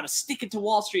they knew how to stick it to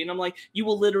Wall Street. And I'm like,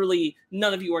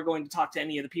 none of you are going to talk to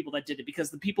any of the people that did it because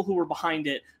the people who were behind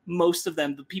it, most of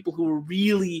them, the people who were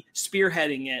really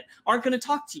spearheading it aren't going to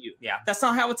talk to you. Yeah. That's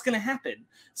not how it's going to happen.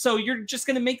 So you're just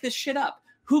going to make this shit up.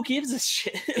 Who gives a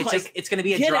shit? It's going to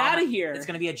be get out of here. It's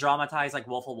going to be a dramatized like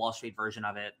Wolf of Wall Street version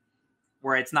of it,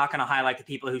 where it's not going to highlight the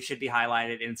people who should be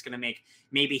highlighted, and it's going to make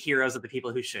maybe heroes of the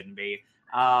people who shouldn't be.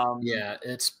 I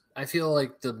feel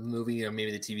like the movie or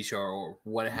maybe the TV show or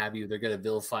what have you, they're going to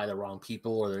vilify the wrong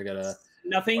people, or they're going to.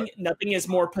 Nothing is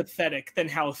more pathetic than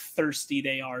how thirsty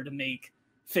they are to make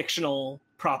fictional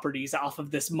properties off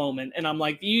of this moment, and I'm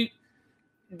like,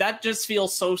 that just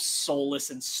feels so soulless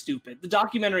and stupid. The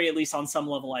documentary, at least on some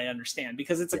level, I understand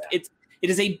because it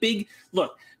is a big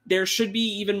look. There should be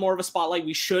even more of a spotlight.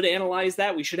 We should analyze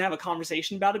that. We should have a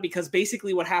conversation about it because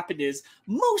basically what happened is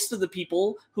most of the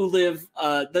people who live,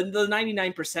 the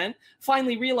 99%,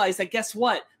 finally realized that guess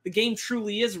what? The game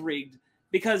truly is rigged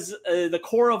because the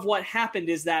core of what happened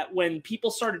is that when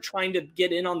people started trying to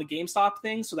get in on the GameStop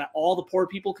thing so that all the poor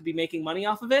people could be making money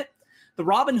off of it, the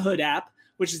Robinhood app,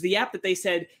 which is the app that they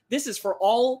said this is for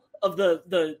all of the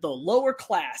lower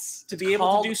class to be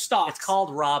able to do stocks. It's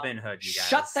called Robinhood, you guys.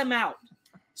 Shut them out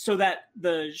so that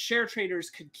the share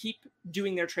traders could keep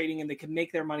doing their trading and they could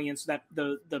make their money, and so that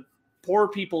the poor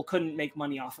people couldn't make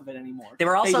money off of it anymore. They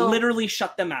literally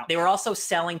shut them out. They were also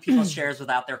selling people's shares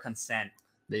without their consent.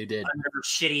 They did under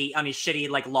shitty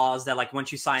like laws that like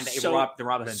once you signed the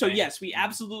Robinhood. So yes, we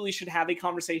absolutely should have a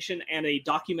conversation and a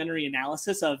documentary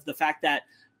analysis of the fact that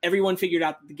everyone figured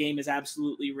out that the game is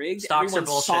absolutely rigged. Everyone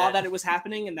saw that it was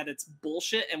happening and that it's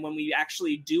bullshit. And when we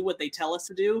actually do what they tell us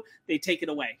to do, they take it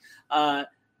away.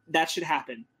 That should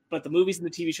happen. But the movies and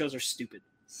the TV shows are stupid.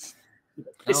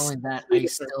 Not only that, I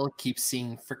still keep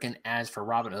seeing freaking ads for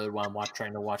Robinhood while I'm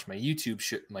trying to watch my YouTube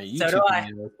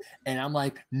videos, and I'm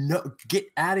like, no, get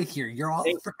out of here! You're all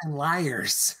freaking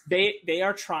liars. They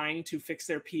are trying to fix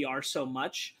their PR so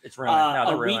much. It's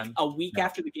ruined. A week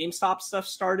after the GameStop stuff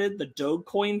started, the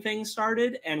Dogecoin thing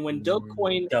started, and when Doge,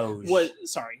 when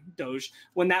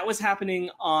that was happening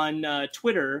on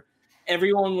Twitter.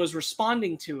 Everyone was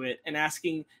responding to it and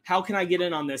asking, how can I get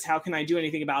in on this? How can I do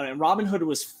anything about it? And Robinhood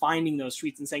was finding those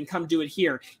tweets and saying, come do it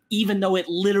here, even though it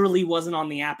literally wasn't on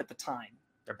the app at the time.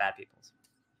 They're bad people.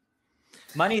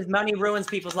 Money ruins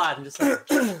people's lives. I'm just saying.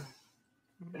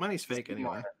 Money's fake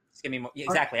anyway. Give me more.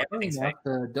 Exactly. Everything's fake.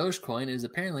 The Dogecoin is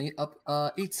apparently up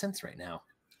 8 cents right now.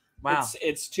 Wow.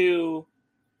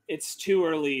 It's too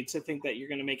early to think that you're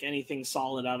going to make anything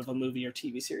solid out of a movie or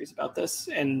TV series about this.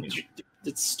 And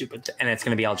it's stupid. And it's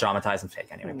going to be all dramatized and fake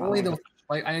anyway.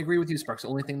 Like I agree with you, Sparks. The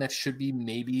only thing that should be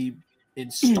maybe in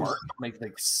start, like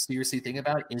seriously think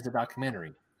about is the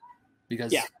documentary,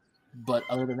 because. Yeah. But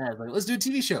other than that, like let's do a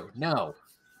TV show. No.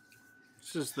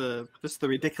 This is the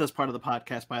ridiculous part of the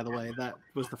podcast, by the way. That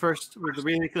was the first with the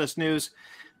ridiculous news.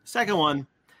 Second one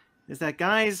is that,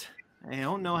 guys, I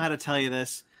don't know how to tell you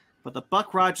this, but the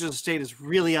Buck Rogers estate is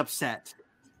really upset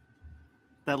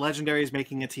that Legendary is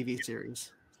making a TV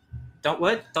series. Don't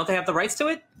they have the rights to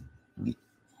it?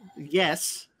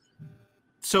 Yes.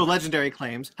 So Legendary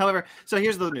claims. However, so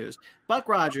here's the news. The Buck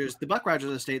Rogers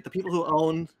estate, the people who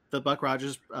own the Buck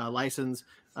Rogers license,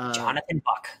 Jonathan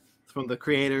Buck, from the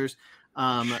creators,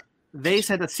 they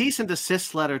sent a cease and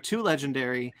desist letter to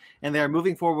Legendary, and they are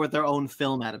moving forward with their own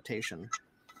film adaptation.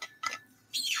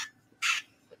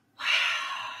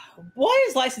 Why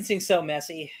is licensing so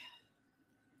messy?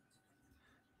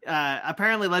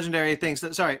 Apparently, Legendary thinks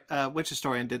that. Sorry, Witch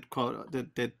Historian did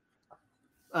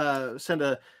send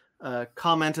a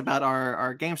comment about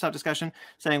our GameStop discussion,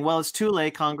 saying, "Well, it's too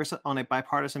late. Congress, on a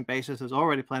bipartisan basis, is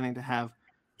already planning to have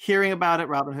hearing about it.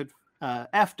 Robinhood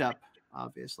effed up,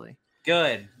 obviously."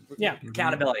 Good. Yeah.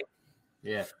 Accountability.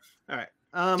 Yeah. All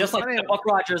right. Just like the Buck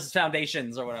Rogers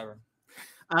Foundations or whatever.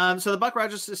 So the Buck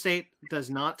Rogers estate does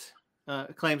not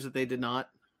claims that they did not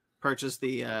purchase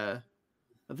the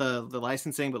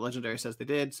licensing, but Legendary says they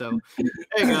did. So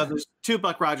there you go. There's 2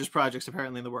 Buck Rogers projects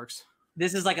apparently in the works.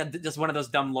 This is like just one of those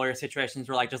dumb lawyer situations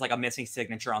where like just like a missing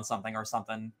signature on something or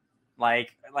something.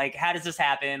 Like how does this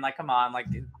happen? Like, come on, like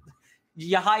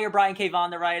you hire Brian K. Vaughan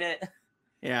to write it.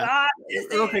 Yeah.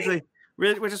 Real quickly,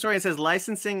 Witch Historian says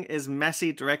licensing is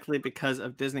messy directly because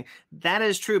of Disney. That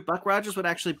is true. Buck Rogers would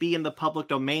actually be in the public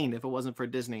domain if it wasn't for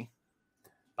Disney.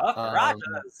 Buck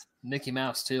Rogers. Mickey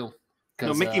Mouse too.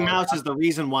 No, Mickey Mouse is the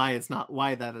reason why it's not.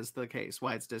 Why that is the case.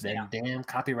 Why it's Disney. Damn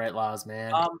copyright laws,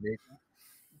 man.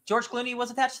 George Clooney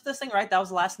was attached to this thing, right? That was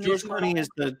the last news. George Clooney is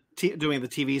doing the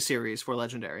TV series for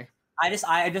Legendary. I'm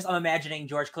imagining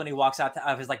George Clooney walks out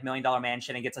of his like $1 million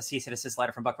mansion and gets a cease and desist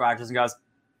letter from Buck Rogers and goes,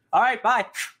 "All right, bye."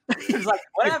 He's like,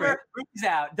 "Whatever, movie's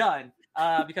out, done."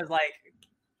 Because like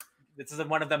this is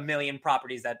one of the million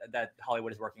properties that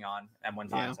Hollywood is working on at one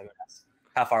time. Yeah. So who knows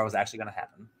how far it was actually going to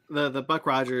happen? The Buck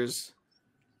Rogers.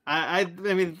 I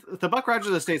mean, the Buck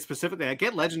Rogers estate specifically, I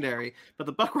get Legendary, but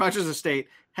the Buck Rogers estate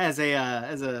has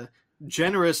a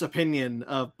generous opinion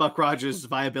of Buck Rogers'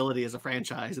 viability as a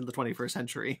franchise in the 21st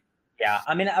century. Yeah,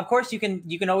 I mean, of course you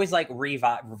can always like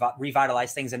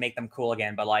revitalize things and make them cool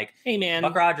again, but like, hey man,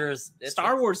 Buck Rogers,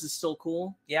 Star Wars is still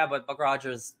cool. Yeah, but Buck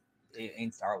Rogers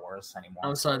ain't Star Wars anymore.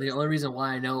 I'm sorry. The only reason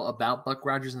why I know about Buck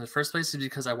Rogers in the first place is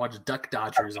because I watched Duck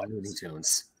Dodgers on Looney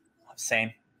Tunes.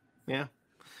 Same. Yeah.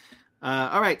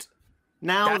 All right.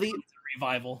 Now the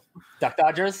revival. Duck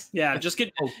Dodgers? Yeah, just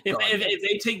get if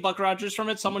they take Buck Rogers from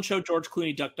it, someone show George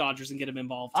Clooney Duck Dodgers and get him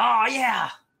involved. Oh yeah.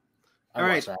 All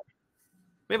right.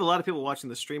 We have a lot of people watching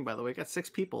the stream, by the way. We got 6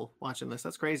 people watching this.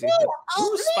 That's crazy.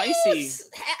 Ooh, spicy.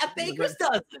 A baker's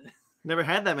dozen. Never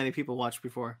had that many people watch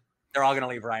before. They're all gonna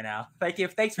leave right now. Thank you.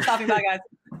 Thanks for stopping by, guys.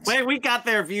 Wait, we got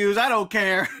their views. I don't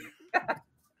care.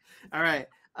 All right.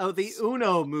 Oh, the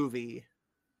Uno movie.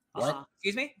 What?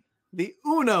 Excuse me? The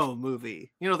Uno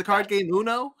movie. You know the card game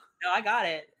Uno? No, I got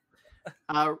it.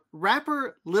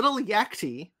 Rapper Lil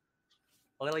Yachty.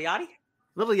 Lil Yachty?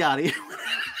 Lil Yachty.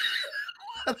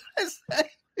 What did I say?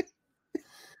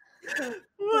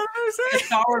 What did I say?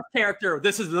 Star Wars character.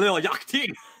 This is Lil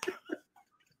Yachty.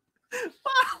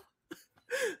 Wow.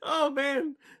 Oh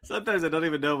man. Sometimes I don't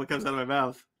even know what comes out of my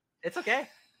mouth. It's okay.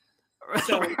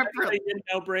 So I didn't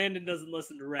know Brandon doesn't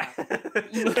listen to rap.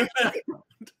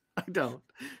 I don't.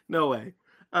 No way.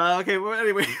 Okay, well,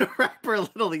 anyway, rapper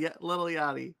Lil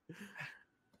Yachty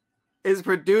is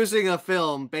producing a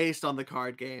film based on the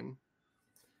card game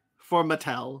for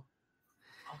Mattel.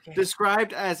 Okay.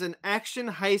 Described as an action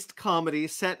heist comedy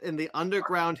set in the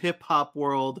underground hip-hop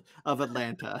world of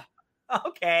Atlanta.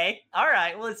 Okay. All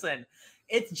right. Listen,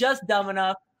 it's just dumb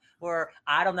enough where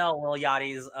I don't know Lil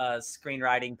Yachty's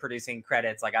screenwriting, producing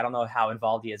credits. Like, I don't know how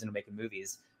involved he is in making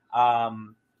movies.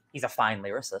 He's a fine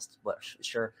lyricist, but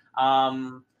sure.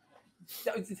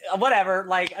 Whatever.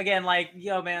 Like, again, like,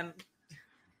 yo, man.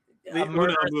 The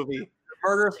Uno movie.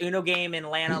 Murderous Uno game in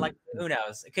Atlanta, like, who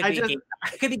knows? It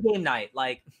could be game night.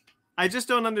 Like, I just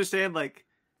don't understand, like,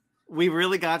 we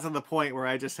really got to the point where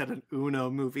I just said an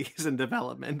Uno movie is in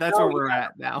development. That's where we're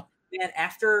at now. Man,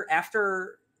 after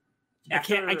I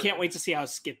can't wait to see how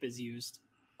Skip is used.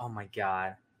 Oh my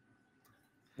god.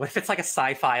 What if it's like a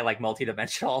sci-fi, like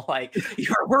multi-dimensional, like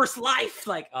your worst life?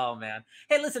 Like, oh man.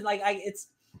 Hey, listen, like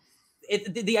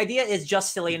the idea is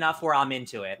just silly enough where I'm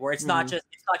into it. Where it's not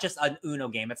just an Uno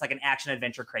game. It's like an action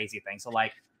adventure crazy thing. So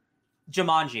like,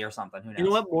 Jumanji or something. Who knows? You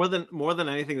know what? More than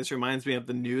anything, this reminds me of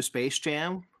the new Space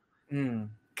Jam.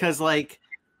 Because like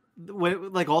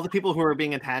all the people who are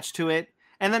being attached to it,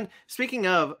 and then speaking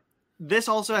of, this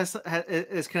also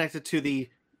is connected to the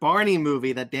Barney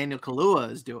movie that Daniel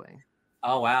Kaluuya is doing.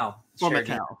 Oh wow! For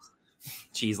Mattel.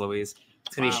 Jeez Louise,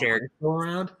 it's gonna be shared. Go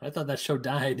around. I thought that show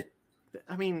died.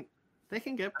 I mean, they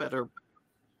can get better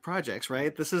projects,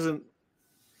 right? This isn't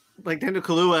like Daniel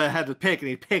Kaluuya had to pick, and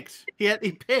he picked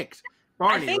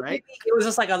Barney, I think right? It was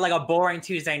just like a boring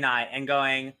Tuesday night, and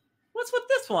going, what's with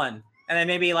this one? And then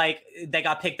maybe like they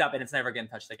got picked up, and it's never getting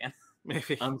touched again.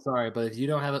 Maybe. I'm sorry, but if you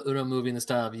don't have an Uno movie in the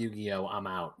style of Yu-Gi-Oh, I'm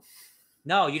out.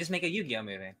 No, you just make a Yu-Gi-Oh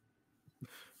movie.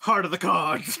 Heart of the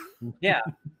Cards. Yeah.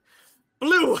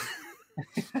 Blue.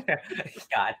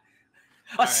 God.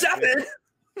 A 7.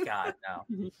 God,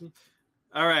 no.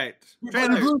 All right.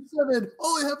 Blue 7.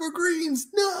 All I have are greens.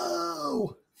 No.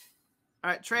 All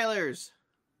right, trailers.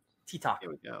 T-Talk. Here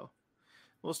we go.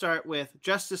 We'll start with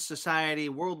Justice Society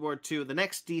World War II, the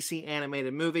next DC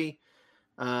animated movie,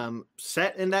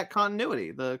 set in that continuity.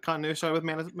 The continuity started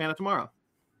with Man of Tomorrow.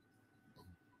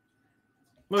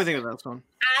 What do you think of this one?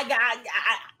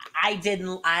 I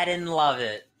didn't love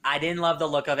it. I didn't love the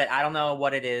look of it. I don't know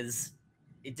what it is.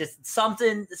 It just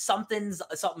something's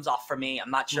off for me. I'm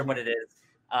not sure what it is.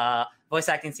 Voice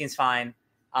acting seems fine.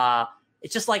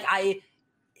 It's just like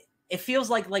it feels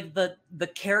like the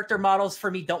character models for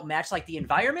me don't match like the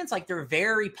environments. Like they're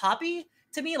very poppy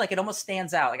to me. Like it almost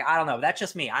stands out. Like I don't know. That's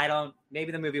just me.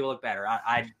 Maybe the movie will look better.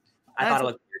 I thought it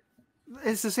looked weird.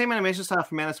 It's the same animation style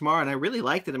from Man of Tomorrow, and I really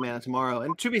liked it in Man of Tomorrow.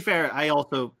 And to be fair, I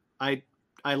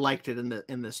liked it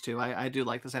in this too. I do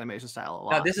like this animation style a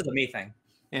lot. No, this is a me thing.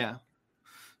 Yeah.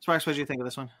 Sparks, what do you think of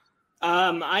this one?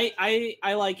 I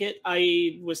like it.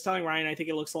 I was telling Ryan I think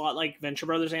it looks a lot like Venture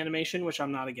Brothers animation, which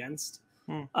I'm not against.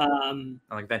 I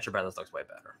like Venture Brothers looks way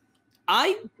better.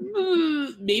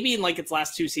 Maybe in like its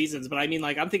last 2 seasons, but I mean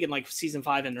like I'm thinking like season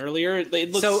 5 and earlier.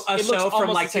 It looks from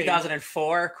like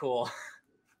 2004. Cool.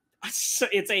 So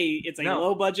it's a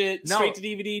low budget straight to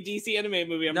DVD DC animated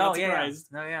movie. I'm not surprised.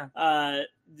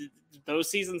 Those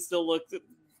seasons still look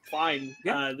fine.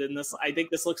 Then I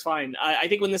think this looks fine. I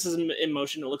think when this is in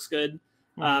motion, it looks good.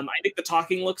 I think the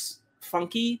talking looks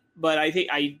funky, but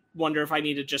I wonder if I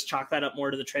need to just chalk that up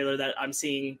more to the trailer that I'm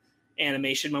seeing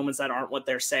animation moments that aren't what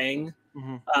they're saying.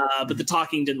 But the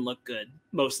talking didn't look good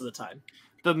most of the time.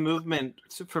 The movement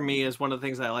for me is one of the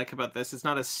things I like about this. It's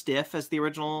not as stiff as the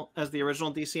original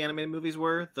DC animated movies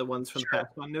were, the ones from the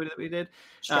past continuity that we did.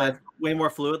 Way more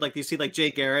fluid. Like you see, like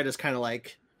Jay Garrett is kind of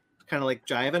like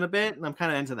jiving a bit, and I'm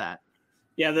kind of into that.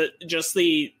 Yeah,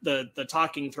 the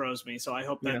talking throws me, so I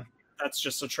hope that's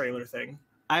just a trailer thing.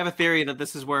 I have a theory that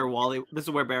this is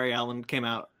where Barry Allen came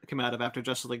out of after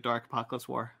Justice League Dark Apocalypse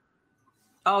War.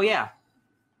 Oh yeah.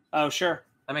 Oh sure,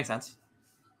 that makes sense.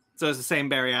 So it's the same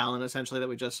Barry Allen, essentially, that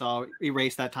we just saw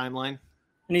erase that timeline.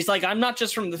 And he's like, I'm not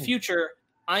just from the future.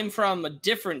 I'm from a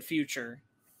different future.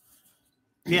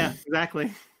 Yeah,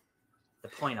 exactly. The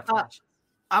point of Flash.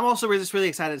 I'm also just really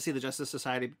excited to see the Justice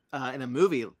Society in a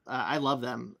movie. I love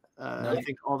them. I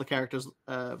think all the characters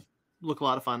look a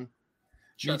lot of fun.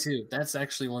 Me too. That's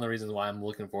actually one of the reasons why I'm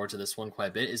looking forward to this one quite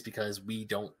a bit, is because we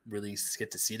don't really get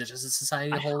to see the Justice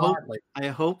Society a whole lot. I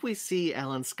hope we see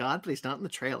Alan Scott, but he's not in the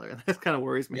trailer. That kind of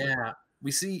worries me. Yeah,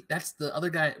 we see that's the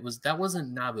other guy. That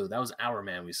wasn't Nabu. That was Our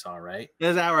Man. We saw, right? It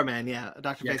was Our Man. Yeah,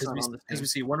 Dr. Fate's on this. Because we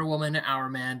see Wonder Woman, Our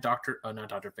Man, not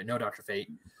Dr. Fate. No, Dr.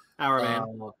 Fate. Our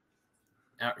Man.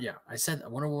 Yeah, I said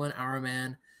Wonder Woman, Our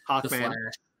Man, Hawkman. The Flash,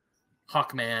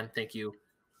 Hawkman. Thank you.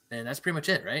 And that's pretty much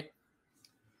it, right?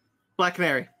 Black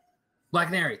Canary. Black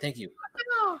Canary, thank you.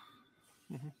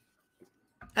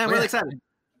 I'm really excited.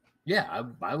 Yeah,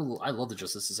 I love the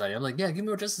Justice Society. I'm like, yeah, give me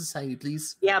more Justice Society,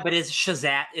 please. Yeah, but is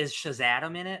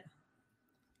Shazam in it?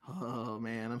 Oh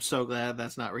man, I'm so glad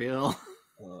that's not real.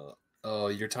 Oh,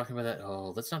 you're talking about that?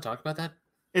 Oh, let's not talk about that.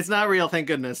 It's not real, thank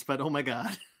goodness. But oh my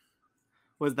god,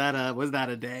 was that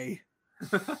a day?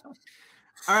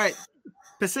 All right.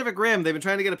 Pacific Rim. They've been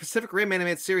trying to get a Pacific Rim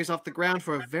animated series off the ground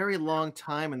for a very long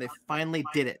time, and they finally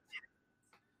did it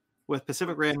with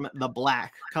Pacific Rim: The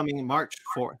Black coming March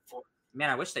 4th.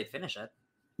 Man, I wish they'd finish it.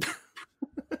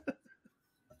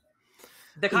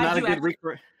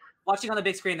 Watching on the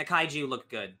big screen, the kaiju looked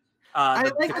good.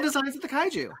 I like the designs of the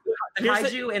kaiju. The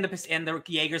kaiju and the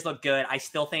Jaegers look good. I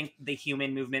still think the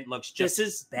human movement looks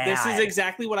just bad. This is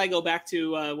exactly what I go back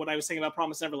to what I was saying about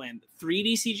Promised Neverland.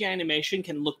 3D CGI animation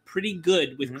can look pretty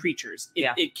good with creatures.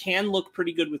 It can look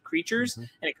pretty good with creatures, and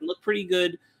it can look pretty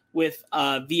good with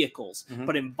vehicles.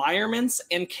 But environments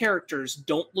and characters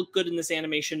don't look good in this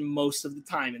animation most of the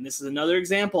time. And this is another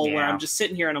example where I'm just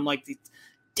sitting here and I'm like,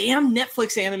 damn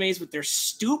Netflix animes with their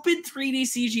stupid 3D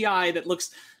CGI that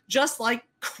looks just like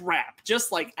crap,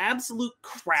 just like absolute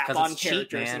crap on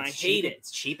characters, and I hate it.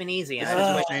 It's cheap and easy, and I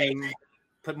just wish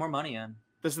put more money in.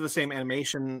 This is the same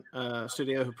animation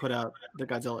studio who put out the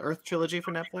Godzilla Earth trilogy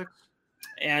for Netflix.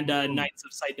 And Knights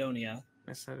of Sidonia.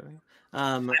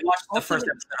 I watched the first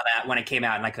episode of that when it came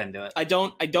out, and I couldn't do it. I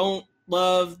don't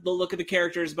love the look of the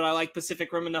characters, but I like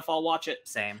Pacific Rim enough. I'll watch it.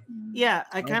 Same. Yeah,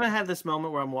 I kind of had this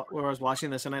moment where I was watching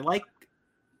this, and I like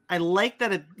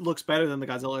that it looks better than the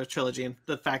Godzilla Earth trilogy, and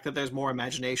the fact that there's more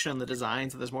imagination in the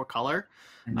designs, and there's more color.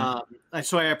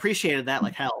 So I appreciated that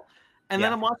like hell. And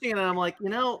then I'm watching it, and I'm like,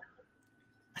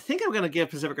 I think I'm gonna give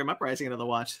Pacific Rim Uprising another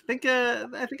watch. I think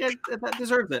that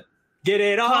deserves it. Get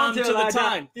it on to the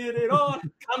time. Get it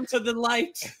on. Come to the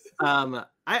light. I mean,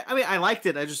 I liked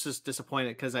it. I just was disappointed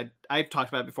because I talked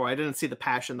about it before. I didn't see the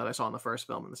passion that I saw in the first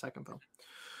film and the second film.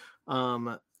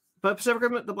 But Pacific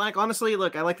Rim The Black, honestly,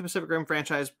 look, I like the Pacific Rim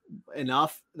franchise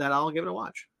enough that I'll give it a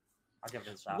watch. I'll give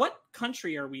it a shot. What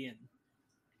country are we in?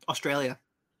 Australia.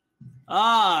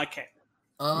 Okay.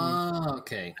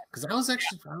 Okay. Because I was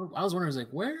wondering, like,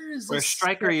 where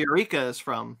Striker Eureka is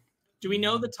from? Do we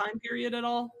know the time period at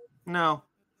all? No.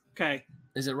 Okay.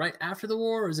 Is it right after the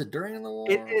war, or is it during the war?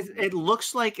 It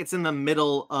looks like it's in the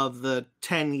middle of the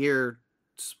 10-year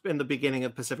in the beginning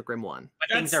of Pacific Rim 1. But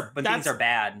things are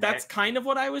bad. That's kind of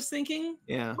what I was thinking.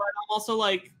 Yeah. But I'm also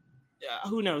like,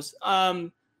 who knows?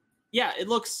 Yeah, it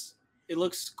looks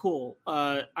cool.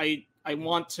 I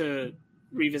want to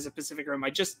revisit Pacific Rim.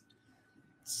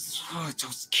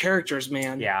 Those characters,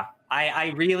 man. Yeah.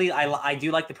 I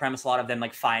do like the premise a lot of them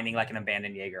like finding like an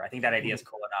abandoned Jaeger. I think that idea is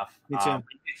cool enough. Me too.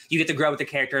 You get to grow with the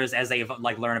characters as they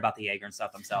like learn about the Jaeger and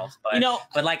stuff themselves. But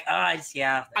I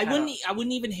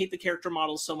wouldn't even hate the character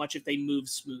models so much if they moved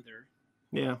smoother.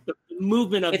 Yeah, the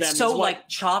movement of them is so like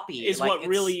choppy is what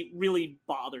really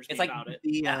bothers me about it.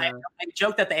 I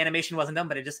joke that the animation wasn't done,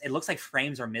 but it looks like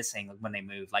frames are missing when they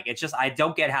move. Like it's just I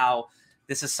don't get how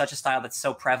this is such a style that's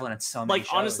so prevalent in so many shows.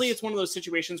 Honestly, it's one of those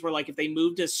situations where like if they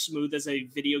moved as smooth as a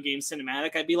video game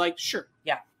cinematic, I'd be like, sure.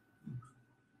 Yeah.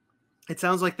 It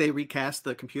sounds like they recast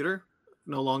the computer.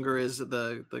 No longer is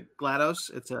the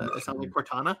GLaDOS. It sounds like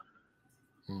Cortana.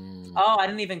 Oh, I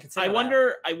didn't even consider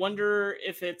I wonder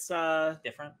if it's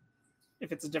different.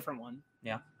 If it's a different one.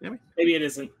 Yeah. Maybe it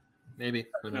isn't. Maybe.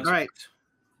 All right.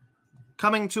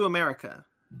 Coming to America.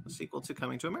 A sequel to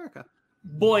Coming to America.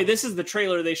 Boy, this is the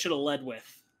trailer they should have led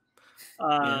with.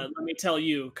 Let me tell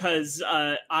you, because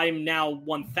I'm now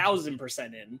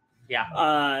 1,000% in. Yeah.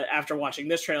 After watching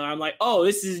this trailer, I'm like, oh,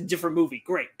 this is a different movie.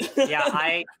 Great. Yeah,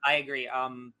 I agree.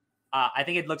 I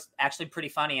think it looks actually pretty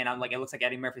funny, and I'm like, it looks like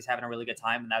Eddie Murphy's having a really good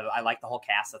time, and I like the whole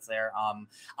cast that's there.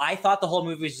 I thought the whole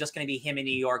movie was just going to be him in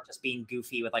New York, just being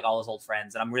goofy with like all his old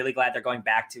friends, and I'm really glad they're going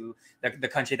back to the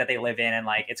country that they live in, and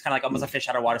like it's kind of like almost a fish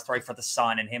out of water story for the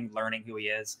son and him learning who he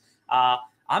is.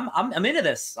 I'm into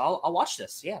this. I'll watch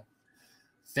this. Yeah.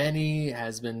 Fanny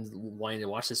has been wanting to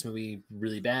watch this movie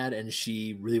really bad, and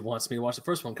she really wants me to watch the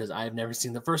first one because I've never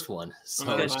seen the first one.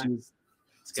 So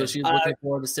she's looking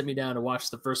forward to sit me down to watch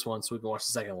the first one so we can watch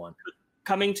the second one.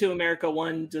 Coming to America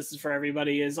 1, this is for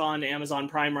everybody, is on Amazon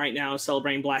Prime right now,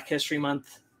 celebrating Black History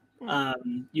Month.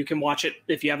 You can watch it.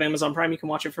 If you have Amazon Prime, you can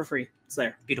watch it for free. It's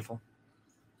there. Beautiful.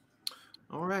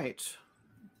 All right.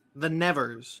 The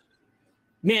Nevers.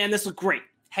 Man, this was great.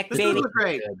 Heck, this baby. was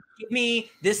great. Give me,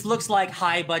 this looks like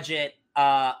high budget,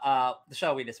 the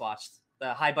show we just watched.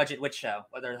 The high budget witch show.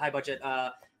 Whether high budget,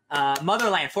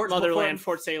 Motherland, Fort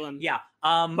Salem. Yeah.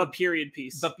 But period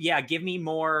piece. But yeah, give me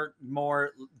more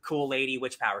cool lady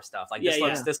witch power stuff. Like this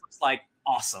looks like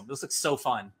awesome. This looks so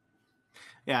fun.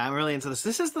 Yeah, I'm really into this.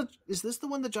 Is this the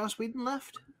one that Joss Whedon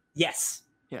left? Yes.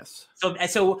 Yes.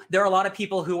 So there are a lot of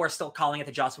people who are still calling it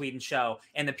the Joss Whedon show,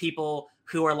 and the people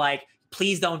who are like,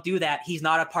 please don't do that. He's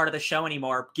not a part of the show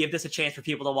anymore. Give this a chance for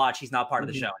people to watch. He's not part of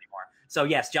the show anymore. So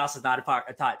yes, Joss is not a part.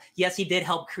 Yes, he did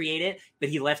help create it, but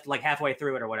he left like halfway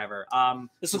through it or whatever.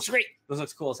 This looks great. This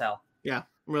looks cool as hell. Yeah,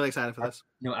 I'm really excited for this.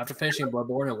 After finishing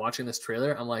Bloodborne and watching this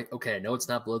trailer, I'm like, okay, no, it's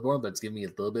not Bloodborne, but it's giving me a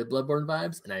little bit of Bloodborne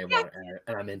vibes, and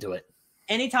I'm into it.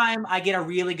 Anytime I get a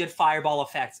really good fireball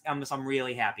effect, I'm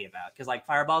really happy about, because like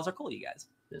fireballs are cool, you guys.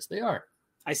 Yes, they are.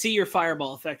 I see your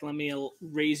fireball effect. Let me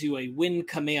raise you a Wind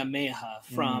Kamehameha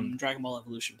from Dragon Ball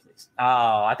Evolution, please.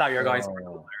 Oh, I thought you were going somewhere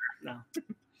cooler. No.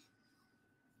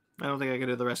 I don't think I can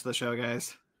do the rest of the show,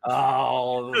 guys.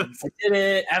 Oh, I did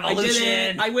it.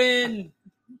 Evolution. I win.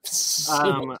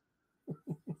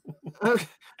 I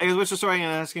guess which story I'm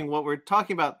asking what we're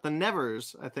talking about. The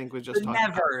Nevers, I think we just talked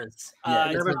Nevers.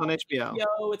 About. Nevers on HBO.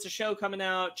 It's a show coming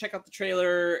out. Check out the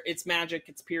trailer. It's magic.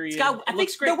 It's period. I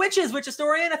think the witches, Witch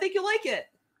Historian. I think you'll like it.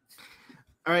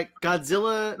 All right,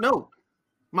 Godzilla. No,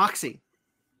 Moxie.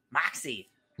 Moxie.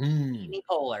 Mm. Amy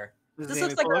Poehler. This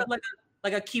looks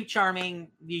like a cute, charming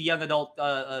young adult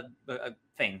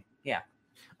thing. Yeah.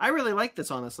 I really like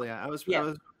this. Honestly, I was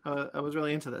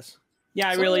really into this. Yeah,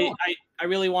 I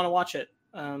really want to watch it.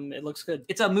 It looks good.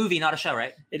 It's a movie, not a show,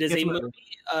 right? It is a movie.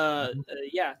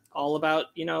 Yeah, all about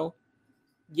go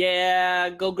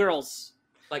girls.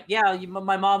 Like, yeah,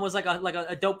 my mom was like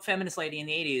a dope feminist lady in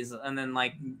the 80s, and then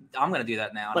like I'm gonna do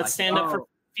that now. Let's stand up for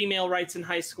female rights in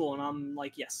high school, and I'm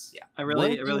like, yes. Yeah. I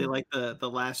really like the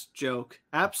last joke.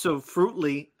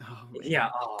 Absolutely. Oh, yeah.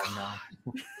 Oh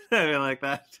no. I really like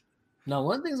that. Now,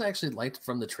 one of the things I actually liked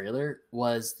from the trailer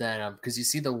was that because you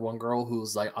see the one girl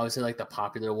who's like obviously like the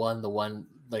popular one, the one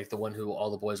who all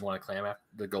the boys want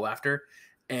to go after,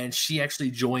 and she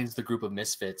actually joins the group of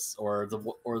misfits, or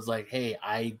is like, hey,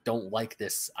 I don't like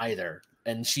this either.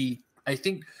 And I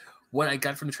think what I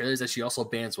got from the trailer is that she also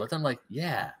bands with them. Like,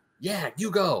 yeah,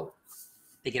 you go.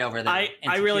 They get over there.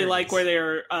 I really like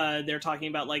where they're talking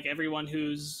about like everyone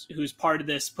who's part of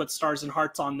this puts stars and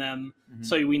hearts on them,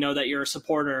 so we know that you're a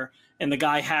supporter. And the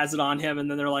guy has it on him, and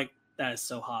then they're like, "That is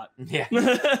so hot." Yeah,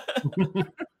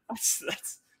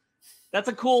 that's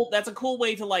a cool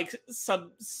way to like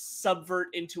subvert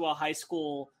into a high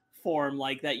school form,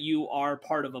 like that you are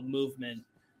part of a movement,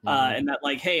 and that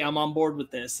like, hey, I'm on board with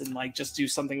this, and like just do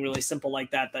something really simple like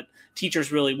that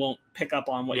teachers really won't pick up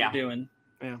on what you're doing.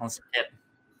 Yeah.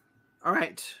 All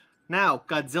right, now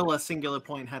Godzilla Singular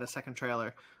Point had a second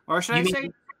trailer, or should I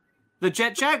say? The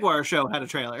Jet Jaguar show had a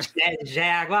trailer. Jet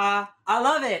Jaguar, I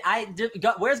love it.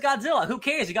 Where's Godzilla? Who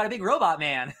cares? You got a big robot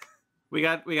man. We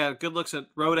got good looks at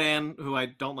Rodan, who I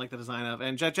don't like the design of,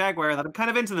 and Jet Jaguar that I'm kind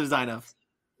of into the design of.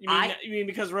 You mean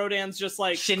because Rodan's just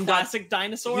like classic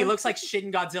dinosaur? He looks like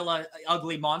Shin Godzilla,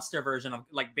 ugly monster version of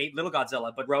like little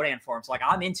Godzilla, but Rodan form. So like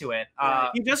I'm into it.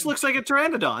 He just looks like a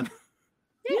pteranodon.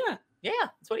 Yeah,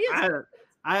 that's what he is.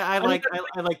 I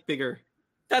like bigger.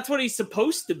 That's what he's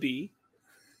supposed to be.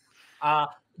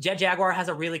 Jet Jaguar has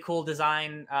a really cool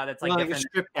design that's like a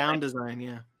stripped down design.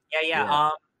 Yeah.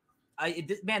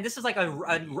 Man, this is like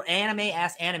an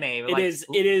anime-ass anime. It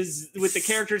is with the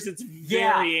characters. It's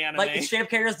very anime. Like the straight up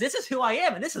characters. This is who I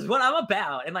am, and this is what I'm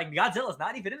about. And like Godzilla's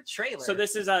not even in the trailer. So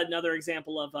this is another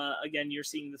example of again, you're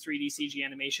seeing the 3D CG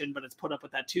animation, but it's put up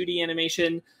with that 2D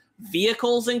animation.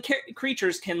 Vehicles and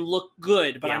creatures can look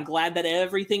good, but I'm glad that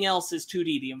everything else is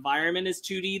 2D. The environment is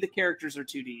 2D. The characters are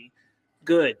 2D.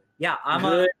 Good. Yeah,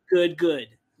 good.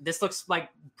 This looks like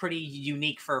pretty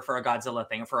unique for a Godzilla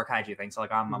thing, for a kaiju thing. So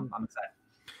like I'm excited.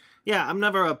 Yeah, I'm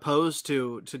never opposed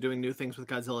to doing new things with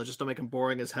Godzilla. Just don't make him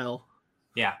boring as hell.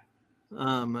 Yeah.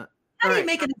 How do you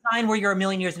make a design where you're a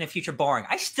million years in the future boring?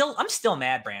 I'm still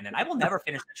mad, Brandon. I will never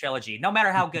finish the trilogy, no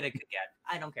matter how good it could get.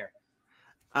 I don't care.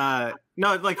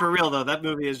 No, like for real though, that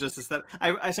movie is just aesthetic.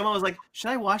 Someone was like, should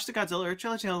I watch the Godzilla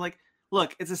trilogy? And I was like,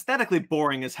 look, it's aesthetically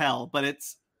boring as hell, but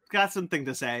it's got something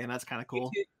to say, and that's kind of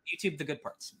cool. YouTube the good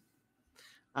parts.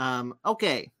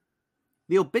 Okay.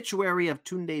 The Obituary of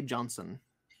Tunde Johnson.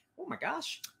 Oh my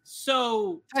gosh.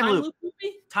 So time loop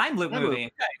movie? Time loop movie.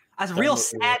 Okay. That's a real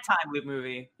sad time loop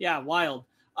movie. Yeah, wild.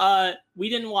 We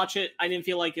didn't watch it. I didn't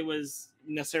feel like it was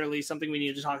necessarily something we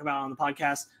needed to talk about on the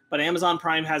podcast, but Amazon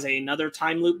Prime has another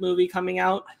time loop movie coming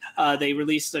out. They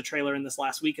released a trailer in this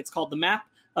last week. It's called The Map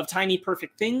of Tiny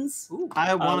Perfect Things. Ooh,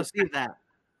 I want to see that.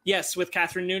 Yes, with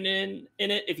Catherine Noonan in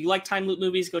it. If you like time loop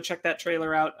movies, go check that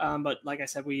trailer out. But like I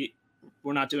said, we're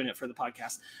not doing it for the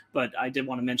podcast. But I did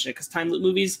want to mention it because time loop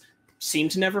movies seem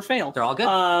to never fail. They're all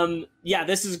good. Yeah,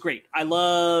 this is great. I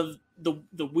love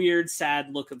the weird,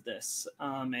 sad look of this,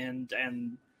 and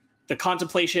the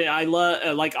contemplation. I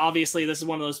love like obviously this is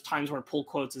one of those times where pull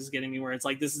quotes is getting me where it's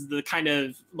like this is the kind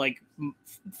of like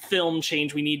film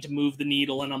change we need to move the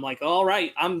needle, and I'm like, all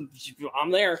right, I'm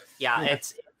there. Yeah.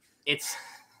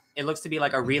 It looks to be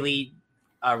like a really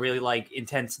like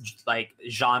intense like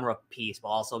genre piece,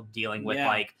 while also dealing with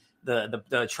like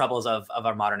the troubles of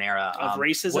our modern era of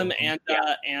racism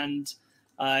and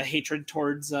hatred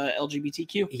towards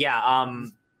LGBTQ.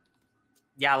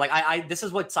 Yeah, like I this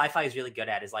is what sci-fi is really good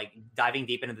at, is like diving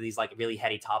deep into these like really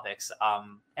heady topics,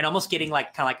 and almost getting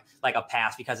like kind of like a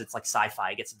pass because it's like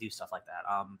sci-fi. It gets to do stuff like that.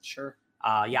 Sure.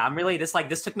 Yeah, I'm really this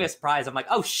took me a surprise. I'm like,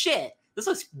 oh shit, this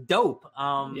looks dope.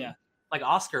 Like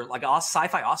Oscar, like a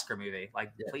sci-fi Oscar movie.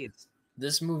 Like, please.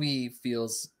 This movie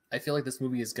I feel like this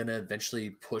movie is going to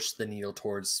eventually push the needle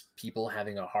towards people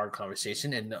having a hard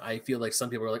conversation. And I feel like some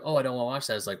people are like, oh, I don't want to watch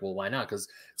that. It's like, well, why not? Because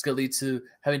it's going to lead to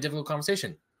having a difficult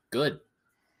conversation. Good.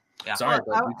 Yeah. Sorry,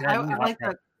 I like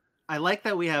that. I like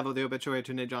that we have the obituary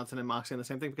to Nate Johnson and Moxie on the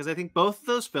same thing, because I think both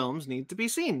those films need to be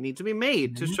seen, need to be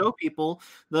made to show people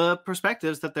the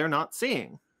perspectives that they're not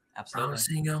seeing. Absolutely.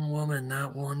 Promising Young Woman,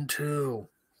 that one too.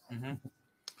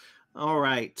 All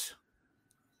right.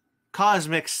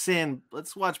 Cosmic Sin.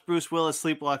 Let's watch Bruce Willis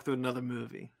sleepwalk through another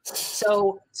movie.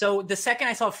 So the second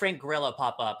I saw Frank Grillo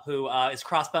pop up, who is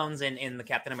Crossbones in the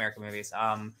Captain America movies,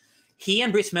 he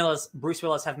and Bruce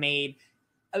Willis have made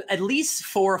at least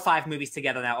 4 or 5 movies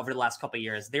together now over the last couple of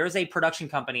years. There is a production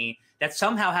company that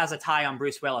somehow has a tie on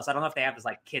Bruce Willis. I don't know if they have his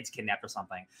like kids kidnapped or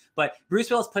something, but Bruce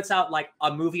Willis puts out like a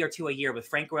movie or 2 a year with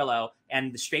Frank Grillo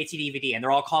and the straight to DVD, and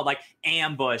they're all called like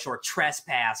Ambush or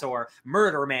Trespass or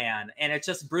Murder Man, and it's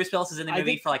just Bruce Willis is in the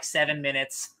movie for like 7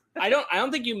 minutes. I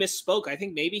don't think you misspoke. I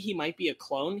think maybe he might be a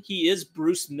clone. He is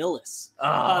Bruce Millis. Oh, no.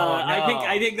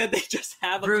 I think that they just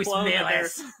have a Bruce clone that they're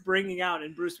Millis. bringing out,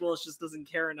 and Bruce Willis just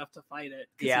doesn't care enough to fight it.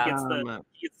 Yeah. he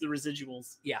gets the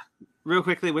residuals. Yeah. Real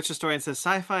quickly, Witch Historian says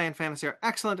sci-fi and fantasy are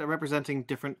excellent at representing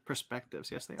different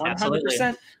perspectives. Yes, they are.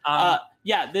 100%.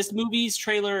 Yeah, this movie's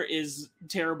trailer is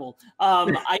terrible.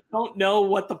 I don't know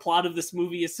what the plot of this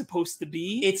movie is supposed to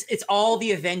be. It's all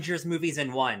the Avengers movies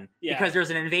in one, because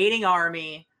there's an invading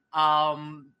army,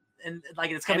 and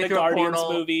like it's coming And the through a Guardians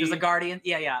portal. movie. There's a Guardian.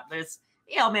 Yeah. There's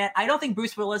man. I don't think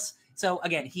Bruce Willis. So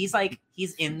again, he's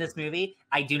in this movie.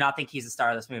 I do not think he's the star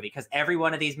of this movie, because every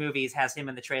one of these movies has him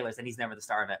in the trailers, and he's never the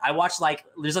star of it. I watched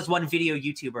there's this one video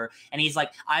YouTuber, and he's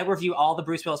like, I review all the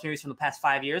Bruce Willis movies from the past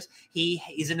 5 years.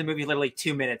 He's in the movie literally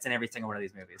 2 minutes in every single one of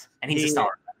these movies, and he's the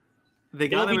star. They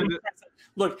got him.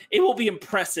 Look, it will be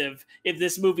impressive if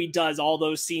this movie does all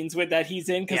those scenes with that he's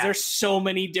in, because there's so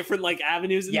many different like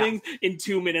avenues and things. In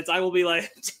 2 minutes, I will be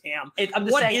like, damn. I'm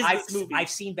just saying, this movie? I've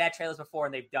seen bad trailers before,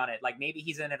 and they've done it. Like maybe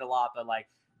he's in it a lot, but like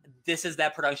this is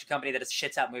that production company that just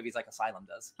shits out movies like Asylum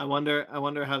does. I wonder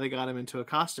how they got him into a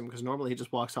costume, because normally he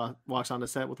just walks on the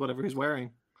set with whatever he's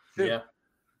wearing. Yeah.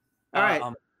 All right.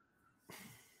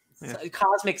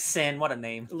 Cosmic Sin, what a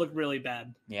name. It looked really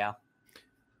bad. Yeah.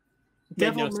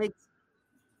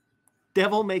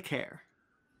 Devil May Care.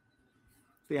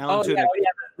 The Alan Tudyk.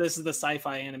 This is the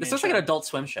sci-fi animation. This looks like an Adult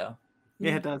Swim show.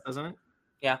 Yeah, it does, doesn't it?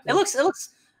 Yeah. It looks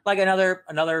like another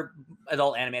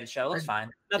adult animated show. It looks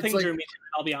fine. Nothing drew me to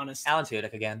it, I'll be honest. Alan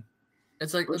Tudyk again.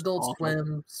 It's like Adult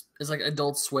Swim. It's like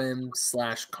Adult Swim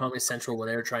 / Comedy Central when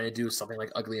they were trying to do something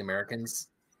like Ugly Americans.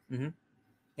 Mm-hmm.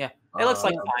 Yeah. It looks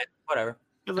like fine. Whatever.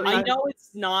 I know it's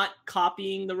not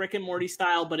copying the Rick and Morty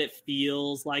style, but it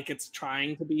feels like it's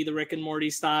trying to be the Rick and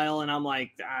Morty style, and I'm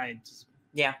like, Alan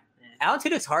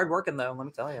Tudyk's hard working though, let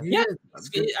me tell you. Yeah,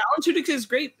 Alan Tudyk is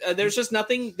great. There is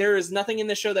nothing in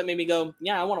the show that made me go,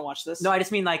 yeah, I want to watch this. No, I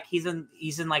just mean like he's in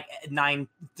like 9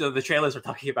 the trailers we're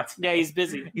talking about today. Yeah, he's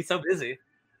busy. He's so busy.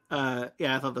 I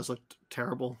thought this looked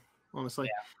terrible, honestly.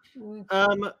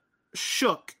 Yeah.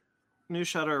 Shook, new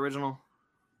Shudder original.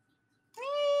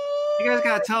 You guys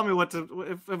gotta tell me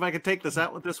if I could take this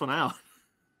one out.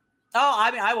 Oh,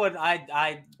 I mean, I would.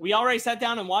 We already sat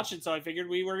down and watched it, so I figured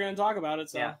we were going to talk about it.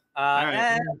 So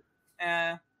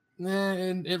yeah.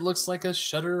 And it looks like a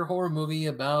Shudder horror movie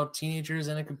about teenagers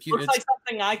and a computer. Looks like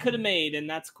something I could have made, and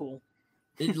that's cool.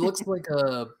 It looks like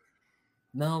a.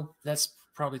 No, that's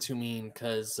probably too mean.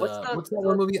 Because what's that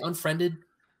one movie, Unfriended?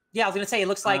 Yeah, I was gonna say it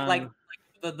looks like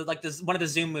this one of the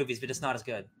Zoom movies, but it's not as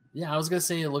good. Yeah, I was gonna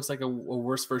say it looks like a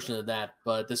worse version of that,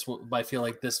 but I feel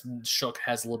like this Shook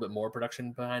has a little bit more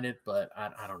production behind it, but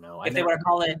I don't know. If they were to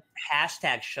call it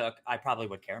 #Shook, I probably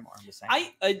would care more. I'm just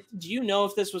saying. Do you know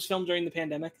if this was filmed during the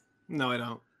pandemic? No, I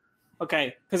don't.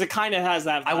 Okay, because it kind of has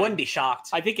that vibe. I wouldn't be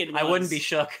shocked. I think it was. I wouldn't be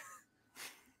shook.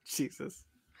 Jesus.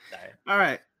 Sorry. All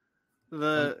right.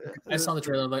 I saw the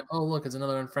trailer. I'm like, oh look, it's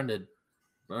another Unfriended.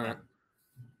 All right.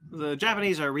 The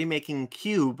Japanese are remaking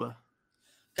Cube.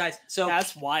 Guys, so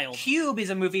that's wild. Cube is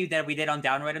a movie that we did on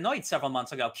Downright Annoyed several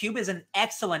months ago. Cube is an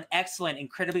excellent,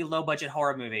 incredibly low budget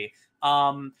horror movie.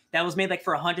 That was made like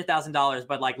for $100,000,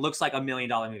 but like looks like $1 million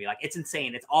movie. Like it's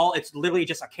insane. It's literally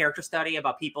just a character study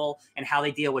about people and how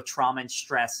they deal with trauma and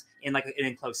stress in like an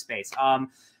enclosed space.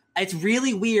 It's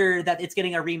really weird that it's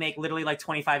getting a remake literally like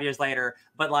 25 years later,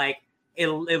 but like it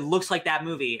looks like that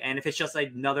movie. And if it's just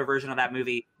like another version of that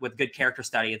movie with good character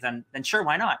study, then sure,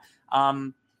 why not?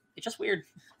 It's just weird.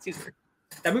 It seems weird.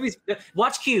 That movie's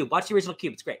watch Cube. Watch the original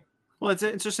Cube. It's great. Well, it's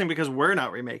interesting because we're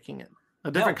not remaking it. A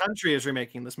different country is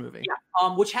remaking this movie.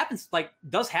 Yeah. Which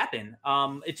does happen.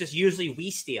 It's just usually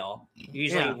we steal.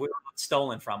 Usually we're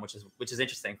stolen from, which is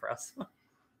interesting for us.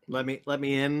 Let me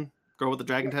in. Girl with the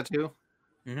Dragon Tattoo.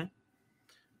 Mm-hmm.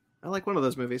 I like one of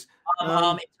those movies.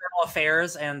 Internal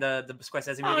Affairs and the Scorsese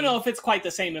movie. I don't know if it's quite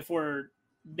the same if we're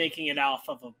making it off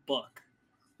of a book.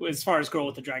 as far as Girl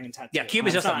with the Dragon Tattoo. Yeah, Cube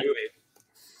is just a movie.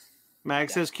 Mag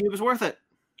says Cube is worth it.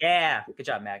 Yeah, good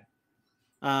job, Mag.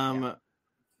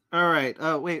 All right.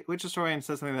 Oh, wait, which historian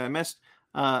says something that I missed?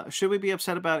 Should we be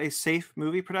upset about a safe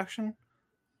movie production?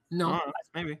 No,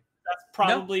 maybe. That's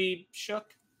probably Shook.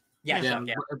 Yeah.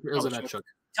 It was about Shook.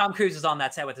 Tom Cruise is on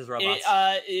that set with his robots.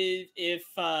 If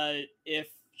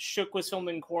Shook was filmed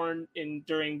in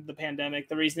during the pandemic,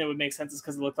 the reason it would make sense is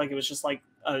because it looked like it was just like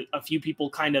a few people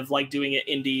kind of like doing it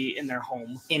indie in their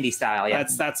home. Indie style, yeah.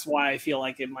 That's why I feel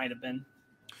like it might have been.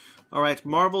 All right,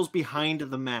 Marvel's Behind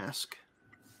the Mask.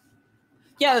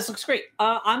 Yeah, this looks great.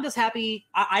 I'm just happy.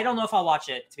 I don't know if I'll watch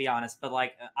it, to be honest, but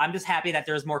like I'm just happy that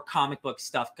there's more comic book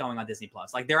stuff going on Disney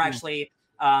Plus. Like they're actually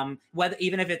whether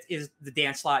even if it is the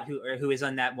Dan Slott who is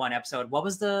on that one episode. What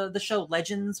was the show?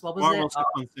 Legends? What was Marvel it?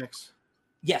 616.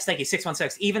 Yes, thank you.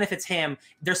 616. Even if it's him,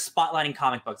 they're spotlighting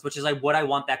comic books, which is like what I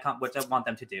want what I want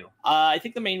them to do. I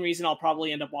think the main reason I'll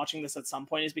probably end up watching this at some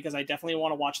point is because I definitely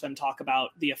want to watch them talk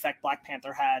about the effect Black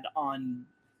Panther had on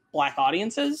Black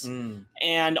audiences,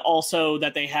 and also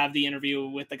that they have the interview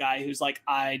with the guy who's like,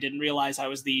 I didn't realize I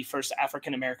was the first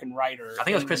African American writer. I think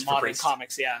it was Christopher modern Priest.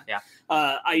 Comics. Yeah.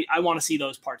 I want to see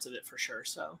those parts of it for sure.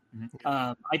 So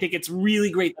I think it's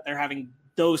really great that they're having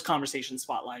those conversations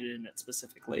spotlighted in it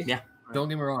specifically. Yeah. Don't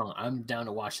get me wrong, I'm down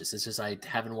to watch this. It's just I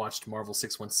haven't watched Marvel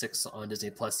 616 on Disney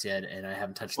Plus yet, and I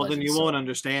haven't touched. Well, Legends, then you won't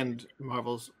understand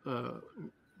Marvel's.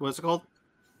 What's it called?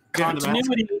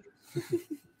 Continuity.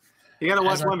 You got to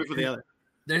watch one before the other.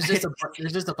 There's just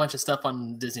a bunch of stuff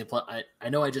on Disney Plus. I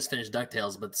know I just finished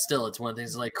DuckTales, but still, it's one of the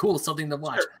things like cool, something to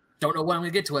watch. Sure. Don't know when I'm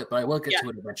gonna get to it, but I will get to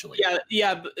it eventually.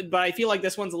 But I feel like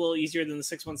this one's a little easier than the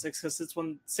 616 because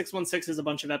 616 is a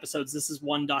bunch of episodes. This is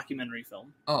one documentary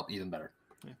film. Oh, even better.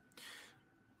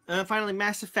 Yeah. Finally,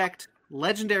 Mass Effect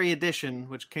Legendary Edition,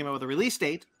 which came out with a release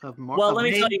date of March. Well, let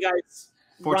me tell you guys,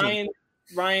 14th.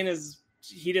 Ryan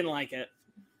he didn't like it.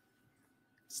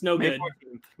 It's no good.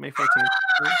 May 14th.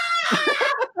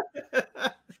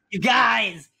 You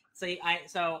guys.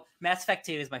 So Mass Effect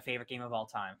 2 is my favorite game of all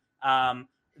time.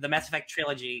 The Mass Effect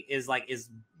trilogy is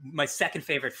my second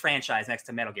favorite franchise next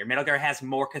to Metal Gear. Metal Gear has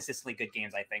more consistently good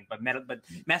games, I think, but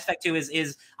Mass Effect 2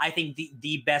 is I think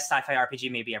the best sci-fi RPG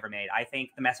maybe ever made. I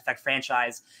think the Mass Effect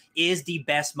franchise is the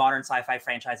best modern sci-fi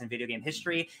franchise in video game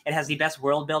history. It has the best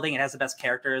world building. It has the best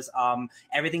characters.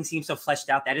 Everything seems so fleshed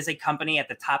out. That is a company at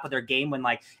the top of their game when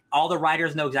like all the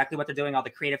writers know exactly what they're doing. All the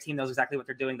creative team knows exactly what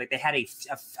they're doing. Like they had a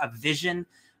vision.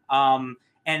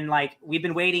 And like we've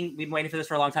been waiting for this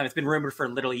for a long time. It's been rumored for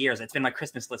literal years. It's been my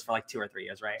Christmas list for like 2 or 3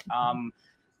 years, right?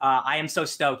 I am so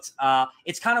stoked.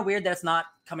 It's kind of weird that it's not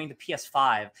coming to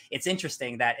PS5. It's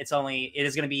interesting that it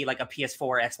is going to be like a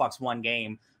PS4, Xbox One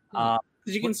game. Because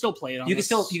you can still play it. You can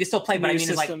still play, but I mean,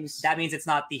 systems. it's like that means it's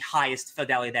not the highest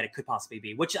fidelity that it could possibly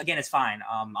be, which again is fine.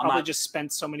 Probably just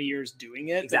spent so many years doing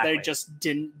it exactly. that they just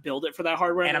didn't build it for that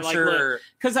hardware. And I'm sure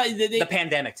because the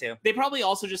pandemic too. They probably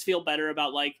also just feel better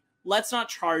about like, let's not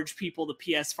charge people the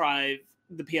PS5,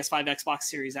 Xbox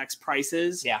Series X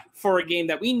prices for a game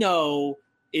that we know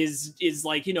is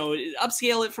like,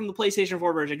 upscale it from the PlayStation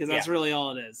 4 version because that's really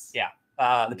all it is. Yeah.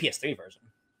 The PS3 version.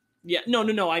 Yeah,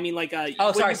 no. I mean, like,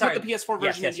 sorry. Put the PS4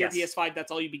 version into your PS5,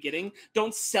 that's all you'd be getting.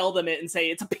 Don't sell them it and say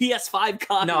it's a PS5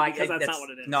 copy because that's not what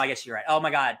it is. No, I guess you're right. Oh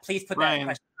my God, please put that in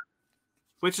question.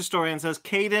 Which historian says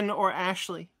Caden or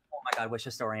Ashley? Oh my God, which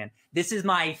historian? This is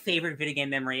my favorite video game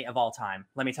memory of all time.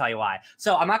 Let me tell you why.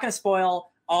 So I'm not going to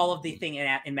spoil all of the thing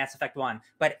in Mass Effect 1,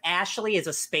 but Ashley is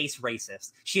a space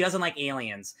racist. She doesn't like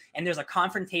aliens. And there's a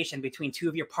confrontation between two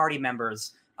of your party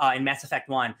members in Mass Effect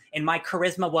 1, and my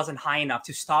charisma wasn't high enough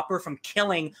to stop her from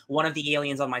killing one of the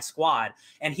aliens on my squad.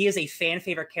 And he is a fan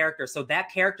favorite character, so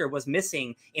that character was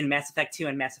missing in Mass Effect 2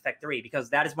 and Mass Effect 3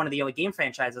 because that is one of the only game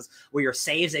franchises where your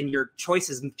saves and your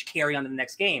choices carry on to the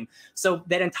next game. So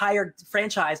that entire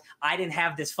franchise, I didn't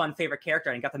have this fun favorite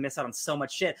character and got to miss out on so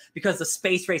much shit because the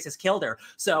space racists killed her.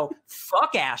 So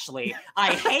fuck Ashley.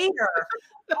 I hate her.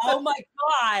 Oh my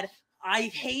God. I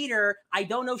hate her. I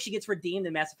don't know if she gets redeemed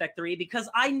in Mass Effect 3 because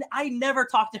I never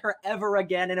talked to her ever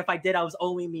again. And if I did, I was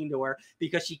only mean to her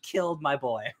because she killed my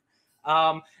boy.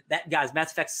 Guys,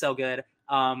 Mass Effect's so good.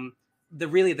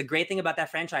 The great thing about that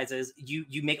franchise is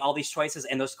you make all these choices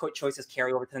and those choices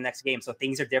carry over to the next game. So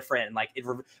things are different and like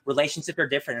relationships are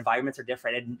different, environments are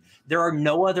different. And there are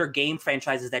no other game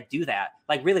franchises that do that.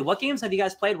 Like really, what games have you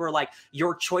guys played where like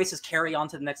your choices carry on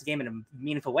to the next game in a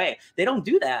meaningful way? They don't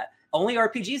do that. Only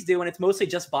RPGs do, and it's mostly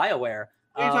just BioWare.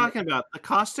 What are you talking about? The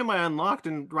costume I unlocked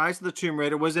in Rise of the Tomb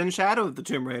Raider was in Shadow of the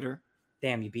Tomb Raider.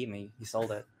 Damn, you beat me. You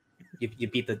sold it. you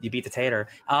beat the tater.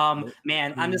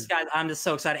 Man, I'm just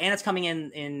so excited, and it's coming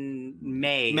in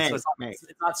May. So it's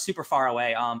not super far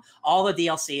away. All the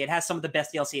DLC, it has some of the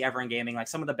best DLC ever in gaming, like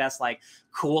some of the best like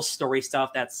cool story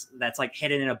stuff that's like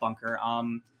hidden in a bunker.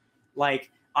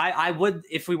 Like I would,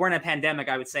 if we weren't in a pandemic,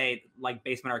 I would say like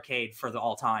Basement Arcade for the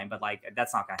all time, but like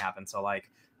that's not gonna happen. So like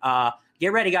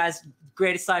get ready, guys.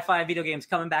 Greatest sci-fi video games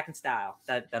coming back in style.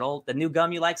 The new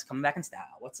gum you like's coming back in style.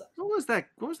 What's up? What was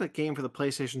that game for the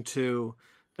PlayStation 2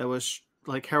 that was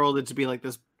like heralded to be like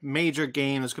this major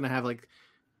game that's going to have like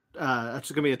it's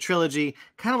going to be a trilogy?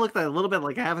 Kind of looked a little bit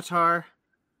like Avatar.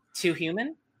 Too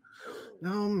Human?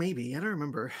 No, maybe. I don't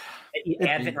remember.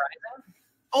 Advent Rising?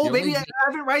 Oh, maybe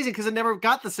Advent Rising because it never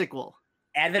got the sequel.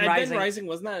 Advent Rising,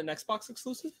 wasn't that an Xbox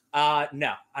exclusive?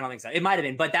 No, I don't think so. It might have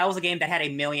been, but that was a game that had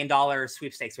 $1 million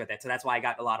sweepstakes with it, so that's why I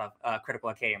got a lot of critical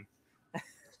acclaim.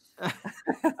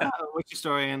 Witch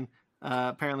historian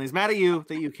apparently is mad at you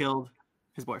that you killed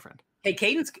his boyfriend. Hey,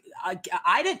 Cadence,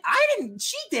 I didn't.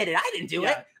 She did it. I didn't do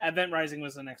it. Advent Rising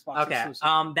was an Xbox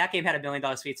exclusive. That game had $1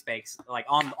 million sweepstakes, like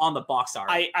on the box art.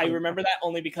 I remember that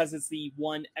only because it's the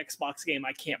one Xbox game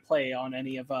I can't play on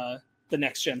any of the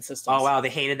next gen systems. Oh wow, they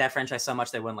hated that franchise so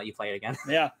much they wouldn't let you play it again.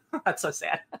 Yeah, that's so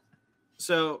sad.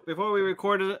 So before we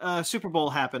recorded, Super Bowl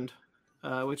happened,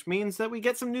 which means that we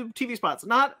get some new TV spots.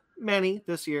 Not many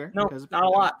this year. No, not a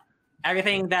lot.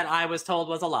 Everything that I was told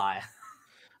was a lie.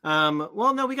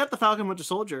 Well, no, we got the Falcon Winter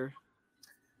Soldier.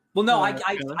 Well, no,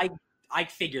 I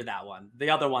figured that one. The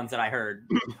other ones that I heard,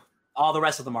 all the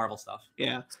rest of the Marvel stuff.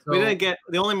 Yeah, so, we didn't get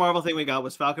the only Marvel thing we got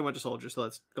was Falcon Winter Soldier. So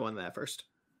let's go into that first.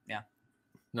 Yeah.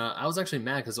 No, I was actually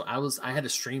mad because I had to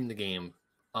stream the game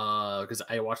because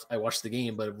I watched the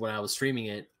game, but when I was streaming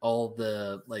it, all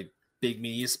the like big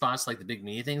media spots, like the big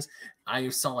media things, I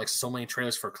saw like so many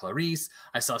trailers for Clarice.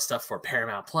 I saw stuff for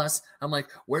Paramount Plus. I'm like,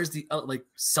 where's the like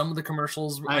some of the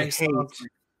commercials? I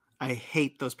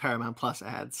hate those Paramount Plus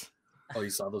ads. Oh, you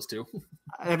saw those too?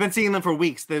 I've been seeing them for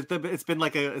weeks. It's been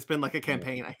like a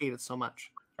campaign. I hate it so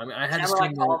much. I mean, I had to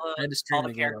stream all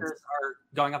the characters are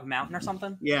going up a mountain or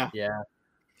something. Yeah.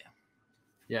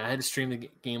 I had to stream the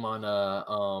game on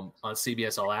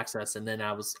CBS All Access, and then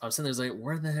I was sitting there like,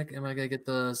 where the heck am I gonna get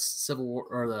the Civil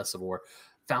War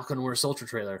Falcon Winter Soldier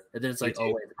trailer? And then it's like, oh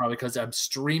wait, probably because I'm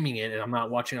streaming it and I'm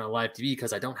not watching it on live TV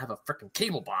because I don't have a freaking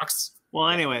cable box. Well,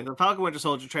 anyway, the Falcon Winter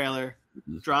Soldier trailer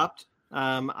dropped.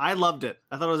 I loved it.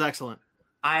 I thought it was excellent.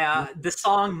 The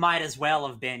song might as well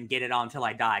have been "Get It On Till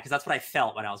I Die" because that's what I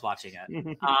felt when I was watching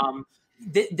it.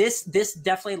 This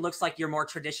definitely looks like your more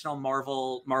traditional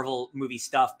Marvel movie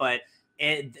stuff, but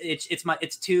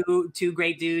it's two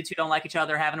great dudes who don't like each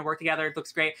other having to work together. It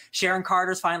looks great. Sharon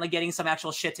Carter's finally getting some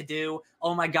actual shit to do.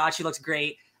 Oh my god, she looks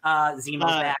great. Zemo's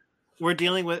back. We're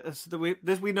dealing with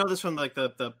we know this from like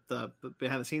the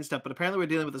behind the scenes stuff, but apparently we're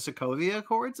dealing with the Sokovia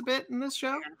Accords a bit in this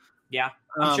show. Yeah,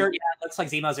 I'm sure. Yeah, it looks like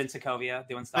Zemo's in Sokovia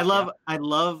doing stuff. I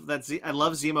love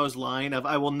Zemo's line of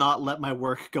 "I will not let my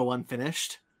work go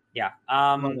unfinished." Yeah.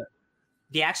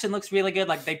 The action looks really good.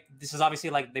 Like this is obviously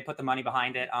like they put the money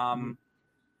behind it.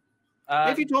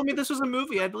 If you told me this was a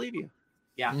movie, I'd believe you.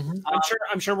 Yeah.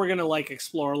 I'm sure we're gonna like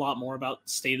explore a lot more about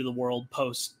state of the world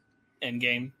post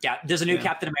Endgame. Yeah. There's a new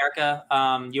Captain America,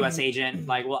 U.S. agent.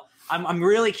 Like, well, I'm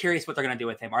really curious what they're gonna do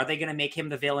with him. Are they gonna make him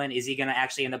the villain? Is he gonna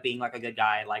actually end up being like a good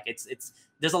guy? Like, it's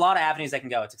there's a lot of avenues that can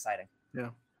go. It's exciting.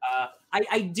 Yeah.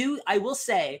 I will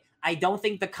say, I don't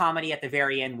think the comedy at the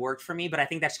very end worked for me, but I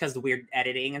think that's because the weird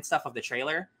editing and stuff of the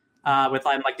trailer with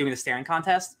like doing the staring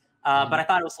contest. But I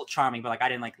thought it was still charming, but like I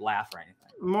didn't like laugh or anything.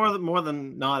 More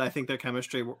than not, I think their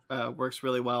chemistry works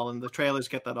really well, and the trailers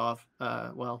get that off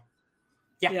well.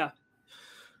 Yeah.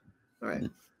 All right.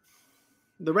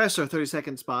 The rest are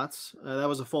 30-second spots. That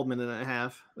was a full minute and a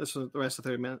half. This was the rest of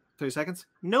 30 seconds.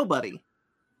 Nobody.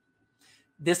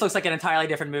 This looks like an entirely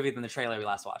different movie than the trailer we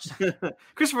last watched.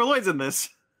 Christopher Lloyd's in this.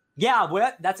 Yeah,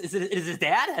 what? Is his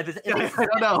dad? I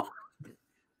don't know.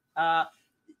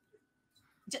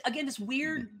 Again, it's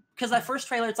weird because that first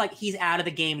trailer, it's like he's out of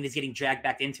the game and he's getting dragged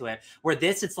back into it. Where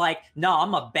this, it's like, no,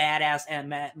 I'm a badass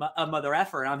and a mother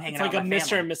effer, and I'm hanging out with my family.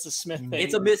 It's like a Mr. and Mrs. Smith thing.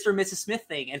 It's a Mr. and Mrs. Smith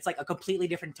thing. And it's like a completely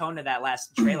different tone to that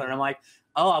last trailer. And I'm like,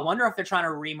 oh, I wonder if they're trying to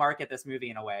remarket this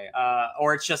movie in a way,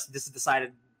 or it's just this is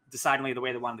decidedly the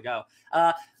way they wanted to go.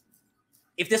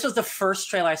 If this was the first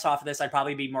trailer I saw for this, I'd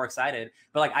probably be more excited.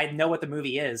 But like, I know what the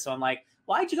movie is, so I'm like,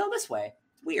 why'd you go this way?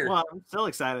 It's weird. Well, I'm still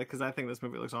excited because I think this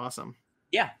movie looks awesome.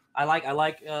 Yeah, I like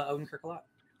Odenkirk a lot.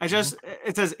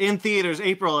 It says in theaters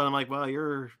April, and I'm like, well,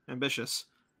 you're ambitious.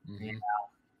 Yeah.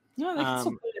 No, they can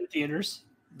still put it in theaters.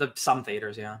 Some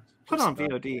theaters, yeah. Put on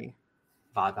VOD.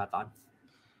 VOD.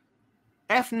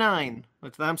 F9,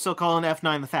 which I'm still calling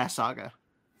F9 the Fast Saga.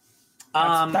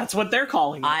 That's what they're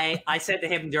calling it. I said to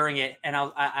him during it, and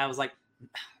I was like,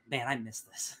 man, I miss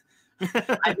this.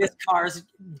 I miss cars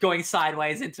going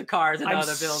sideways into cars in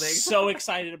other buildings. So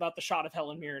excited about the shot of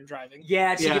Helen Mirren driving.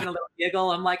 Yeah, she's giving a little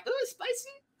giggle. I'm like, ooh,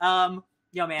 spicy.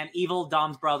 Yo, man, evil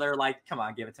Dom's brother. Like, come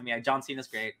on, give it to me. John Cena's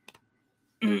great.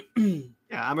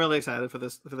 Yeah, I'm really excited for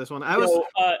this one.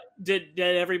 Did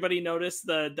everybody notice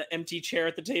the empty chair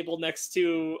at the table next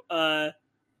to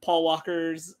Paul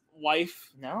Walker's wife?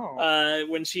 No.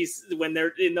 When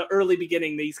they're in the early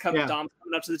beginning, Dom's coming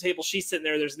up to the table. She's sitting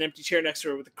there. There's an empty chair next to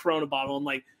her with a Corona bottle. I'm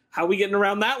like, how are we getting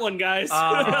around that one, guys?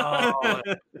 Oh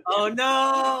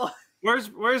no.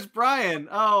 Where's Brian?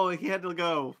 Oh, he had to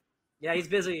go. Yeah, he's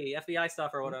busy, FBI stuff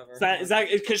or whatever. Is that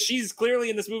because she's clearly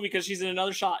in this movie because she's in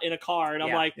another shot in a car, and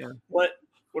I'm like, what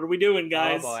are we doing,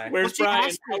 guys? Oh, where's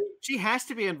Brian? She has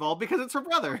to be involved because it's her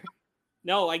brother.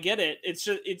 No, I get it. It's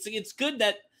just it's good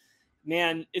that,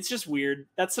 man, it's just weird.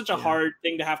 That's such a hard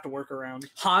thing to have to work around.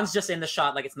 Han's just in the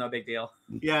shot like it's no big deal.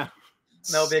 Yeah.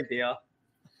 No big deal.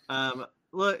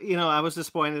 Look, I was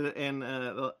disappointed in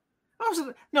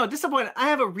disappointed. I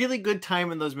have a really good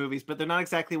time in those movies, but they're not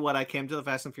exactly what I came to the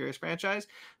Fast and Furious franchise.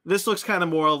 This looks kind of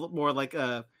more like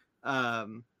a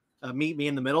meet me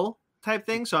in the middle type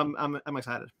thing. So I'm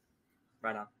excited.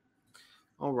 Right on.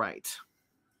 All right.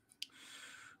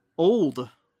 Old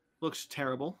looks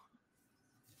terrible.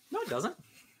 No, it doesn't.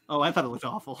 Oh, I thought it looked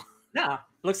awful. No,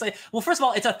 looks like. Well, first of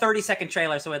all, it's a 30-second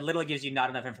trailer, so it literally gives you not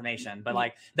enough information. But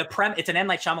like it's an M.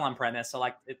 Night Shyamalan premise, so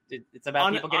like it's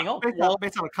about people getting old.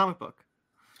 Based on a comic book.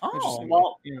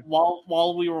 Oh,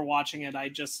 while we were watching it,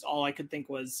 all I could think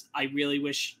was, I really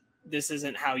wish this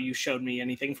isn't how you showed me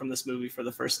anything from this movie for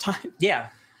the first time. Yeah,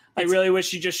 I really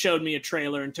wish you just showed me a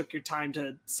trailer and took your time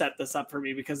to set this up for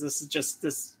me, because this is just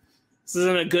this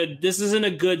isn't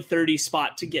a good 30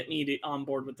 spot to get me on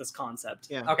board with this concept.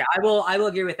 Yeah. Okay, I will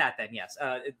agree with that then. Yes.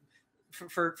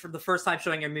 For the first time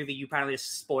showing a movie, you apparently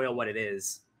just spoil what it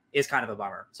is kind of a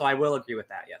bummer. So I will agree with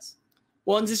that. Yes.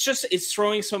 Well, and it's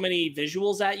throwing so many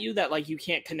visuals at you that like you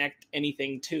can't connect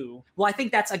anything to. Well, I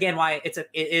think that's again why it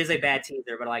is a bad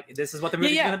teaser, but like this is what the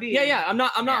movie's gonna be. Yeah. I'm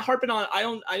not harping on. I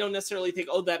don't necessarily think,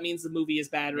 oh, that means the movie is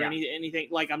bad or anything.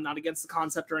 Like, I'm not against the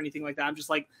concept or anything like that. I'm just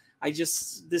like,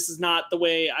 this is not the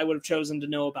way I would have chosen to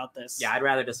know about this. Yeah, I'd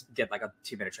rather just get like a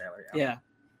 2-minute trailer. Yeah.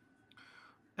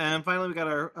 And finally, we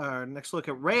got our next look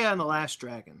at Raya and the Last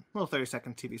Dragon. A little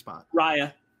 30-second TV spot.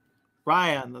 Raya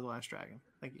and the Last Dragon.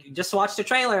 Thank you. You just watched the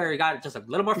trailer. You got just a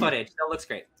little more footage. Still looks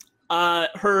great.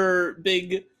 Her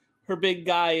big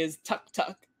guy is Tuk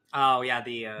Tuk. Oh yeah,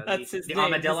 that's his the name.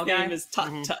 armadillo his guy. name is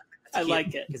Tuk Tuk. I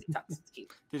like it. Because he tucks. It's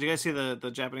cute. Did you guys see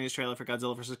the Japanese trailer for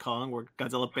Godzilla vs. Kong, where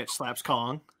Godzilla bitch slaps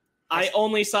Kong? I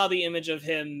only saw the image of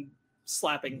him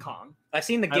slapping Kong. I've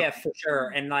seen the GIF for sure,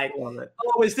 and like,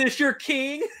 oh, is this your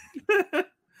king?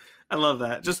 I love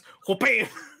that. Just whooping.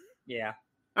 Yeah.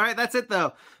 All right, that's it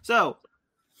though. So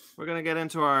we're gonna get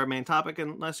into our main topic,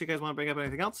 unless you guys want to bring up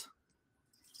anything else.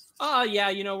 Yeah,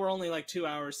 we're only like 2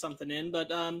 hours something in, but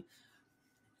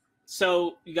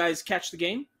so you guys catch the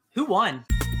game? Who won?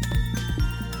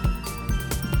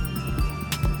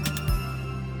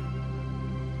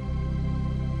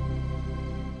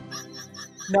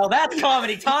 No, that's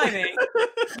comedy timing.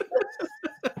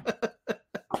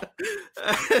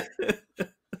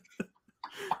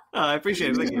 I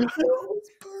appreciate it. Thank you.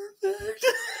 Perfect.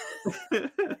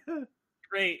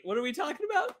 Great. What are we talking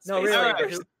about? No, Space really.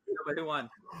 Invaders. Who won?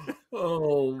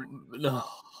 Oh no!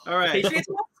 All right. No,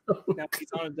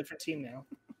 he's on a different team now.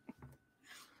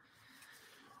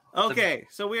 Okay,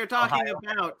 so we are talking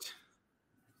about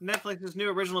Netflix's new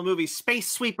original movie, Space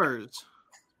Sweepers.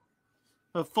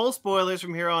 So full spoilers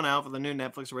from here on out for the new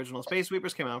Netflix original Space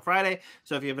Sweepers. Came out on Friday.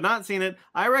 So if you have not seen it,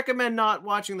 I recommend not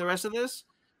watching the rest of this.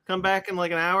 Come back in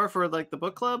like an hour for like the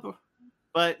book club.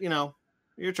 But,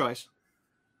 your choice.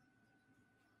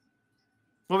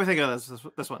 What do we think of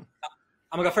this one?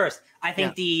 I'm gonna go first. I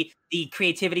think the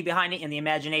creativity behind it and the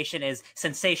imagination is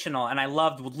sensational, and I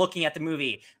loved looking at the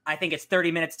movie. I think it's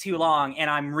 30 minutes too long, and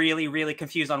I'm really, really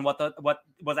confused on what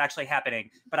was actually happening.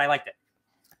 But I liked it.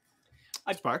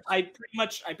 I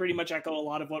pretty much echo a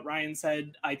lot of what Ryan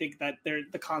said. I think that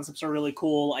the concepts are really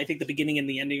cool. I think the beginning and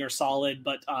the ending are solid,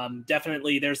 but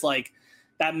definitely there's like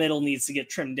that middle needs to get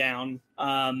trimmed down.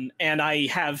 And I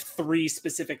have 3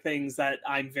 specific things that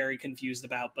I'm very confused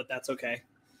about, but that's okay.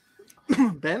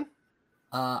 Ben?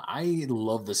 I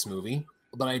love this movie,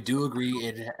 but I do agree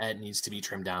it needs to be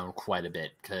trimmed down quite a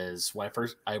bit, because when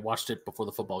I watched it before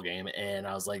the football game, and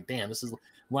I was like, damn, this is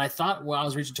when I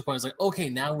was reaching to a point, I was like, okay,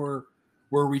 now we're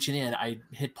reaching in. I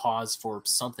hit pause for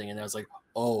something, and I was like,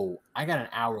 oh, I got an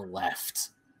hour left.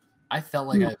 I felt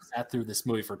like I sat through this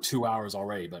movie for 2 hours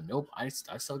already, but nope, I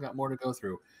still got more to go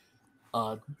through.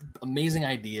 Amazing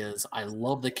ideas. I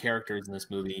love the characters in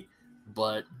this movie,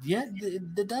 but yeah,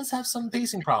 it does have some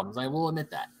pacing problems. I will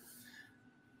admit that.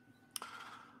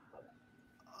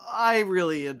 I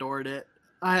really adored it.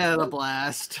 I had a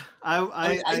blast.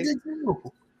 I did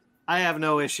too. I have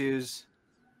no issues.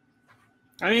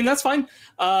 I mean, that's fine.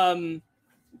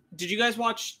 Did you guys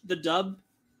watch the dub?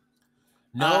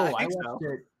 No,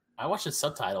 I watched it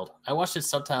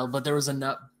subtitled. But there was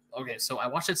enough. Okay, so I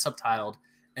watched it subtitled,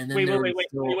 and then wait,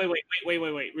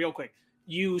 real quick.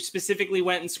 You specifically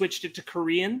went and switched it to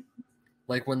Korean?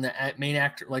 Like when the main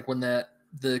actor, like when the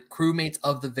crewmates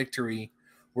of the Victory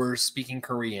were speaking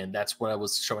Korean, that's what I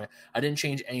was showing. I didn't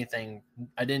change anything.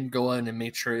 I didn't go in and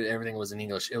make sure everything was in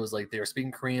English. It was like they were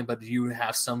speaking Korean, but you would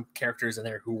have some characters in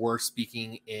there who were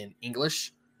speaking in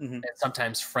English and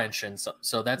sometimes French, and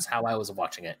so that's how I was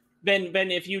watching it. Ben,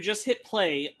 if you just hit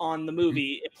play on the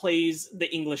movie, it plays the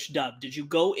English dub. Did you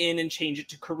go in and change it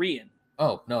to Korean?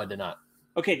 Oh, no, I did not.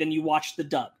 Okay, then you watched the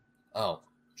dub. Oh,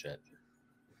 shit.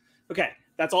 Okay,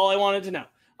 that's all I wanted to know.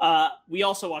 We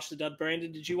also watched the dub.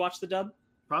 Brandon, did you watch the dub?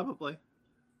 Probably.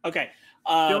 Okay.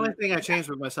 The only thing I changed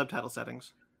was my subtitle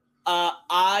settings.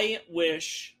 I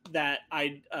wish that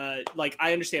I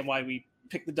understand why we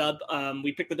picked the dub.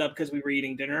 We picked the dub because we were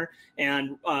eating dinner,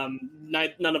 and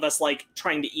none of us like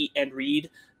trying to eat and read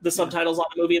the subtitles on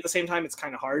the movie at the same time. It's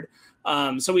kind of hard.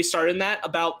 So we started in that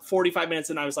about 45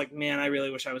 minutes, and I was like, man, I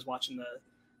really wish I was watching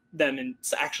them and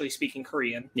actually speaking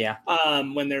Korean. Yeah.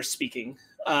 When they're speaking.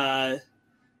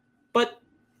 But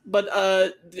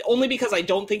only because I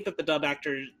don't think that the dub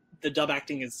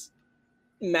acting is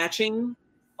matching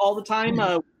all the time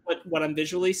what I'm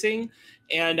visually seeing,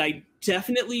 and I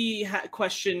definitely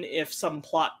question if some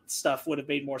plot stuff would have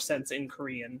made more sense in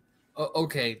Korean.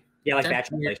 Okay, yeah, like that.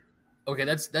 Okay,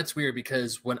 that's weird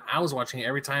because when I was watching it,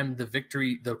 every time the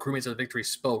crewmates of the Victory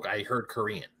spoke, I heard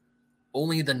Korean.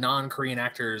 Only the non-Korean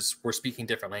actors were speaking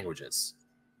different languages.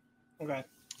 Okay.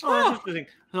 Oh, that's interesting.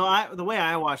 So the way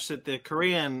I watched it, the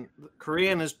Korean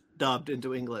is dubbed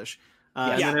into English,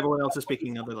 and then everyone else is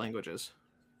speaking other languages.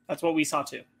 That's what we saw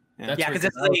too. Yeah, because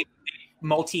it's a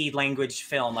multi-language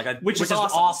film, which is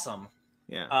awesome.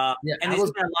 Yeah. And there's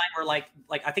a line where like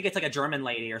I think it's like a German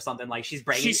lady or something, like she's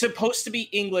bragging. She's supposed to be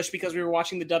English because we were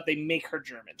watching the dub. They make her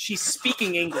German. She's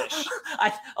speaking English.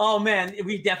 Oh man,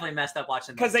 we definitely messed up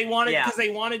watching because they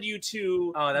wanted you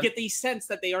to get the sense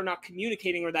that they are not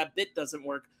communicating or that bit doesn't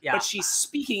work. Yeah. But she's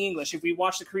speaking English. If we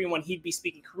watch the Korean one, he'd be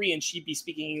speaking Korean. She'd be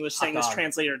speaking English, saying this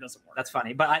translator doesn't work. That's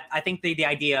funny, but I think the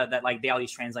idea that like they all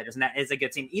use translators and that is a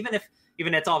good scene, even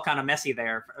it's all kind of messy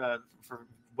there for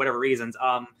whatever reasons.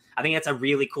 I think that's a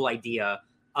really cool idea,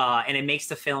 and it makes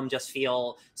the film just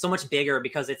feel so much bigger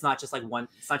because it's not just like one.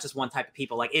 It's not just one type of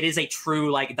people. Like it is a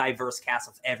true like diverse cast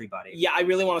of everybody. Yeah, I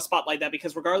really want to spotlight that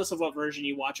because regardless of what version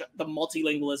you watch, the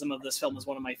multilingualism of this film is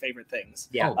one of my favorite things.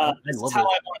 Yeah, this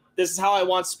is how I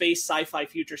want space sci-fi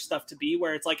future stuff to be,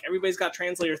 where it's like everybody's got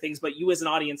translator things, but you as an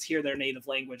audience hear their native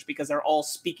language because they're all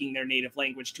speaking their native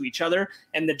language to each other,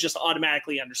 and they're just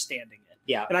automatically understanding it.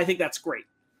 Yeah, and I think that's great.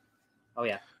 Oh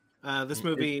yeah. This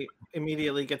movie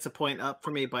immediately gets a point up for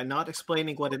me by not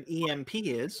explaining what an EMP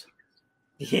is.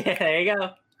 Yeah, there you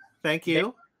go. Thank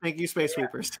you. Thank you, Space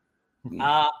Sweepers.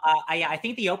 I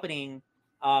think the opening,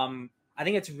 I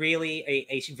think it's really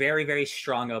a very, very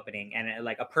strong opening and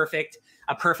like a perfect,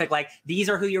 like, these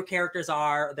are who your characters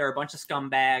are. They're a bunch of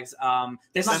scumbags.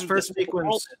 This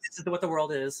is what the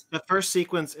world is. The first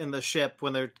sequence in the ship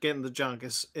when they're getting the junk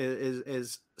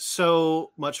is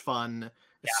so much fun.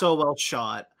 It's so well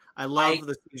shot. I love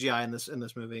the CGI in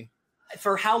this movie.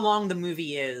 For how long the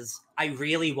movie is, I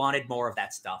really wanted more of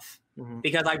that stuff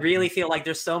because I really feel like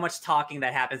there's so much talking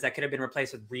that happens that could have been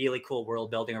replaced with really cool world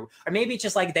building, or maybe it's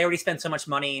just like they already spent so much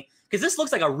money because this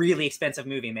looks like a really expensive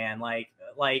movie, man. Like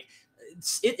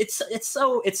it's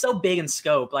so big in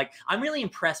scope. Like I'm really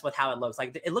impressed with how it looks.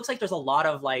 Like it looks like there's a lot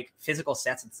of like physical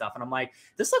sets and stuff, and I'm like,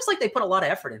 this looks like they put a lot of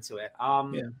effort into it.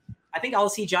 I think all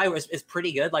the CGI is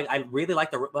pretty good. Like I really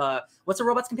like the what's the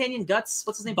robot's companion? Guts.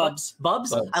 What's his name? Bubs.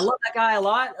 Bubs. I love that guy a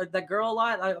lot. That girl a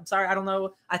lot. I'm sorry, I don't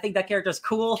know. I think that character's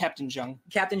cool. Captain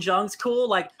Jung's cool.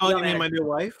 Like you mean my new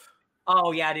wife?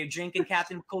 Oh yeah, dude. Drinking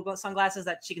Captain cool sunglasses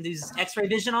that she can do X-ray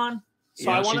vision on. So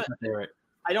I want to.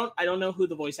 I don't know who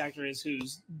the voice actor is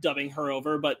who's dubbing her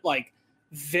over, but like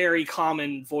very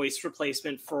common voice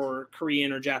replacement for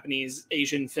Korean or Japanese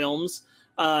Asian films.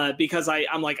 Because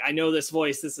I'm like, I know this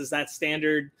voice. This is that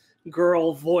standard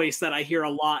girl voice that I hear a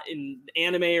lot in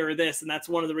anime or this, and that's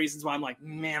one of the reasons why I'm like,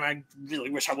 man, I really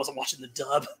wish I wasn't watching the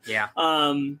dub. Yeah.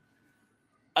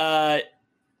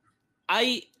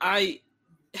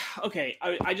 Okay,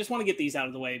 I just want to get these out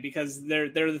of the way because they're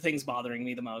the things bothering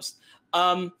me the most.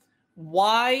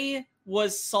 Why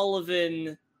was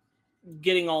Sullivan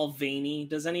getting all veiny?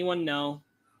 Does anyone know?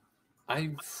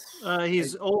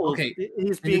 He's old. Okay.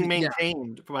 He's being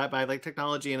maintained by like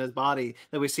technology in his body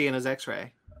that we see in his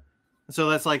X-ray. So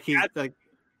that's like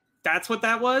that's what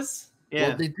that was. Yeah.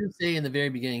 Well, they do say in the very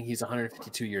beginning he's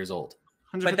 152 years old.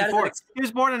 154. He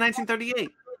was born in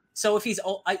 1938. So if he's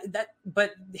old,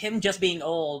 but him just being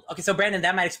old. Okay, so Brandon,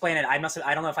 that might explain it. I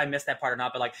don't know if I missed that part or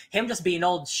not, but like him just being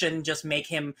old shouldn't just make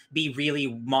him be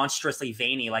really monstrously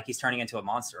veiny, like he's turning into a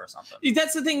monster or something.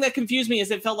 That's the thing that confused me.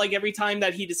 Is it felt like every time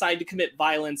that he decided to commit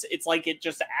violence, it's like it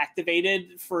just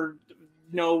activated for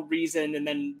no reason and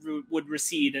then would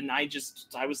recede. And I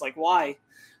was like, why?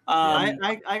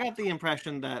 I got the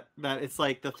impression that it's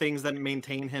like the things that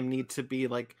maintain him need to be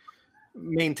like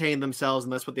maintain themselves,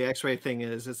 and that's what the X-ray thing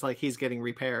is. It's like he's getting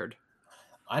repaired.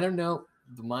 I don't know.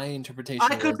 My interpretation.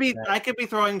 I could be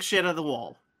throwing shit at the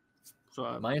wall.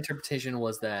 So my interpretation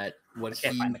was that when he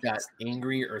got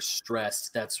angry or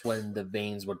stressed, that's when the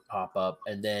veins would pop up,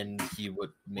 and then he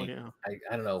would make.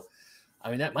 I don't know.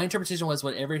 I mean, my interpretation was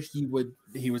whenever he would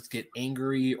get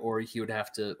angry, or he would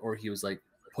have to, or he was like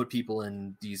put people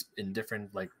in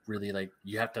different like really like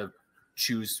you have to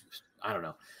choose. I don't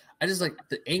know. I just like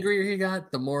the angrier he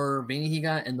got, the more veiny he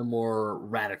got, and the more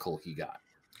radical he got.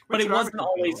 But it wasn't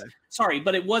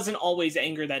always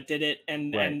anger that did it,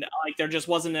 and like there just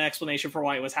wasn't an explanation for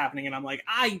why it was happening. And I'm like,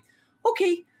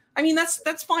 okay. I mean,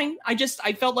 that's fine. I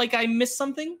felt like I missed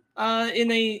something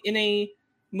in a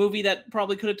movie that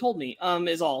probably could have told me.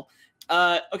 Is all.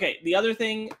 Okay. The other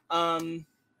thing, God,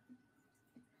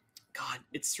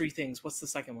 it's three things. What's the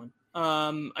second one?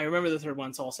 I remember the third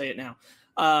one, so I'll say it now.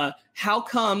 How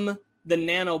come the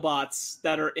nanobots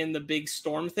that are in the big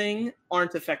storm thing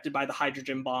aren't affected by the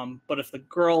hydrogen bomb, but if the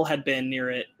girl had been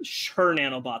near it, her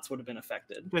nanobots would have been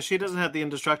affected? But she doesn't have the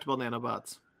indestructible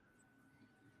nanobots.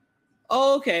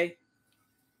 Oh, okay.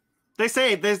 They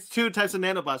say there's two types of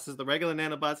nanobots. There's the regular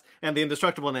nanobots and the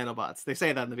indestructible nanobots. They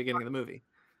say that in the beginning of the movie.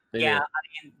 Yeah,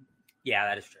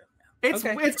 that is true.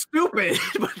 It's stupid,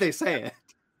 but they say it.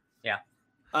 Yeah.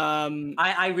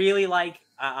 I really like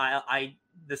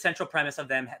the central premise of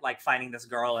them like finding this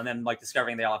girl and then like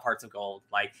discovering they all have hearts of gold.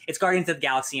 Like it's Guardians of the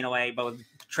Galaxy in a way, but with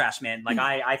trash men. Like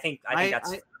I think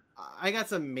that's. I got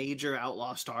some major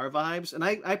Outlaw Star vibes, and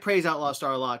I praise Outlaw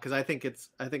Star a lot because I think it's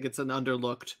an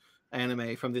underlooked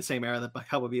anime from the same era that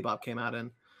Cowboy Bebop came out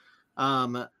in.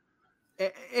 And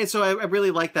so I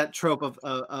really like that trope of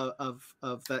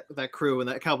that crew and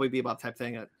that Cowboy Bebop type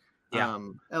thing. I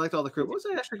liked all the crew. What was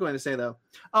I actually going to say though?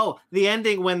 Oh, the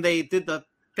ending when they did the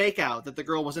fake out that the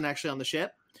girl wasn't actually on the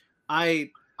ship.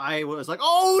 I was like,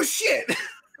 oh shit!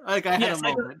 Like I had a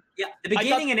moment. The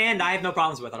beginning and end I have no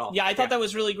problems with at all. Yeah, I thought that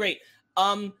was really great.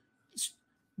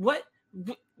 What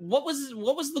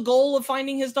was the goal of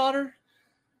finding his daughter?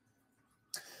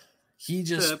 He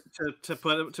just to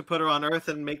put her on Earth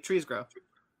and make trees grow.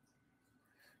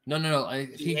 No. I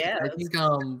think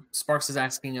Sparks is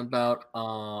asking about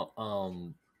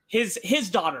his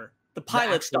daughter, the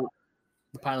pilot's daughter.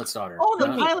 The pilot's daughter. Oh, the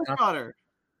pilot's daughter.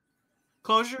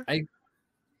 Closure. I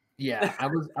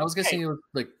was guessing it was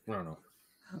like I don't know.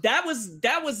 That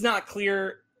was not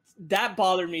clear. That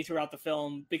bothered me throughout the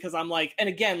film because I'm like, and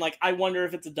again, like I wonder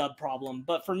if it's a dub problem.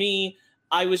 But for me,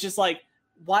 I was just like,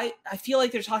 why? I feel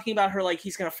like they're talking about her like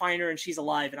he's gonna find her and she's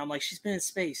alive, and I'm like, she's been in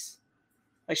space,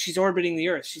 like she's orbiting the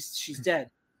Earth. She's dead.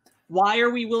 Why are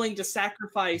we willing to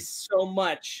sacrifice so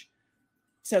much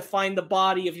to find the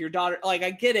body of your daughter? Like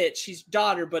I get it, she's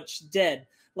daughter, but she's dead.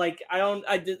 Like at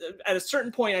a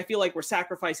certain point, I feel like we're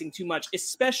sacrificing too much,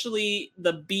 especially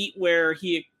the beat where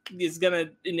he is gonna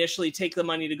initially take the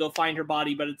money to go find her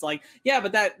body, but it's like, yeah,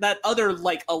 but that other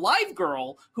like alive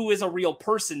girl who is a real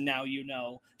person now,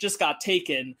 just got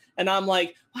taken, and I'm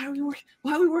like, why are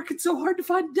we working so hard to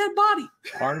find a dead body?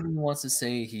 Part of me wants to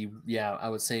say I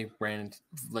would say Brandon,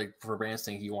 like for Brandon's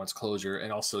thing, he wants closure,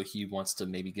 and also he wants to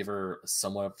maybe give her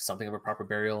something of a proper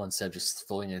burial instead of just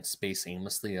floating in space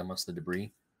aimlessly amongst the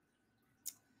debris.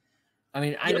 I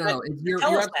mean, I don't know. You're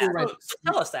absolutely right. So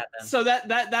tell us that then. So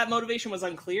that motivation was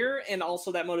unclear, and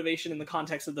also that motivation in the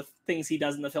context of the things he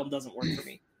does in the film doesn't work for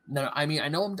me. No, I mean, I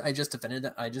know I just defended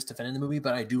the movie,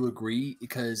 but I do agree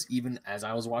because even as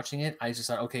I was watching it, I just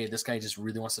thought, okay, this guy just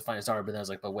really wants to find his daughter, but then I was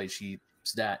like, but wait, she's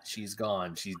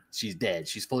gone, she's dead,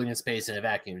 she's floating in space in a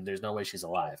vacuum. There's no way she's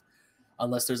alive,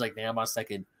 unless there's like nanobots that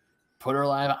could put her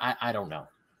alive. I don't know,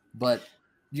 but.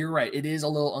 You're right. It is a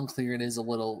little unclear. It is a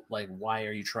little like, why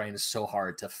are you trying so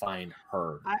hard to find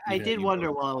her? I did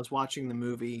wonder while I was watching the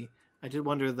movie, I did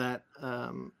wonder that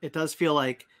it does feel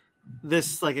like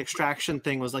this like extraction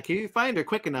thing was like, if you find her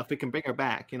quick enough, we can bring her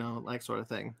back, you know, like sort of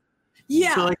thing.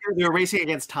 Yeah. So like they're racing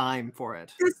against time for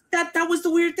it. That was the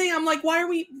weird thing. I'm like, why are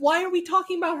we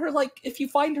talking about her? Like, if you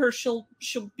find her, she'll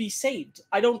be saved.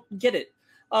 I don't get it.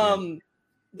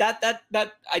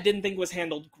 That I didn't think was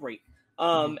handled great.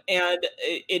 And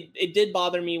it did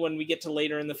bother me when we get to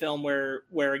later in the film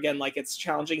where again, like, it's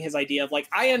challenging his idea of like,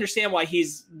 I understand why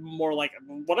he's more like,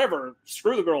 whatever,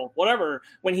 screw the girl, whatever,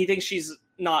 when he thinks she's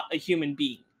not a human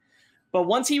being. But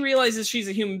once he realizes she's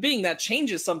a human being, that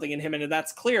changes something in him, and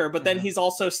that's clear. But then he's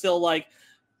also still like,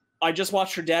 I just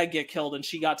watched her dad get killed and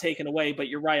she got taken away, but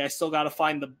you're right, I still got to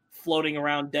find the floating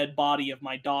around dead body of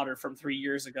my daughter from 3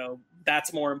 years ago.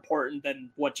 That's more important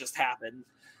than what just happened.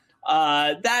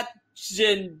 That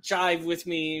didn't jive with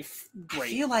me. Great. I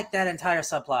feel like that entire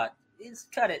subplot is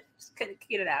cut it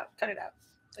out. Just cut it out.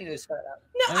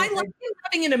 No, I like him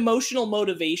having an emotional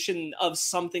motivation of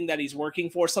something that he's working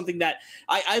for, something that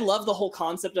I love the whole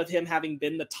concept of him having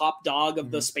been the top dog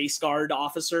of the Space Guard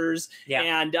officers. Yeah.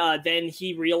 And then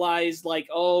he realized like,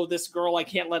 oh, this girl, I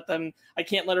can't let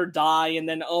her die. And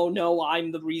then, oh no,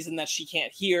 I'm the reason that she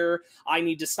can't hear. I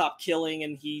need to stop killing.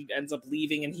 And he ends up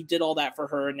leaving, and he did all that for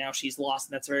her. And now she's lost.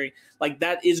 And that's very like,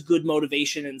 that is good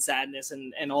motivation and sadness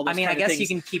and all those. I mean, I guess you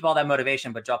can keep all that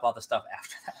motivation, but drop all the stuff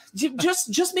after that.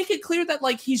 Just make it clear that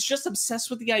like he's just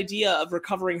obsessed with the idea of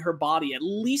recovering her body. At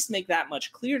least make that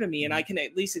much clear to me, and I can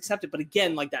at least accept it. But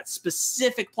again, like that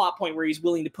specific plot point where he's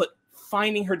willing to put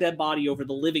finding her dead body over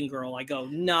the living girl, I go,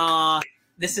 nah.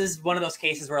 This is one of those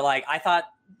cases where like I thought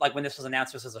like when this was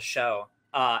announced this was a show,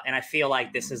 and I feel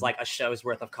like this is like a show's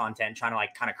worth of content trying to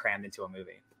like kind of crammed into a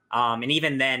movie. And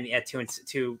even then at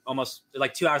two almost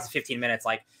like 2 hours and 15 minutes,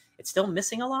 like it's still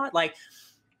missing a lot. Like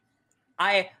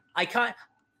I think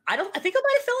I might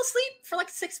have fell asleep for like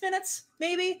 6 minutes,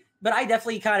 maybe. But I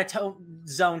definitely kind of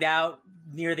zoned out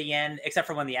near the end, except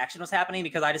for when the action was happening,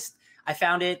 because I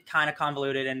found it kind of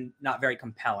convoluted and not very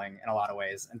compelling in a lot of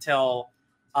ways until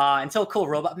cool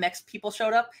robot mech people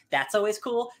showed up. That's always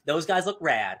cool. Those guys look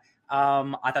rad.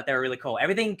 I thought they were really cool.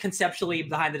 Everything conceptually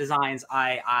behind the designs,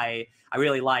 I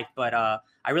really liked, but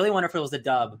I really wonder if it was the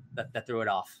dub that threw it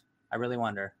off. I really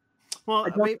wonder. Well,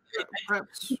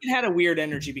 perhaps it had a weird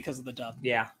energy because of the dub.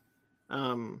 Yeah.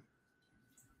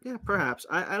 Yeah, perhaps.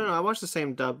 I don't know. I watched the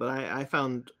same dub, but I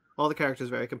found all the characters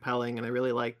very compelling, and I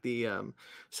really liked the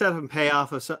setup and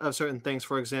payoff of certain things.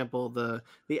 For example,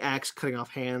 the axe cutting off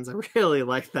hands. I really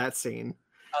liked that scene.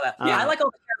 I like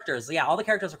all the characters. Yeah, all the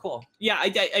characters are cool. Yeah,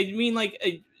 I mean, like,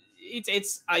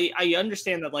 I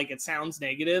understand that like it sounds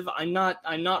negative. I'm not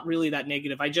really that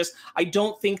negative. I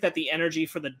don't think that the energy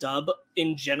for the dub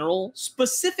in general,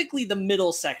 specifically the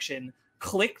middle section,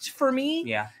 clicked for me.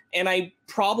 Yeah. And I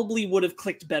probably would have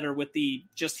clicked better with the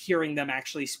just hearing them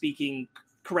actually speaking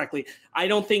correctly. I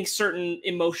don't think certain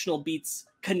emotional beats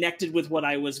connected with what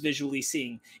I was visually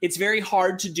seeing. It's very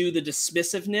hard to do the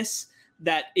dismissiveness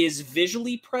that is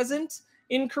visually present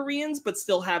in Koreans, but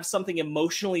still have something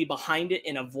emotionally behind it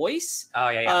in a voice. Oh,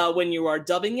 yeah. When you are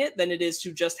dubbing it, than it is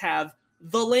to just have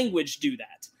the language do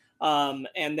that.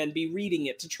 And then be reading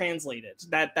it to translate it.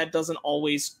 That doesn't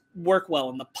always work well.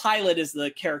 And the pilot is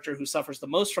the character who suffers the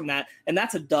most from that. And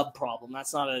that's a dub problem.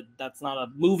 That's not a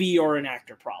movie or an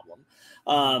actor problem.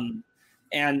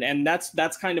 And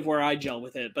that's kind of where I gel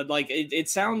with it. But like, it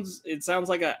sounds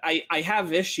like I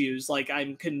have issues. Like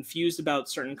I'm confused about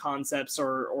certain concepts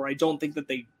or I don't think that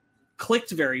they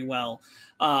clicked very well.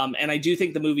 And I do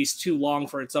think the movie's too long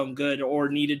for its own good, or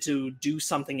needed to do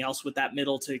something else with that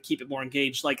middle to keep it more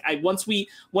engaged. Like once we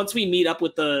meet up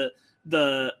with the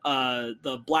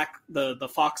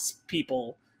Fox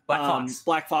people,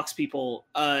 Black Fox people,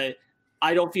 I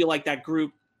don't feel like that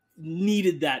group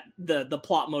needed that the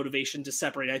plot motivation to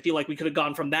separate. I feel like we could have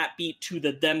gone from that beat to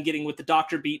them getting with the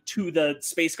doctor beat to the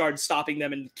Space Guard stopping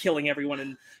them and killing everyone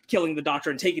and killing the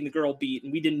doctor and taking the girl beat,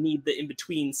 and we didn't need the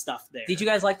in-between stuff there. Did you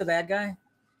guys like the bad guy?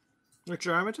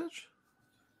 Richard Armitage?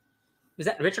 Is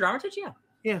that Richard Armitage?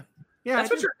 Yeah.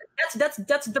 That's Richard.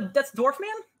 That's Dwarf Man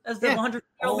as the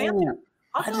 100-year-old man.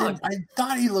 I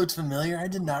thought he looked familiar. I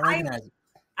did not recognize him.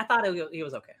 I thought he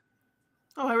was okay.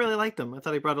 Oh, I really liked him. I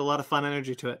thought he brought a lot of fun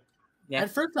energy to it. Yeah.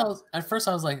 At first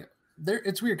I was like,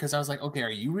 it's weird because I was like, okay, are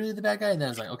you really the bad guy? And then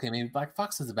I was like, okay, maybe Black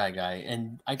Fox is the bad guy.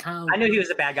 And I knew he was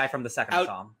the bad guy from the second I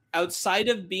saw him. Outside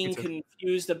of being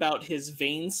confused about his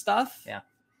vein stuff, yeah,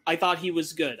 I thought he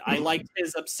was good. I liked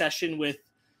his obsession with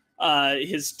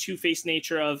his two-faced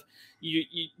nature of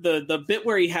the bit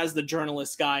where he has the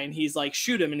journalist guy and he's like,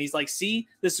 shoot him, and he's like, see,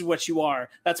 this is what you are.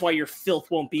 That's why your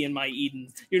filth won't be in my Eden.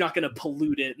 You're not going to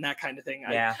pollute it and that kind of thing.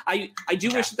 Yeah. I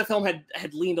do wish that the film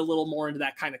had leaned a little more into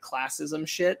that kind of classism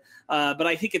shit, but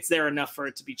I think it's there enough for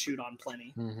it to be chewed on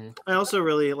plenty. Mm-hmm. I also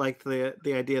really liked the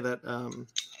idea that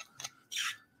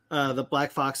the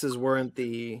Black Foxes weren't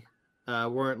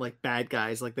like bad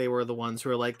guys. Like they were the ones who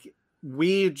are like,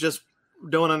 we just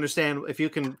don't understand, if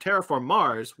you can terraform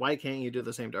Mars, why can't you do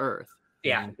the same to Earth?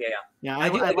 Yeah. I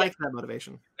like that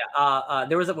motivation. Yeah.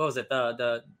 There was what was it,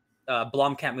 the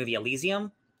Blomkamp movie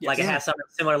Elysium? Yes. Like it has some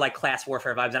similar like class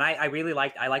warfare vibes, and I really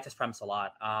liked this premise a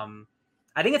lot.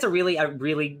 I think it's a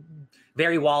really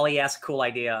very Wall-E-esque cool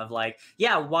idea of like,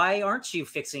 yeah, why aren't you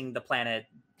fixing the planet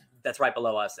that's right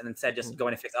below us, and instead just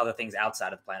going to fix other things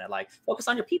outside of the planet? Like focus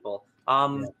on your people.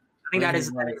 I think that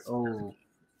is.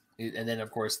 And then of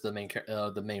course the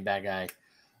main bad guy,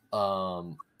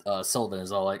 Sullivan,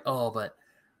 is all like, oh, but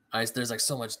there's like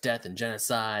so much death and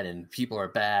genocide and people are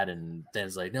bad, and then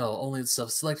it's like, no, only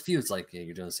select few. It's like, yeah,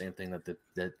 you're doing the same thing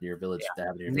that your village that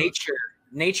happened in your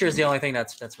nature is the only thing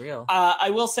that's real. I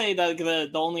will say that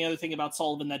the only other thing about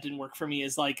Sullivan that didn't work for me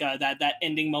is like that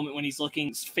ending moment when he's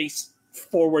looking face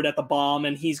forward at the bomb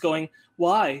and he's going,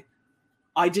 why?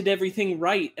 I did everything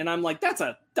right. And I'm like, that's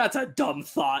a dumb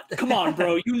thought. Come on,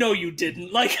 bro. You know you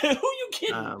didn't. Like, who you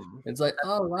kidding? It's like,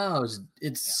 oh wow,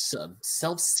 it's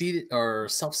self-seated or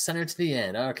self-centered to the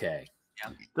end. Okay.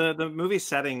 Yeah. The movie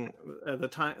setting,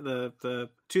 the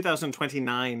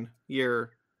 2029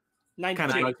 year,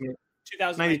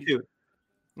 2092.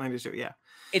 92. Yeah.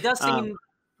 It does seem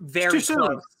very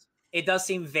close. It does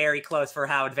seem very close for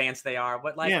how advanced they are.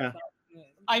 But like, yeah.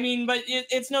 I mean, but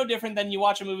it's no different than you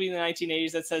watch a movie in the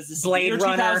 1980s that says this is Blade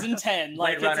Runner, 2010.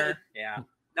 Blade Runner. Yeah.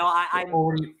 No,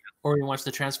 or you watch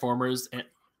the Transformers,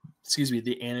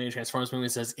 the animated Transformers movie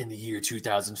that says in the year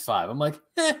 2005. I'm like,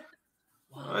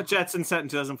 Jetson set in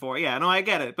 2004. Yeah, no, I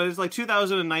get it. But it's like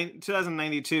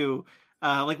 2092.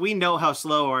 Like we know how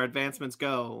slow our advancements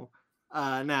go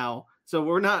now. So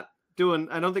we're not doing,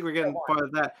 I don't think we're getting part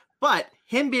of that. But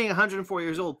him being 104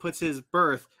 years old puts his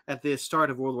birth at the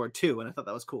start of World War II, and I thought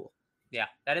that was cool. Yeah,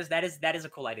 that is a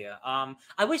cool idea. I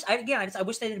wish they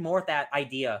did more with that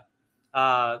idea.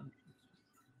 And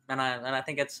I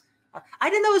think it's. I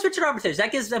didn't know it was Richard Armitage.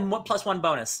 That gives them +1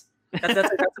 bonus. That's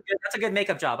a good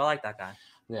makeup job. I like that guy.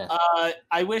 Yeah.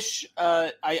 I wish.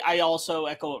 I also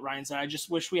echo what Ryan said. I just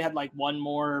wish we had like one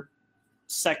more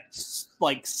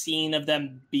scene of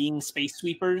them being space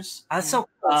sweepers. That's so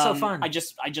fun. I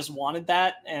just wanted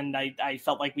that, and I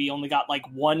felt like we only got like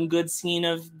one good scene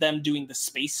of them doing the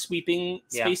space sweeping.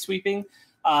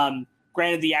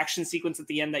 Granted, the action sequence at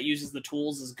the end that uses the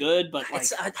tools is good, but like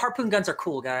harpoon guns are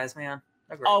cool, guys, man.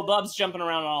 Oh, Bub's jumping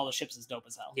around on all the ships is dope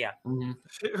as hell. Yeah.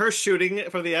 Mm-hmm. Her shooting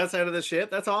it from the outside of the ship,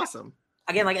 that's awesome.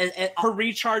 Again, like her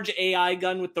recharge AI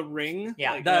gun with the ring.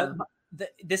 Yeah.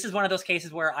 This is one of those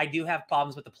cases where I do have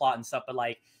problems with the plot and stuff, but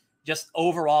like just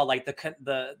overall, like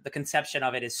the conception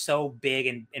of it is so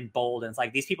big and bold, and it's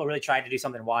like these people really tried to do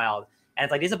something wild, and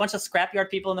it's like there's a bunch of scrapyard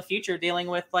people in the future dealing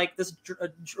with like this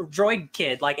droid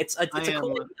kid. Like it's a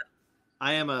cool idea.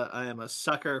 I am a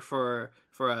sucker for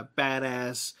a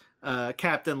badass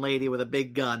captain lady with a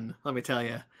big gun. Let me tell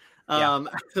you.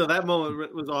 So that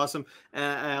moment was awesome.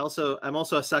 I'm also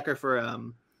a sucker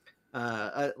for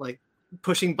like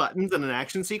pushing buttons in an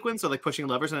action sequence, or like pushing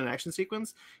levers in an action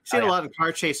sequence. You see it a lot in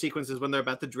car chase sequences when they're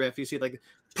about to drift. You see like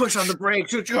push on the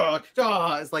brakes, it's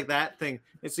like that thing.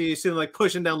 And so you see them like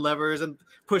pushing down levers and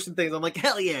pushing things. I'm like,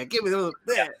 hell yeah, give me those.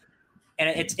 Yeah. And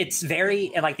it's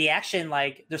very, and like the action,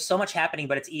 like there's so much happening,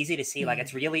 but it's easy to see. Like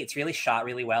it's really shot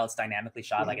really well. It's dynamically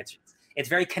shot. Like it's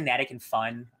very kinetic and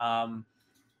fun.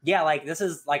 Yeah, like this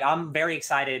is like I'm very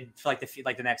excited for like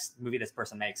the next movie this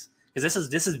person makes, because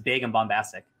this is big and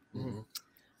bombastic. Mm-hmm.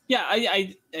 Yeah,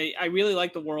 I really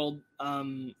like the world.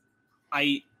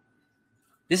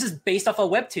 This is based off a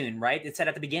webtoon, right? It said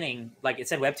at the beginning, like it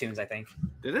said webtoons, I think.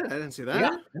 Did it? I didn't see that.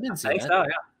 Yeah, I didn't see I think that. so.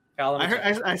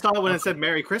 Yeah. I saw it when it said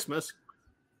Merry Christmas.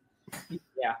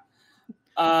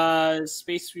 Yeah.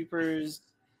 Space Sweepers.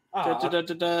 Right now.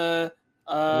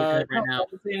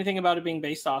 Don't say anything about it being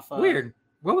based off. Weird.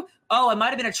 Oh, it might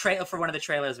have been a trailer for one of the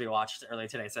trailers we watched earlier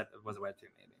today. Said it was a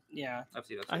webtoon, maybe. Yeah.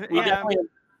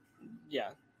 Yeah.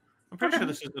 I'm pretty sure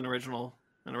this is an original.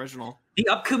 The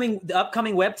upcoming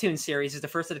webtoon series is the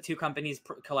first of the two companies'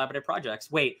 collaborative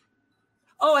projects. Wait.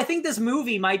 Oh, I think this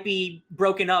movie might be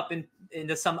broken up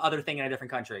into some other thing in a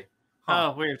different country.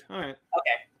 Huh. Oh, weird. All right.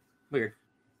 Okay. Weird.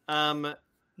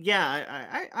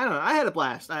 Yeah, I don't know. I had a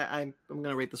blast. I'm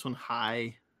gonna rate this one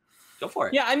high. Go for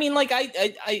it. Yeah, I mean, like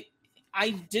I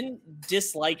I didn't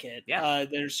dislike it. Yeah.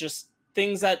 There's just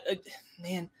things that,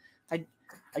 man,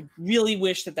 I really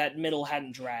wish that middle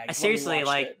hadn't dragged. Seriously,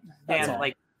 like, man,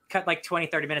 like cut like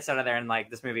 20-30 minutes out of there, and like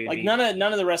this movie would like be... none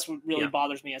of the rest really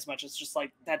bothers me as much. It's just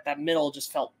like that middle just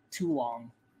felt too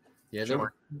long. Yeah,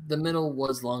 the middle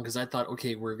was long because I thought,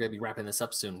 okay, we're gonna be wrapping this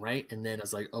up soon, right? And then I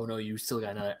was like, oh no, you still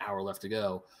got another hour left to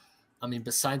go. I mean,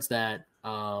 besides that,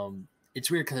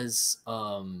 it's weird because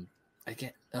I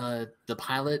get the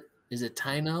pilot, is it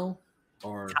Taino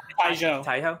or Taiho?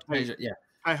 Yeah,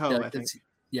 Taiho, I think.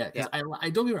 Yeah, because I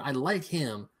don't get I like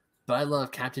him, but I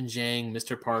love Captain Zhang,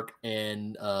 Mr. Park,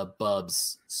 and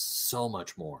Bubs so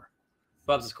much more.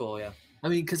 Bubs is cool, yeah. I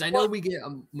mean, because I know we get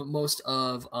most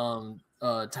of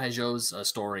Taijo's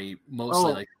story,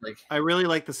 mostly like. I really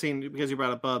like the scene because you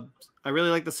brought up Bubs. I really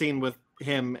like the scene with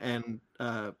him and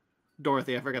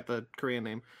Dorothy. I forgot the Korean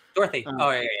name. Dorothy.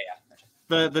 Yeah.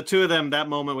 The two of them, that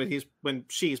moment when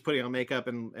she's putting on makeup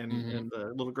and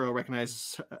the little girl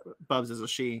recognizes Bubs as a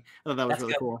she. I thought that was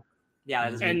really cool. Yeah,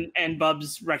 and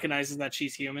Bubs recognizes that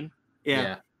she's human.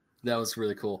 Yeah, that was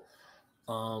really cool.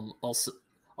 Also,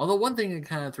 although one thing that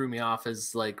kind of threw me off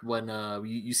is like when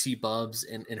you see Bubs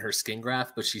in her skin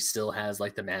graft, but she still has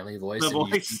like the manly voice.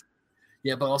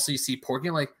 But also you see Porky.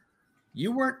 I'm like,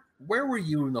 where were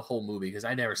you in the whole movie? Because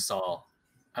I never saw.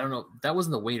 I don't know. That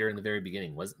wasn't the waiter in the very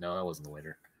beginning, was it? No, that wasn't the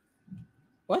waiter.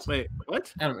 What? Wait,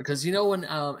 what? I don't know, because you know when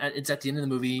it's at the end of the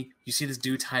movie, you see this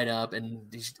dude tied up, and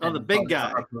the big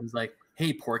guy is like,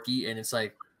 "Hey, Porky," and it's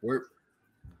like,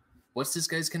 what's this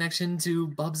guy's connection to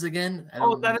Bubs again?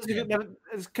 The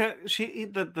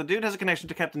dude has a connection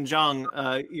to Captain Zhang.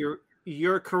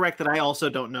 You're correct that I also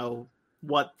don't know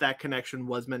what that connection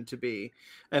was meant to be.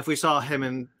 If we saw him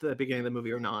in the beginning of the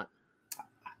movie or not,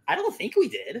 I don't think we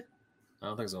did. I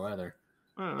don't think so either.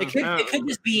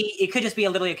 It could just be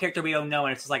literally a character we don't know,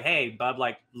 and it's just like, hey, Bub,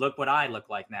 like, look what I look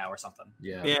like now, or something.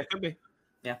 Yeah, it could be.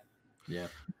 Yeah.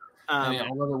 I mean, I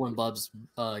love it when Bubs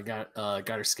got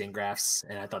her skin grafts,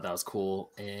 and I thought that was cool.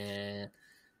 And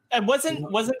wasn't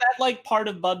that like part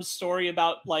of Bub's story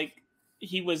about like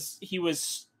he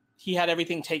had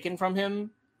everything taken from him?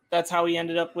 That's how he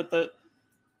ended up with the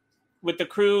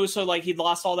crew. So like he'd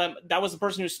lost all that. That was the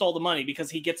person who stole the money, because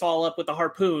he gets all up with the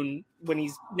harpoon when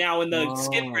he's now in the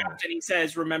skin graft, and he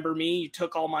says, "Remember me? You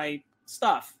took all my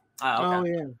stuff." Oh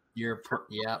yeah. You're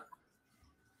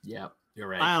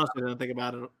right. I honestly didn't think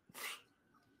about it.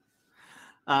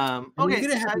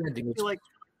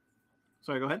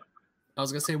 Sorry, go ahead. I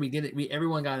was gonna say we get it.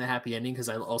 Everyone got a happy ending, because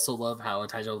I also love how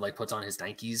Taijo like puts on his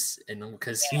Nikes, and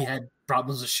because he had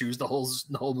problems with shoes the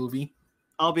whole movie.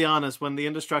 I'll be honest. When the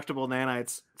indestructible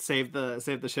nanites saved the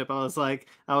ship, I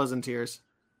was in tears.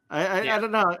 I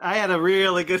don't know. I had a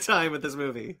really good time with this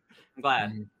movie. I'm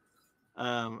glad.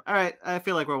 All right. I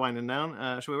feel like we're winding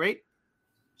down. Should we rate?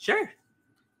 Sure.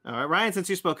 All right, Ryan. Since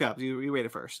you spoke up, you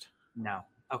rated first. No.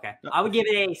 Okay. I would give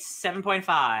it a 7.5.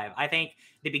 I think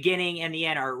the beginning and the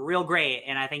end are real great,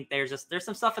 and I think there's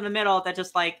some stuff in the middle that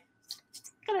just like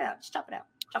cut it out. Just chop it out.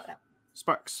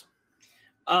 Sparks.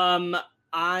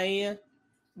 I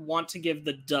want to give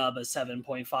the dub a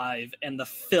 7.5 and the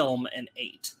film an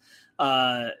 8.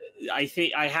 I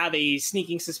think I have a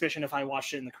sneaking suspicion if I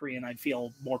watched it in the Korean, I'd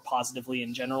feel more positively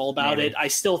in general about it. I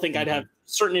still think I'd have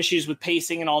certain issues with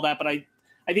pacing and all that, but I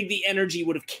think the energy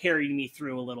would have carried me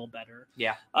through a little better.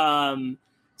 Yeah.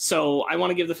 So I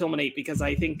want to give the film an 8 because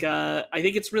I think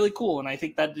it's really cool, and I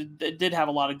think that it did have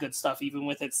a lot of good stuff, even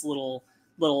with its little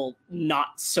not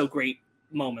so great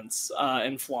moments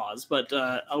and flaws. But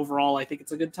overall, I think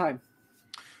it's a good time.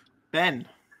 Ben,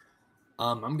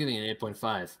 I'm giving it an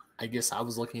 8.5. I guess I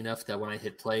was lucky enough that when I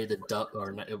hit play, the dub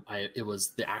it was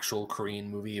the actual Korean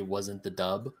movie. It wasn't the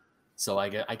dub. So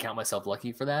I count myself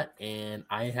lucky for that, and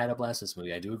I had a blast with this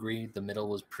movie. I do agree the middle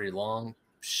was pretty long,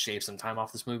 shaved some time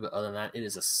off this movie, but other than that, it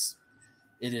is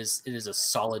a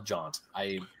solid jaunt.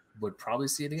 I would probably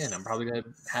see it again. I'm probably gonna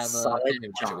have a family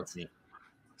watch it with me.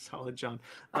 Solid jaunt.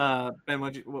 Ben,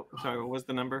 what was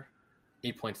the number?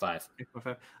 8.5.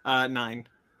 8.5. 9.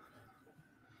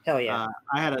 Hell yeah!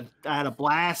 I had a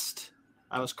blast.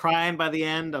 I was crying by the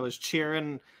end. I was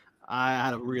cheering. I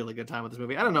had a really good time with this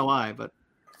movie. I don't know why, but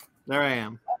there I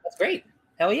am. That's great.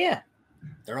 Hell yeah.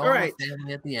 They're all right.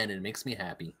 Standing at the end. It makes me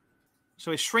happy. So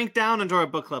we shrink down and do our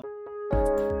book club.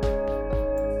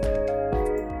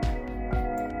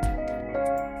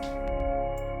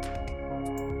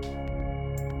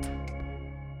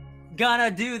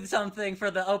 Gonna do something for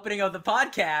the opening of the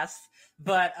podcast,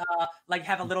 but like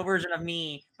have a little version of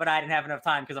me, but I didn't have enough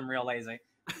time because I'm real lazy.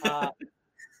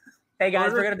 Hey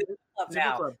guys, we're gonna do the book club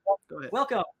now. Go ahead.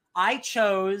 Welcome. I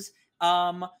chose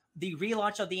the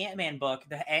relaunch of the Ant-Man book.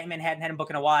 The Ant-Man hadn't had a book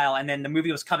in a while, and then the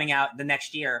movie was coming out the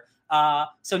next year.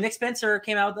 So Nick Spencer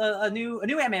came out with a new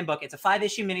Ant-Man book. It's a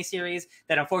 5-issue miniseries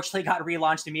that unfortunately got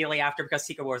relaunched immediately after because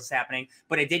Secret Wars was happening.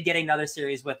 But it did get another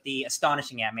series with the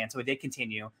Astonishing Ant-Man, so it did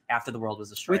continue after the world was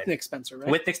destroyed. With Nick Spencer, right?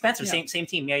 With Nick Spencer, same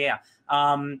team. Yeah.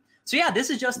 So yeah, this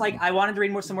is just like I wanted to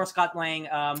read some more Scott Lang.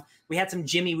 We had some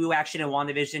Jimmy Woo action in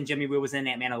WandaVision. Jimmy Woo was in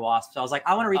Ant-Man and the Wasp, so I was like,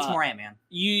 I want to read some more Ant-Man.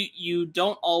 You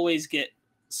don't always get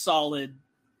solid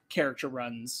character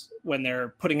runs when they're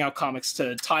putting out comics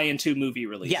to tie into movie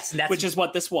release. Yes, which is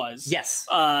what this was. Yes,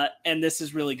 and this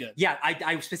is really good. Yeah,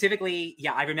 I specifically,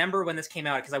 I remember when this came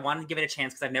out because I wanted to give it a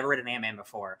chance because I've never read an Ant-Man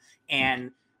before,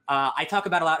 and I talk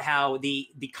about a lot how the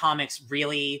comics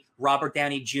really Robert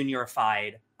Downey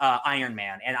Jr.-ified Iron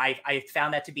Man, and I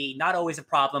found that to be not always a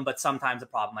problem, but sometimes a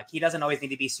problem. Like he doesn't always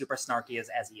need to be super snarky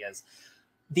as he is.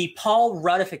 The Paul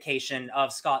Ruddification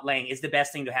of Scott Lang is the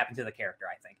best thing to happen to the character,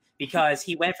 I think, because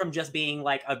he went from just being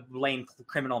like a lame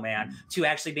criminal man to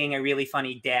actually being a really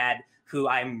funny dad who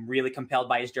I'm really compelled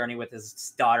by his journey with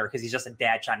his daughter because he's just a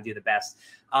dad trying to do the best.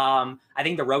 I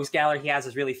think the Rogues Gallery he has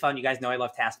is really fun. You guys know I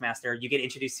love Taskmaster. You get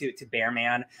introduced to Bear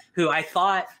Man, who I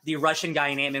thought the Russian guy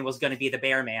in Ant-Man was going to be the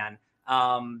Bear Man,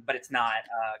 but it's not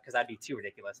because that'd be too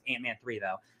ridiculous. Ant-Man 3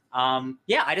 though.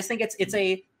 I just think it's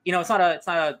a it's not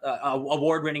a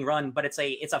award-winning run, but it's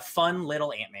a fun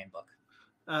little Ant-Man book.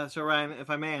 So Ryan, if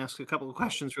I may ask a couple of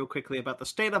questions real quickly about the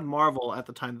state of Marvel at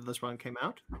the time that this run came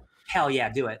out. Hell yeah,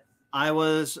 do it. I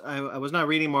was not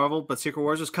reading Marvel, but Secret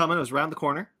Wars was coming. It was around the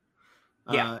corner.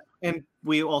 Yeah, and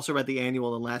we also read the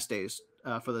annual and Last Days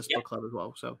for this book club as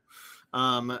well. So,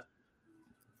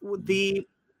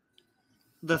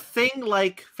 the Thing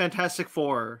like Fantastic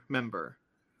Four member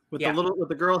with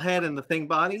the girl head and the Thing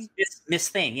body, Miss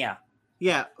Thing, yeah.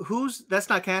 That's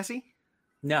not Cassie?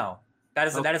 No, that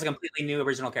is a completely new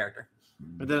original character.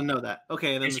 I didn't know that.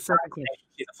 Okay, and then she's a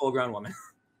full-grown woman.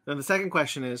 Then the second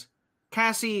question is,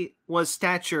 Cassie was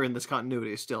Stature in this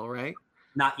continuity still, right?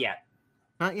 Not yet.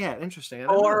 Not yet. Interesting. In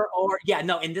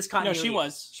this continuity. No, she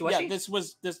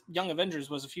was. This Young Avengers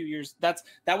was a few years. That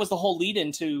was the whole lead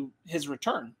into his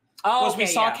return. We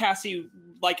saw Cassie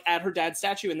like at her dad's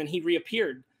statue, and then he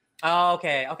reappeared. Oh,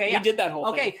 okay. He did that whole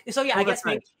thing. Okay, so I guess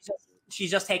maybe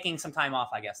she's just taking some time off.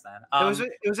 I guess then.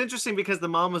 It was interesting because the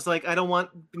mom was like, "I don't want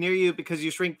near you because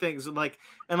you shrink things,"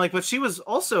 but she was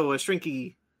also a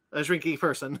shrinky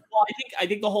person. Well, I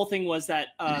think the whole thing was that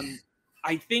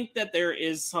I think that there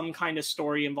is some kind of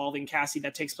story involving Cassie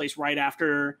that takes place right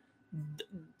after.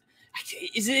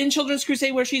 Is it in Children's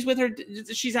Crusade where she's with her?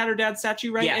 She's at her dad's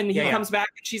statue, right? And he comes back,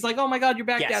 and she's like, "Oh my God, you're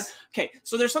back, Dad." Okay,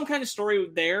 so there's some kind of story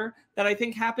there that I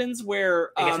think happens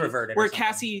where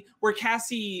Cassie,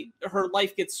 her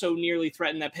life gets so nearly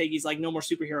threatened that Peggy's like, "No more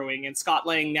superheroing," and Scott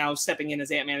Lang now stepping in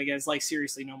as Ant-Man again is like,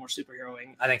 "Seriously, no more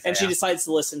superheroing." I think so, and she decides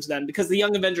to listen to them because the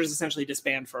Young Avengers essentially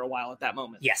disband for a while at that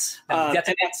moment. Yes,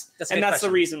 that's the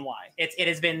reason why. It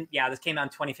has been. Yeah, this came out in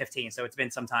 2015, so it's been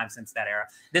some time since that era.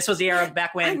 This was the era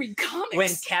back when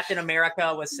Captain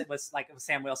America was like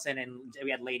Sam Wilson, and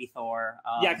we had Lady Thor.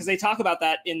 Because they talk about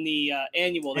that in the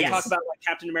annual. They talk about like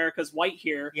Captain America's white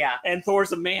here, and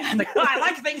Thor's a man. Like, I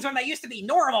like things when they used to be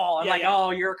normal. I'm oh,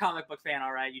 you're a comic book fan,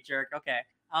 all right, you jerk. Okay.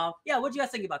 What do you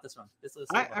guys think about this one?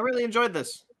 I really enjoyed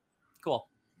this. Cool.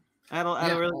 I had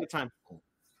a really good time.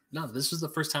 No, this was the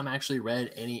first time I actually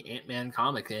read any Ant-Man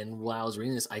comic, and while I was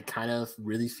reading this, I kind of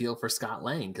really feel for Scott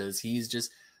Lang because he's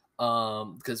just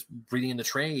because reading in the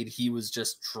trade, he was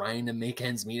just trying to make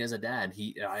ends meet as a dad.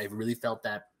 I really felt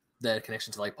that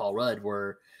connection to like Paul Rudd,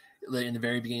 where in the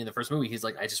very beginning of the first movie, he's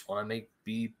like, I just want to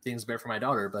be things better for my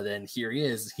daughter. But then here he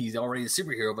is, he's already a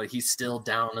superhero, but he's still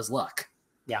down on his luck.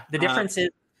 Yeah. The difference is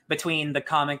between the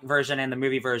comic version and the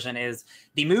movie version is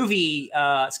the movie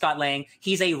Scott Lang,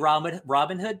 he's a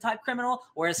Robin Hood type criminal,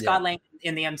 whereas Scott Lang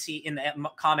in the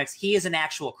comics, he is an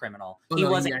actual criminal. He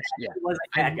wasn't a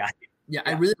bad guy. Yeah,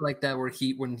 I really like that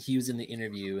when he was in the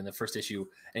interview in the first issue,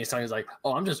 and he's talking, he's like,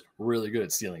 "Oh, I'm just really good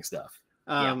at stealing stuff."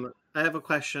 I have a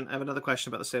question. I have another question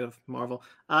about the state of Marvel.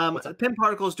 Pym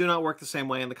particles do not work the same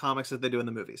way in the comics as they do in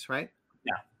the movies, right?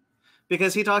 Yeah,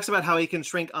 because he talks about how he can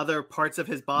shrink other parts of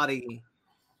his body.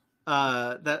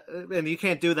 And you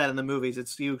can't do that in the movies.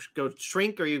 It's you go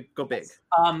shrink or you go big.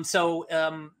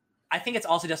 I think it's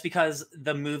also just because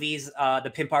the movies,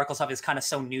 the Pym particle stuff is kind of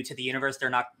so new to the universe.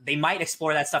 They might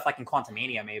explore that stuff like in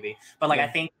Quantumania maybe, but I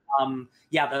think,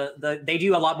 they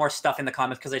do a lot more stuff in the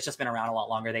comics because it's just been around a lot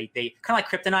longer. They kind of like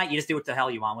Kryptonite. You just do what the hell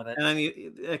you want with it. And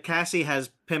then Cassie has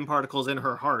Pym particles in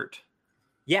her heart.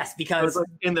 Yes, because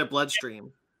in their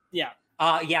bloodstream. Yeah.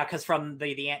 Because from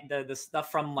the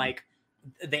stuff from like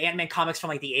the Ant-Man comics from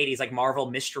like the 80s, like Marvel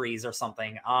Mysteries or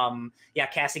something. Yeah,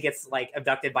 Cassie gets like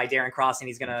abducted by Darren Cross, and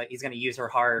he's gonna use her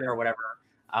heart or whatever.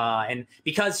 And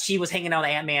because she was hanging out with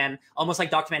Ant-Man, almost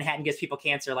like Dr. Manhattan gives people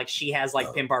cancer, like she has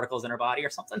like pin particles in her body or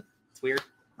something. It's weird.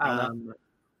 I don't know.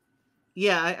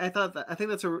 Yeah, I think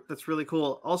that's really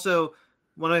cool. Also,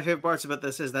 one of my favorite parts about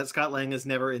this is that Scott Lang is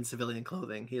never in civilian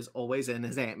clothing. He is always in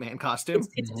his Ant-Man costume.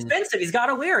 It's expensive. He's got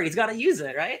to wear it. He's got to use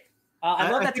it, right?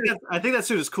 I love that. I think that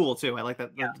suit is cool too. I like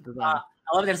that. Yeah.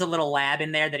 I love there's a little lab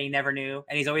in there that he never knew,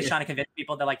 and he's always trying to convince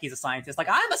people that like he's a scientist. Like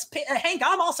Hank,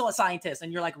 I'm also a scientist,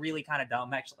 and you're like really kind of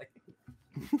dumb actually.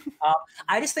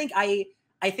 I just think I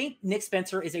think Nick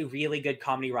Spencer is a really good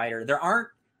comedy writer. There aren't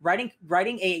writing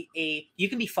a you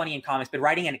can be funny in comics, but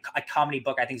writing a comedy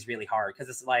book I think is really hard because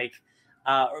it's like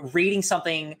reading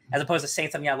something as opposed to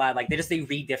saying something out loud. Like they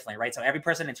read differently, right? So every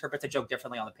person interprets a joke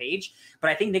differently on the page. But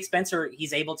I think Nick Spencer,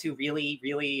 he's able to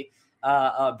really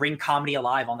bring comedy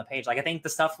alive on the page. Like I think the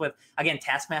stuff with, again,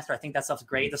 Taskmaster, I think that stuff's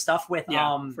great. The stuff with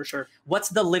for sure. What's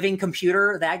the living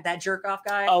computer, that jerk off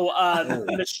guy?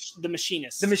 The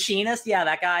Machinist. The Machinist, yeah,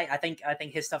 that guy. I think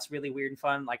his stuff's really weird and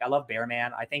fun. Like I love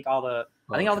Bearman. I think all the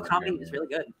comedy is really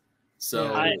good.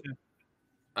 So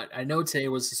I know today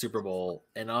was the Super Bowl,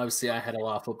 and obviously I had a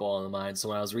lot of football in the mind. So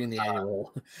when I was reading the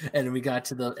annual, and we got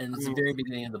to it's the very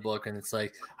beginning of the book, and it's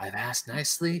like, I've asked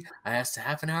nicely, I asked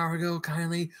half an hour ago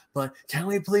kindly, but can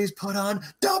we please put on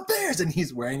the Bears? And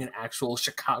he's wearing an actual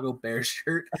Chicago Bears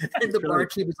shirt, and the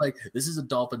barkeep is like, this is a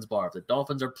Dolphins bar. If the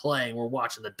Dolphins are playing, we're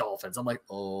watching the Dolphins. I'm like,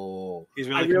 oh, he's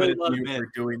really committed to you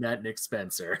for doing that, Nick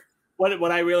Spencer.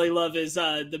 What I really love is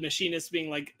the Machinist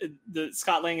being like the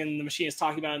Scott Lang and the Machinist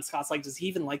talking about it, and Scott's like, does he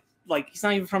even like he's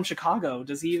not even from Chicago?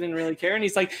 Does he even really care? And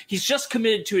he's like, he's just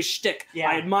committed to his shtick.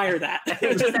 Yeah. I admire that.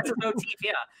 That's a motif,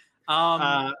 yeah.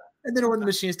 And then when the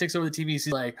Machinist takes over the TV,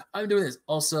 he's like, I'm doing this.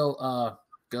 Also,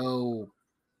 go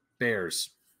Bears.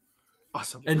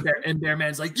 Awesome. And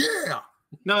Bearman's like, yeah.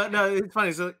 No, it's funny.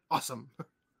 It's like, awesome.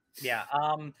 Yeah.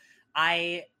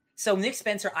 So Nick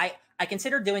Spencer, I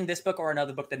consider doing this book or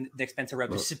another book that Nick Spencer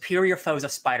wrote, Superior Foes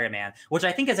of Spider-Man, which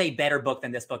I think is a better book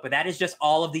than this book, but that is just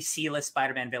all of the C-list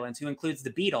Spider-Man villains, who includes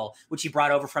the Beetle, which he brought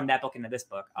over from that book into this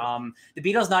book. The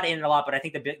Beetle's not in it a lot, but I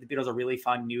think the Beetle's a really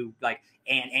fun new like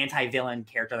an anti-villain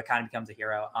character that kind of becomes a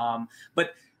hero.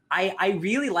 But I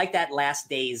really like that Last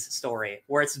Days story,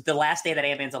 where it's the last day that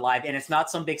Ant-Man's alive, and it's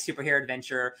not some big superhero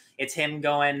adventure. It's him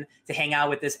going to hang out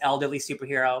with this elderly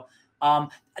superhero.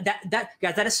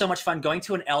 That is so much fun, going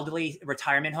to an elderly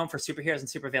retirement home for superheroes and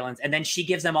supervillains, and then she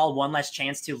gives them all one last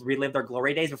chance to relive their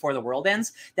glory days before the world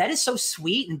ends. That is so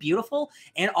sweet and beautiful,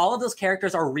 and all of those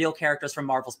characters are real characters from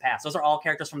Marvel's past. Those are all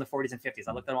characters from the 40s and 50s.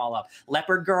 I looked them all up.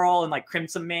 Leopard Girl and like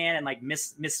Crimson Man and like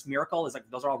Miss Miracle is like,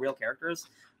 those are all real characters.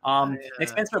 Nick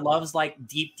Spencer loves like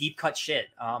deep cut shit,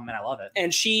 and I love it.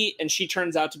 And she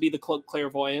turns out to be the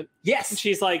clairvoyant. Yes, and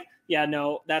she's like, yeah,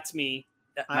 no, that's me.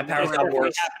 My powers got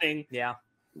worse. Happening. Yeah.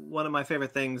 One of my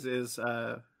favorite things is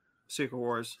Secret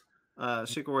Wars.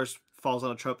 Secret Wars falls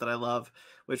on a trope that I love,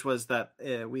 which was that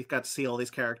we got to see all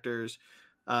these characters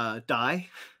die.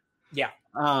 Yeah.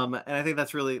 And I think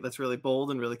that's really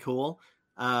bold and really cool.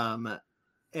 And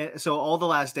so all the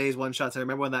Last Days one shots, I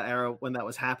remember when that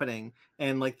was happening,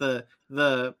 and like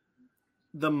the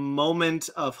moment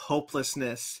of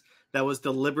hopelessness that was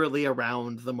deliberately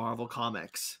around the Marvel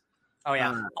comics. Oh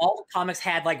yeah, all the comics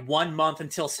had like 1 month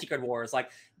until Secret Wars. Like,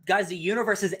 guys, the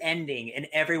universe is ending, and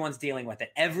everyone's dealing with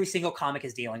it. Every single comic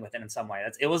is dealing with it in some way.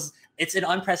 It's an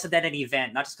unprecedented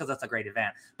event, not just because that's a great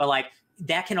event, but like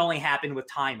that can only happen with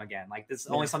time again. Like this is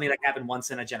only something that happened once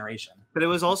in a generation. But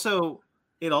it also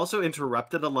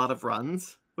interrupted a lot of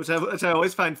runs, which I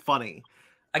always find funny.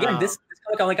 Again, this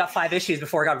comic only got 5 issues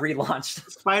before it got relaunched.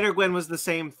 Spider-Gwen was the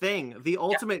same thing. The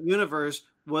Ultimate Universe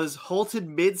was halted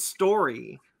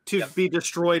mid-story to be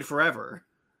destroyed forever.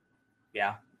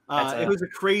 Yeah. It was a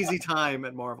crazy time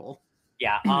at Marvel.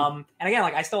 Yeah. And again,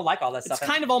 like I still like all that stuff.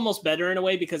 It's kind of almost better in a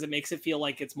way because it makes it feel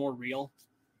like it's more real.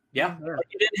 Yeah. Like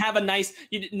you didn't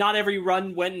have not every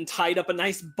run went and tied up a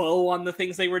nice bow on the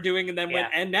things they were doing and then went,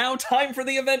 and now time for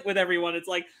the event with everyone. It's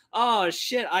like, oh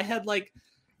shit, I'm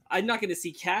not going to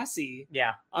see Cassie.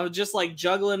 Yeah. I was just like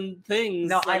juggling things.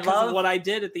 No, I love what I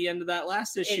did at the end of that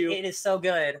last issue. It is so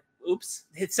good. Oops.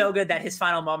 It's so good that his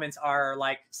final moments are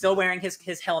like still wearing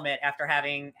his helmet after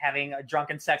having a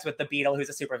drunken sex with the Beetle, who's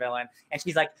a supervillain. And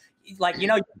she's like,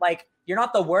 you're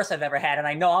not the worst I've ever had. And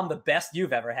I know I'm the best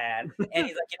you've ever had. And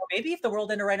he's like, maybe if the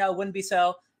world ended right now, it wouldn't be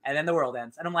so. And then the world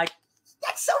ends. And I'm like,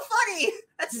 that's so funny.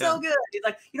 That's so good. He's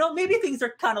like, maybe things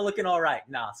are kind of looking all right.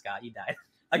 Nah, Scott, you died.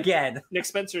 Again. Nick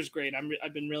Spencer's great.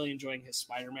 I've been really enjoying his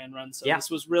Spider-Man run. So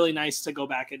this was really nice to go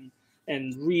back and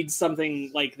read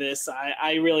something like this.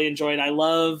 I really enjoyed. I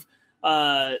love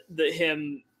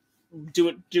him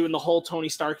doing the whole Tony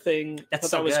Stark thing. That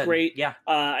was great. Yeah,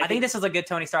 I think this is a good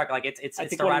Tony Stark. Like it's. I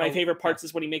think one of my favorite parts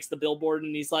is when he makes the billboard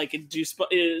and he's like,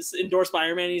 is endorsed by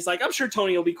Iron Man. And he's like, I'm sure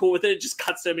Tony will be cool with it. It just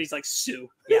cuts to him and he's like, sue.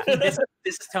 Yeah, this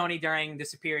is Tony during the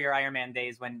Superior Iron Man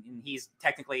days when he's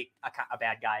technically a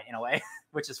bad guy in a way,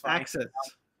 which is funny.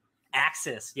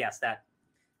 Axis, yes, that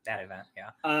event. Yeah,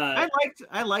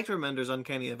 I liked Remender's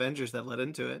Uncanny Avengers that led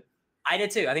into it. I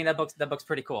did too. I think that book's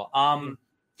pretty cool.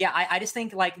 Yeah, I just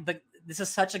think like this is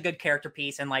such a good character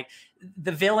piece, and like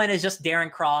the villain is just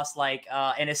Darren Cross, like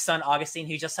and his son Augustine,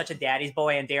 who's just such a daddy's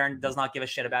boy, and Darren does not give a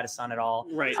shit about his son at all.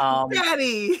 Right,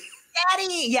 daddy.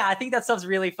 Yeah, I think that stuff's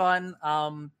really fun.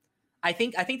 I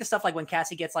think the stuff like when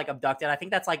Cassie gets like abducted, I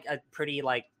think that's like a pretty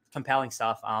like compelling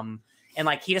stuff. And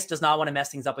like he just does not want to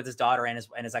mess things up with his daughter and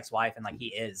his ex-wife, and like he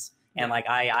is. And like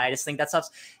I just think that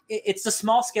stuff's it's the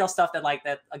small scale stuff that like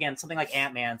that again, something like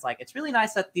Ant-Man. It's like it's really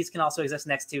nice that these can also exist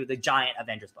next to the giant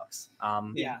Avengers books.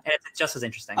 And it's just as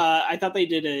interesting. I thought they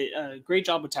did a great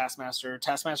job with Taskmaster.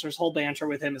 Taskmaster's whole banter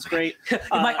with him is great.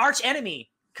 My arch enemy.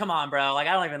 Come on, bro. Like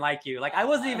I don't even like you. Like I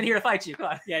wasn't even here to fight you. Come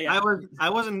on. Yeah. I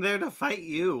wasn't there to fight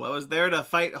you. I was there to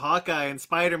fight Hawkeye and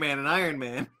Spider-Man and Iron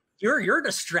Man. You're a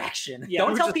distraction. Yeah,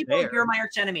 don't tell people you're my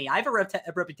arch enemy. I have a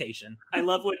reputation. I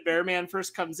love when Bearman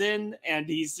first comes in and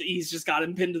he's just got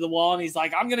him pinned to the wall and he's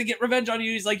like, I'm gonna get revenge on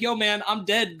you. He's like, yo man, I'm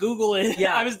dead. Google it.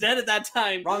 Yeah, I was dead at that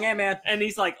time. Wrong Ant-Man. And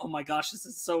he's like, oh my gosh, this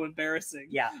is so embarrassing.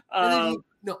 Yeah. I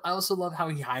also love how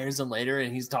he hires him later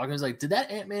and he's talking. He's like, did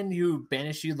that Ant-Man who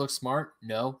banished you look smart?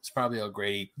 No, it's probably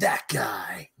O'Grady. That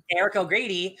guy. Eric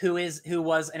O'Grady, who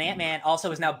was an Ant-Man, also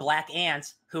is now Black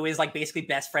Ant, who is like basically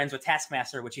best friends with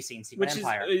Taskmaster, which you see in Secret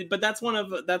Empire. But that's one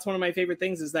of my favorite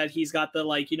things is that he's got the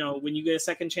like, when you get a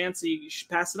second chance, you should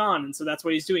pass it on, and so that's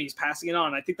what he's doing. He's passing it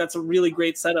on. I think that's a really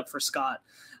great setup for Scott.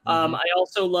 I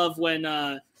also love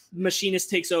when Machinist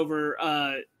takes over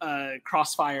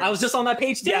Crossfire. I was just on that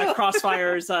page too. Yeah,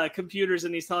 Crossfire's computers,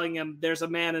 and he's telling him there's a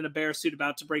man in a bear suit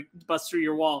about to bust through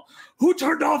your wall. Who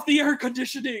turned off the air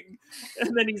conditioning?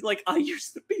 And then he's like, I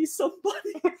used to be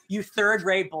somebody. You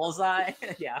third-rate bullseye.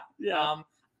 Yeah.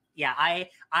 I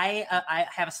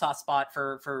have a soft spot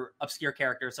for obscure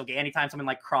characters. So anytime someone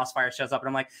like Crossfire shows up, and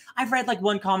I'm like, I've read like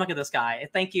one comic of this guy.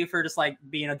 Thank you for just like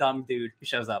being a dumb dude who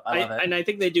shows up. I love it. And I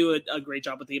think they do a great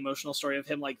job with the emotional story of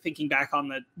him, like thinking back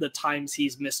on the times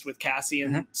he's missed with Cassie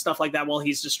and stuff like that while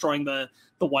he's destroying the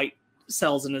white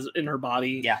cells in her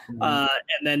body. Yeah.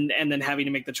 And then having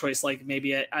to make the choice, like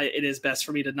maybe it is best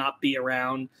for me to not be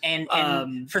around.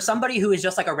 And for somebody who is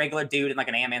just like a regular dude in like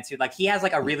an Ant-Man suit, like he has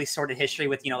like a really sordid history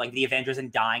with like the Avengers and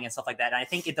dying and stuff like that. And I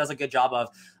think it does a good job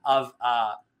of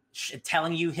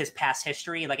telling you his past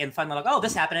history, like in fun, like, oh,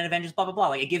 this happened in Avengers, blah blah blah.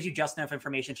 Like it gives you just enough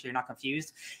information so you're not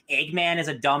confused. Eggman is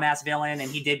a dumbass villain,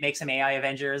 and he did make some AI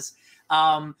Avengers.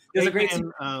 There's a great.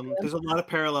 There's a lot of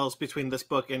parallels between this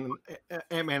book and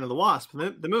Ant-Man and the Wasp,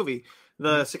 the movie.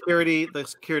 The security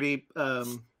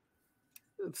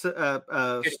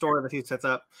store that he sets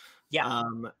up. Yeah.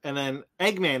 And then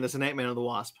Eggman is an Ant-Man and the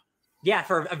Wasp. Yeah,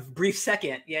 for a brief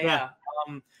second. Yeah.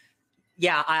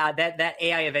 That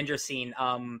AI Avengers scene.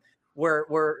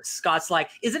 Where Scott's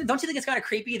like, don't you think it's kind of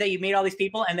creepy that you made all these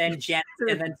people? And then Janet,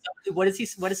 and then what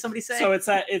does somebody say? So it's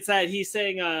that he's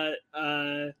saying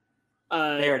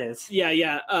there it is.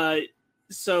 Yeah.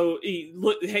 So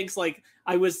Hank's like,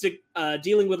 I was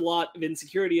dealing with a lot of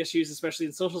insecurity issues, especially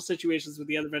in social situations with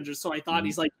the other Avengers. So I thought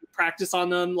he's like, practice on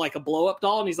them like a blow-up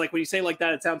doll. And he's like, when you say like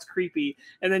that, it sounds creepy.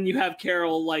 And then you have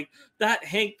Carol like, that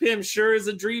Hank Pym sure is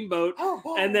a dreamboat.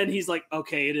 And then he's like,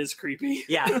 okay, it is creepy.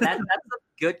 Yeah, that's a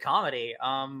good comedy.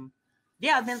 Then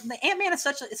the Ant-Man is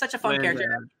such a fun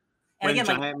character. And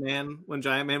when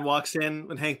Giant Man walks in,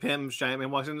 when Hank Pym's Giant Man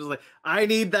walks in, he's like, I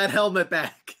need that helmet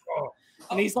back.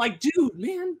 And he's like, dude,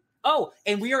 man. Oh,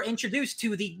 and we are introduced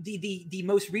to the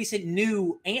most recent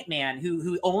new Ant-Man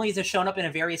who only has shown up in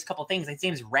a various couple things. His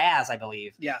name's Raz, I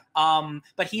believe. Yeah.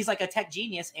 But he's like a tech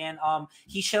genius, and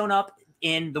he's shown up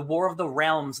in the War of the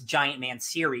Realms Giant Man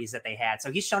series that they had.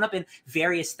 So he's shown up in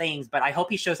various things, but I hope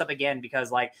he shows up again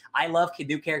because like I love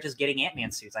new characters getting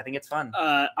Ant-Man suits. I think it's fun.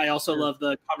 I also love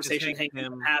the conversation Hank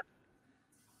Pym had.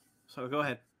 So go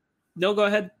ahead. No, go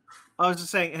ahead. I was just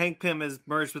saying Hank Pym is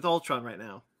merged with Ultron right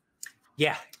now.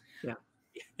 Yeah.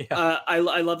 I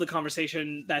love the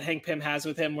conversation that Hank Pym has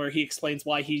with him where he explains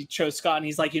why he chose Scott, and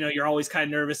he's like, you're always kind of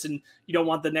nervous and you don't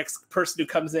want the next person who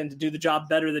comes in to do the job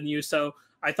better than you, so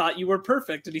I thought you were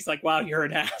perfect. And he's like, wow, you're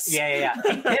an ass. Yeah.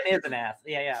 Hank Pym is an ass.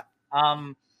 Yeah.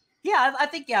 I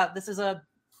think this is a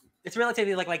it's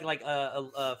relatively like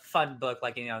a fun book,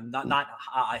 like not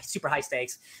super high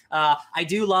stakes. I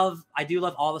do love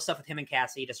all the stuff with him and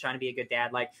Cassie just trying to be a good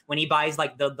dad. Like when he buys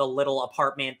like the little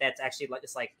apartment that's actually like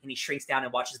just like, and he shrinks down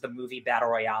and watches the movie Battle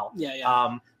Royale.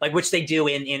 Like which they do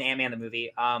in Ant-Man the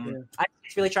movie.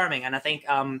 It's really charming, and I think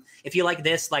if you like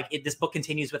this, like this book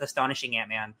continues with Astonishing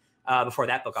Ant-Man. Before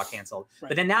that book got canceled. Right.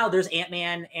 But then now there's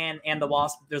Ant-Man and the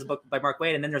Wasp. There's a book by Mark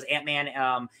Waid, and then there's Ant-Man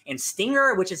and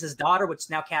Stinger, which is his daughter, which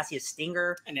now Cassie is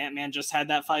Stinger. And Ant-Man just had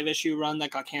that 5-issue run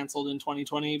that got canceled in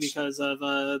 2020 because of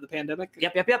the pandemic.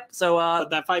 Yep. So but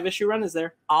that 5-issue run is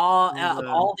there. All the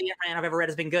Ant-Man I've ever read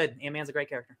has been good. Ant-Man's a great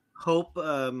character. Hope,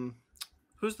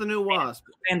 who's the new Wasp?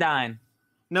 Van Dyne.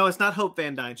 No, it's not Hope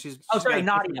Van Dyne.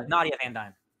 Nadia Van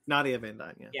Dyne. Nadia Van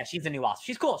Dyne, yeah, she's the new Wasp.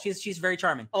 She's cool. She's very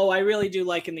charming. Oh, I really do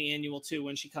like in the annual too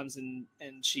when she comes in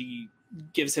and she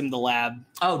gives him the lab.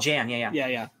 Oh, Jan, yeah.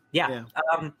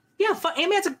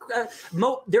 Ant-Man's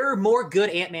there are more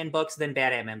good Ant-Man books than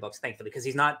bad Ant-Man books, thankfully, because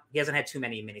he hasn't had too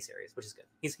many miniseries, which is good.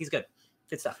 He's good.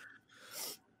 Good stuff.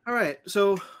 All right,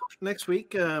 so next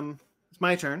week it's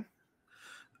my turn.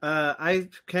 I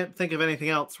can't think of anything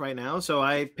else right now, so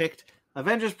I picked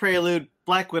Avengers Prelude: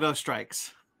 Black Widow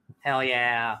Strikes. Hell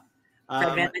yeah.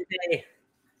 Fred Van Lente.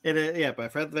 It is, by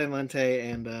Fred Van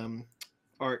Lente, and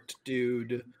art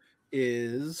dude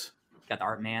is... Got the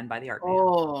art man by the art man.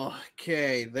 Oh,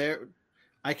 okay. There,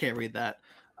 I can't read that.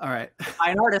 All right. By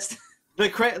an artist. The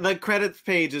credits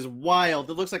page is wild.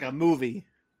 It looks like a movie.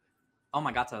 Oh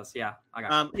my god, yeah. I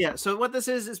got yeah, so what this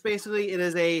is basically, it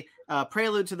is a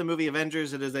prelude to the movie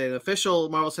Avengers. It is an official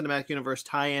Marvel Cinematic Universe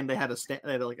tie-in. They had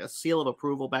like a seal of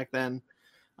approval back then.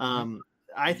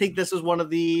 I think this is one of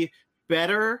the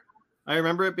better. I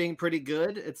remember it being pretty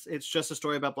good. It's just a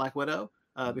story about Black Widow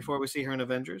before we see her in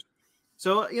Avengers.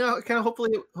 So kind of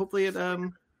hopefully it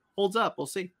holds up. We'll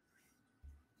see.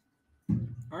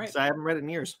 All right. So I haven't read it in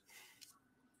years.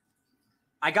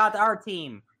 I got our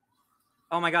team.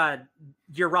 Oh my god,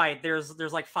 you're right. There's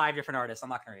like 5 different artists. I'm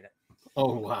not gonna read it.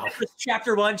 Oh wow.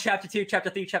 Chapter 1, Chapter 2, Chapter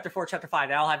 3, Chapter 4, Chapter 5.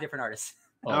 They all have different artists.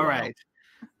 All right.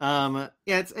 Yeah,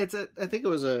 it's I think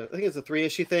it's a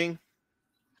 3-issue thing.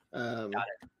 Got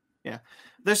it. Yeah,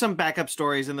 there's some backup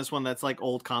stories in this one that's like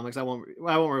old comics. I won't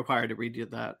require to read you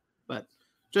that, but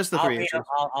just the 3 issues.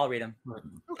 I'll read them.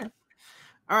 Okay.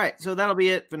 All right, so that'll be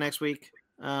it for next week.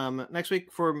 Next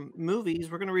week for movies,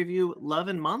 we're gonna review Love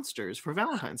and Monsters for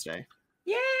Valentine's Day.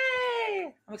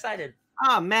 Yay! I'm excited.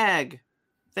 Mag,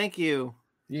 thank you.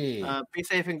 Yeah. Be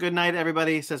safe and good night,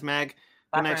 everybody. Says Mag.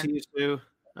 Good night to you too.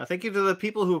 Thank you to the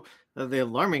people who, the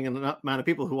alarming amount of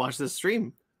people who watched this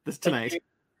stream tonight.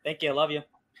 Thank you. I love you.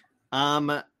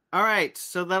 All right,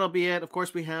 so that'll be it. Of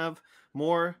course, we have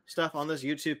more stuff on this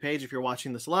YouTube page. If you're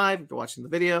watching this live, if you're watching the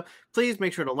video, please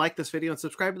make sure to like this video and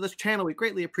subscribe to this channel. We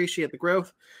greatly appreciate the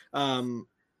growth.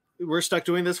 We're stuck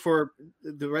doing this for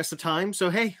the rest of time, so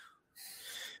hey,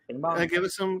 give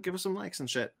us some likes and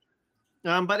shit.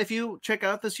 But if you check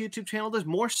out this YouTube channel, there's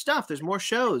more stuff. There's more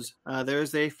shows.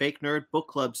 There's a Fake Nerd Book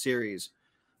Club series,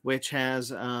 which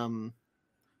has right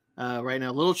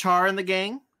now Little Char and the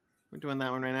Gang. We're doing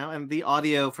that one right now. And the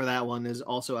audio for that one is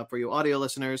also up for you audio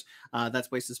listeners.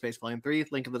 That's Wasted Space Volume 3.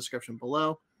 Link in the description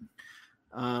below.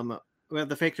 We have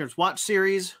the Fake Nerds Watch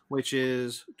series, which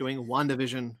is doing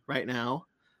WandaVision right now,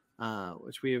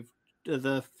 which we have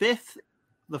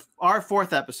our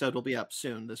 4th episode will be up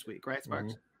soon this week, right,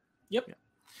 Sparks? Yep. Yeah.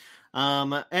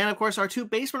 And of course, our 2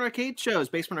 Basement Arcade shows,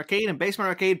 Basement Arcade and Basement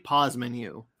Arcade Pause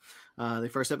Menu. The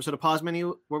first episode of Pause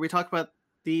Menu, where we talk about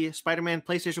the Spider-Man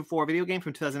PlayStation 4 video game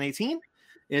from 2018,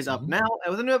 is up now,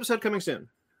 with a new episode coming soon.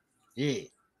 Yeah.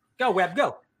 Go, Web,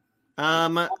 go.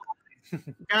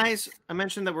 Guys, I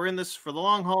mentioned that we're in this for the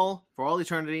long haul, for all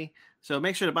eternity. So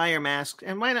make sure to buy your mask,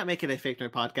 and why not make it a Fake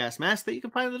Nerd Podcast mask that you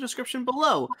can find in the description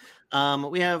below.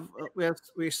 We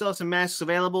still have some masks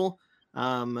available.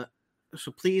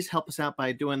 So please help us out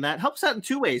by doing that. Help us out in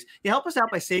 2 ways. You help us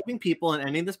out by saving people and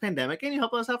ending this pandemic, and you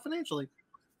help us out financially.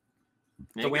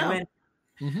 It's a win-win.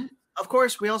 Mm-hmm. Of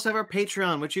course, we also have our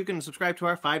Patreon, which you can subscribe to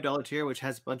our $5 tier, which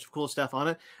has a bunch of cool stuff on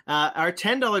it. Our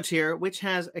 $10 tier, which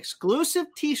has exclusive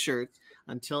t-shirts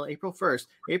until April 1st.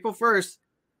 April 1st,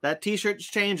 that t-shirt is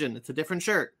changing. It's a different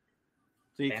shirt.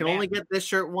 So you can only get this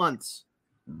shirt once.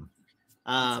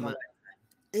 And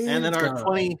then our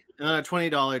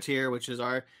 $20 tier, which is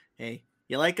our, hey,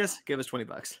 you like us? Give us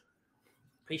 $20.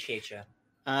 Appreciate you.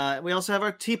 We also have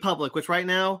our TeePublic, which right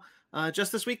now,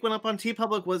 just this week went up on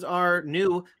TeePublic, was our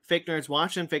new Fake Nerds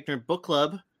Watch and Fake Nerd Book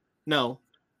Club. No,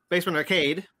 Basement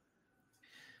Arcade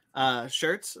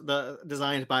shirts,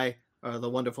 designed by the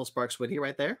wonderful Sparks Whitty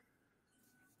right there.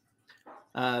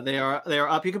 They are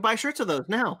up. You can buy shirts of those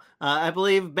now. I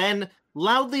believe Ben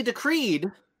loudly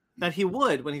decreed that he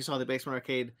would when he saw the Basement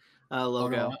Arcade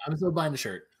logo. Oh, no, I'm still buying the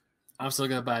shirt. I'm still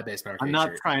gonna buy a Basement Arcade. I'm not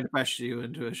shirt. trying to pressure you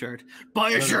into a shirt.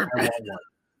 Buy a shirt.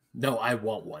 No, I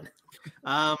want one.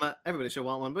 Everybody should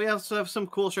want one. But we also have some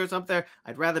cool shirts up there.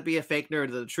 I'd rather be a fake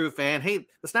nerd than a true fan. Hey,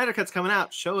 the Snyder Cut's coming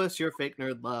out. Show us your fake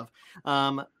nerd love.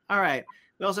 All right.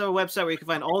 We also have a website where you can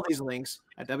find all these links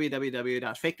at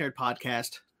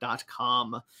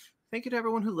www.fakenerdpodcast.com. Thank you to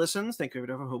everyone who listens. Thank you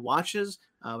to everyone who watches.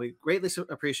 We greatly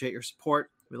appreciate your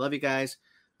support. We love you guys.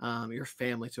 You're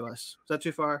family to us. Is that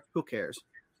too far? Who cares?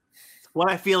 What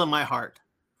I feel in my heart.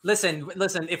 Listen.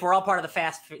 If we're all part of the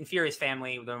Fast and Furious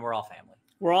family, then we're all family.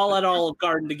 We're all at Olive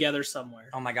Garden together somewhere.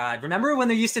 Oh my God! Remember when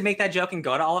they used to make that joke and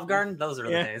go to Olive Garden? Those are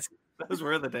the days. Those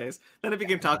were the days. Then it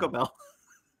became Taco Bell.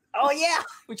 Oh yeah,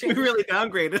 we really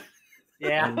downgraded.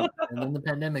 Yeah, and then the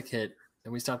pandemic hit,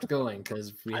 and we stopped going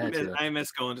because we had to. I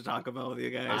miss going to Taco Bell with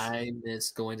you guys. I miss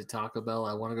going to Taco Bell.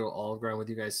 I want to go to Olive Garden with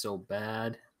you guys so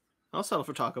bad. I'll settle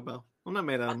for Taco Bell. I'm not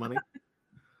made out of money.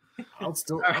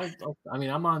 I mean,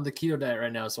 I'm on the keto diet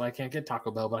right now, so I can't get Taco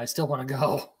Bell, but I still want to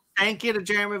go. Thank you to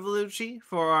Jeremy Vellucci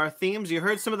for our themes. You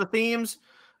heard some of the themes.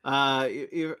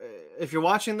 If you're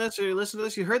watching this or you listen to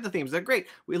this, you heard the themes. They're great.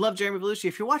 We love Jeremy Vellucci.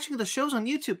 If you're watching the shows on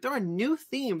YouTube, there are new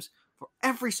themes for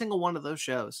every single one of those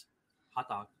shows. Hot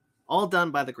dog. All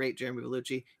done by the great Jeremy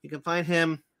Vellucci. You can find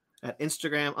him on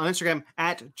Instagram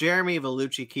at Jeremy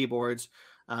Vellucci Keyboards.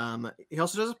 He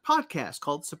also does a podcast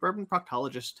called Suburban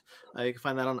Proctologist. You can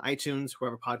find that on iTunes,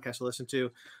 wherever podcasts you listen to.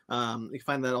 You can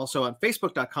find that also on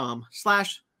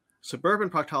Facebook.com/Suburban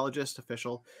Proctologist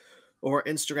Official or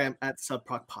Instagram at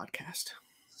Subproc Podcast.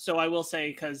 So I will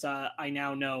say, because I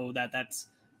now know that it's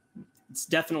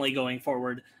definitely going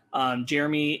forward.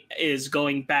 Jeremy is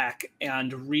going back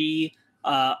and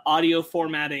audio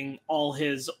formatting all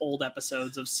his old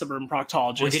episodes of Suburban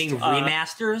Proctologist. We're getting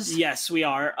remasters? Yes, we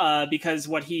are. Because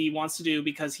what he wants to do,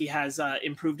 because he has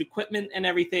improved equipment and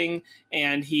everything,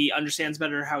 and he understands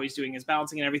better how he's doing his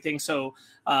balancing and everything. So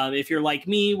if you're like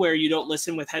me, where you don't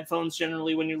listen with headphones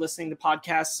generally when you're listening to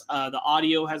podcasts, the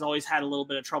audio has always had a little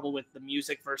bit of trouble with the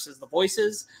music versus the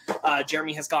voices.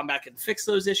 Jeremy has gone back and fixed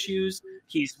those issues.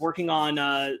 He's working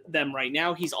on them right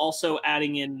now. He's also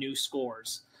adding in new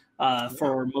scores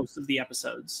for most of the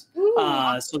episodes.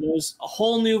 So those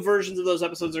whole new versions of those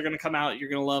episodes are going to come out. You're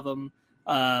going to love them.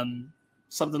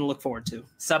 Something to look forward to.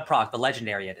 Subproc, the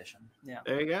Legendary Edition. Yeah.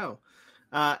 There you go.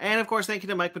 And of course, thank you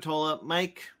to Mike Patola.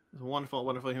 Mike is a wonderful,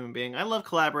 wonderful human being. I love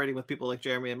collaborating with people like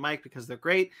Jeremy and Mike because they're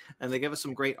great and they give us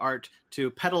some great art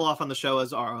to peddle off on the show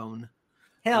as our own.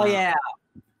 Hell yeah.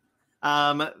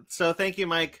 So thank you,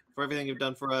 Mike, for everything you've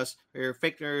done for us, for your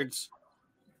Fake Nerds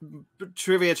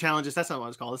trivia challenges. That's not what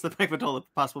it's called. It's the Mike Patola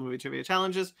Possible Movie Trivia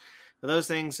Challenges. For those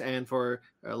things and for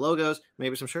logos,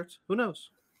 maybe some shirts. Who knows?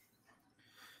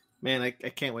 Man, I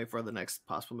can't wait for the next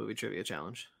Possible Movie Trivia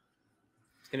Challenge.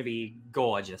 It's going to be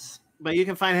gorgeous. But you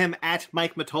can find him at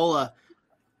Mike Matola.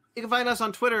 You can find us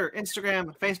on Twitter,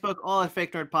 Instagram, Facebook, all at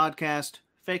Fake Nerd Podcast,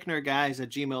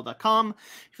 fakenerdguys@gmail.com.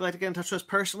 If you'd like to get in touch with us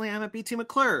personally, I'm at BT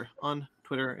McClure on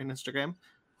Twitter and Instagram.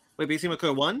 Wait, BT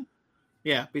McClure 1?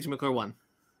 Yeah, BT McClure 1.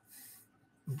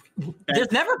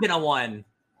 There's never been a 1.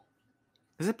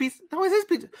 Is it BT? No, it is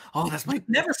BT. Oh, that's my...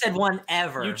 Never said 1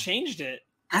 ever. You changed it.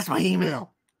 That's my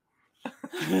email.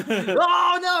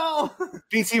 Oh, no!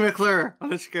 BT McClure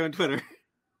on Instagram and Twitter.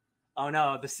 Oh,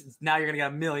 no. Now you're going to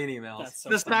get a million emails. So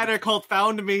the Snyder Cult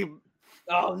found me.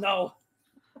 Oh, no.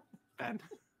 Ben.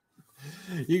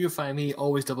 You can find me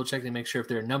always double checking to make sure if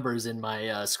there are numbers in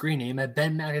my screen name at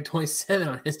BenMaga27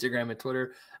 on Instagram and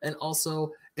Twitter. And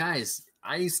also, guys,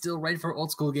 I still write for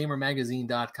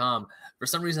oldschoolgamermagazine.com. For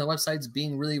some reason, the website's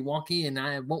being really wonky and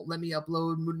I won't let me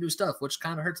upload new stuff, which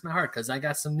kind of hurts my heart because I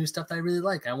got some new stuff that I really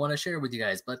like. I want to share with you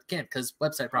guys, but can't because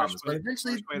website problems. But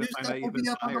eventually, new stuff will be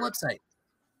up on the website.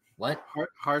 What?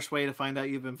 Harsh way to find out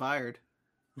you've been fired.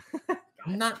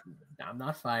 I'm not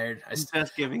fired. I'm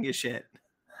just giving you shit.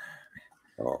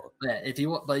 Yeah,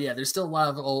 there's still a lot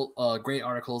of old, great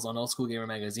articles on Old School Gamer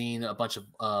Magazine. A bunch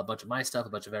of my stuff, a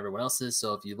bunch of everyone else's.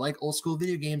 So if you like old school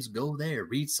video games, go there,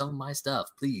 read some of my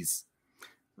stuff, please.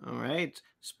 All right,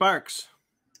 Sparks.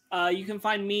 You can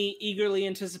find me eagerly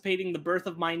anticipating the birth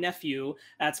of my nephew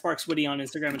at Sparks Witty on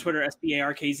Instagram and Twitter,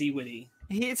 SPARKZ Witty.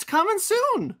 It's coming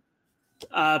soon.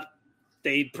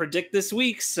 They predict this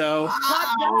week, so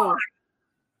wow.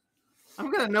 I'm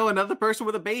gonna know another person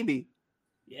with a baby.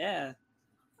 Yeah.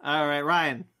 All right,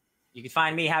 Ryan. You can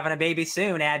find me having a baby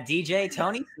soon at DJ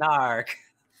Tony Snark.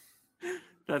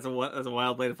 That's a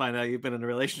wild way to find out you've been in a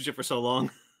relationship for so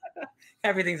long.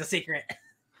 Everything's a secret.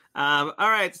 All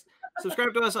right.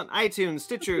 Subscribe to us on iTunes,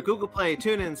 Stitcher, Google Play,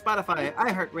 TuneIn, Spotify,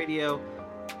 iHeartRadio,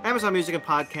 Amazon Music and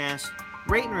Podcasts.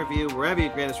 Rate and review wherever you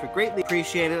get us. We greatly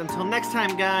appreciate it. Until next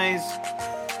time, guys,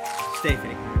 stay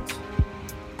fake.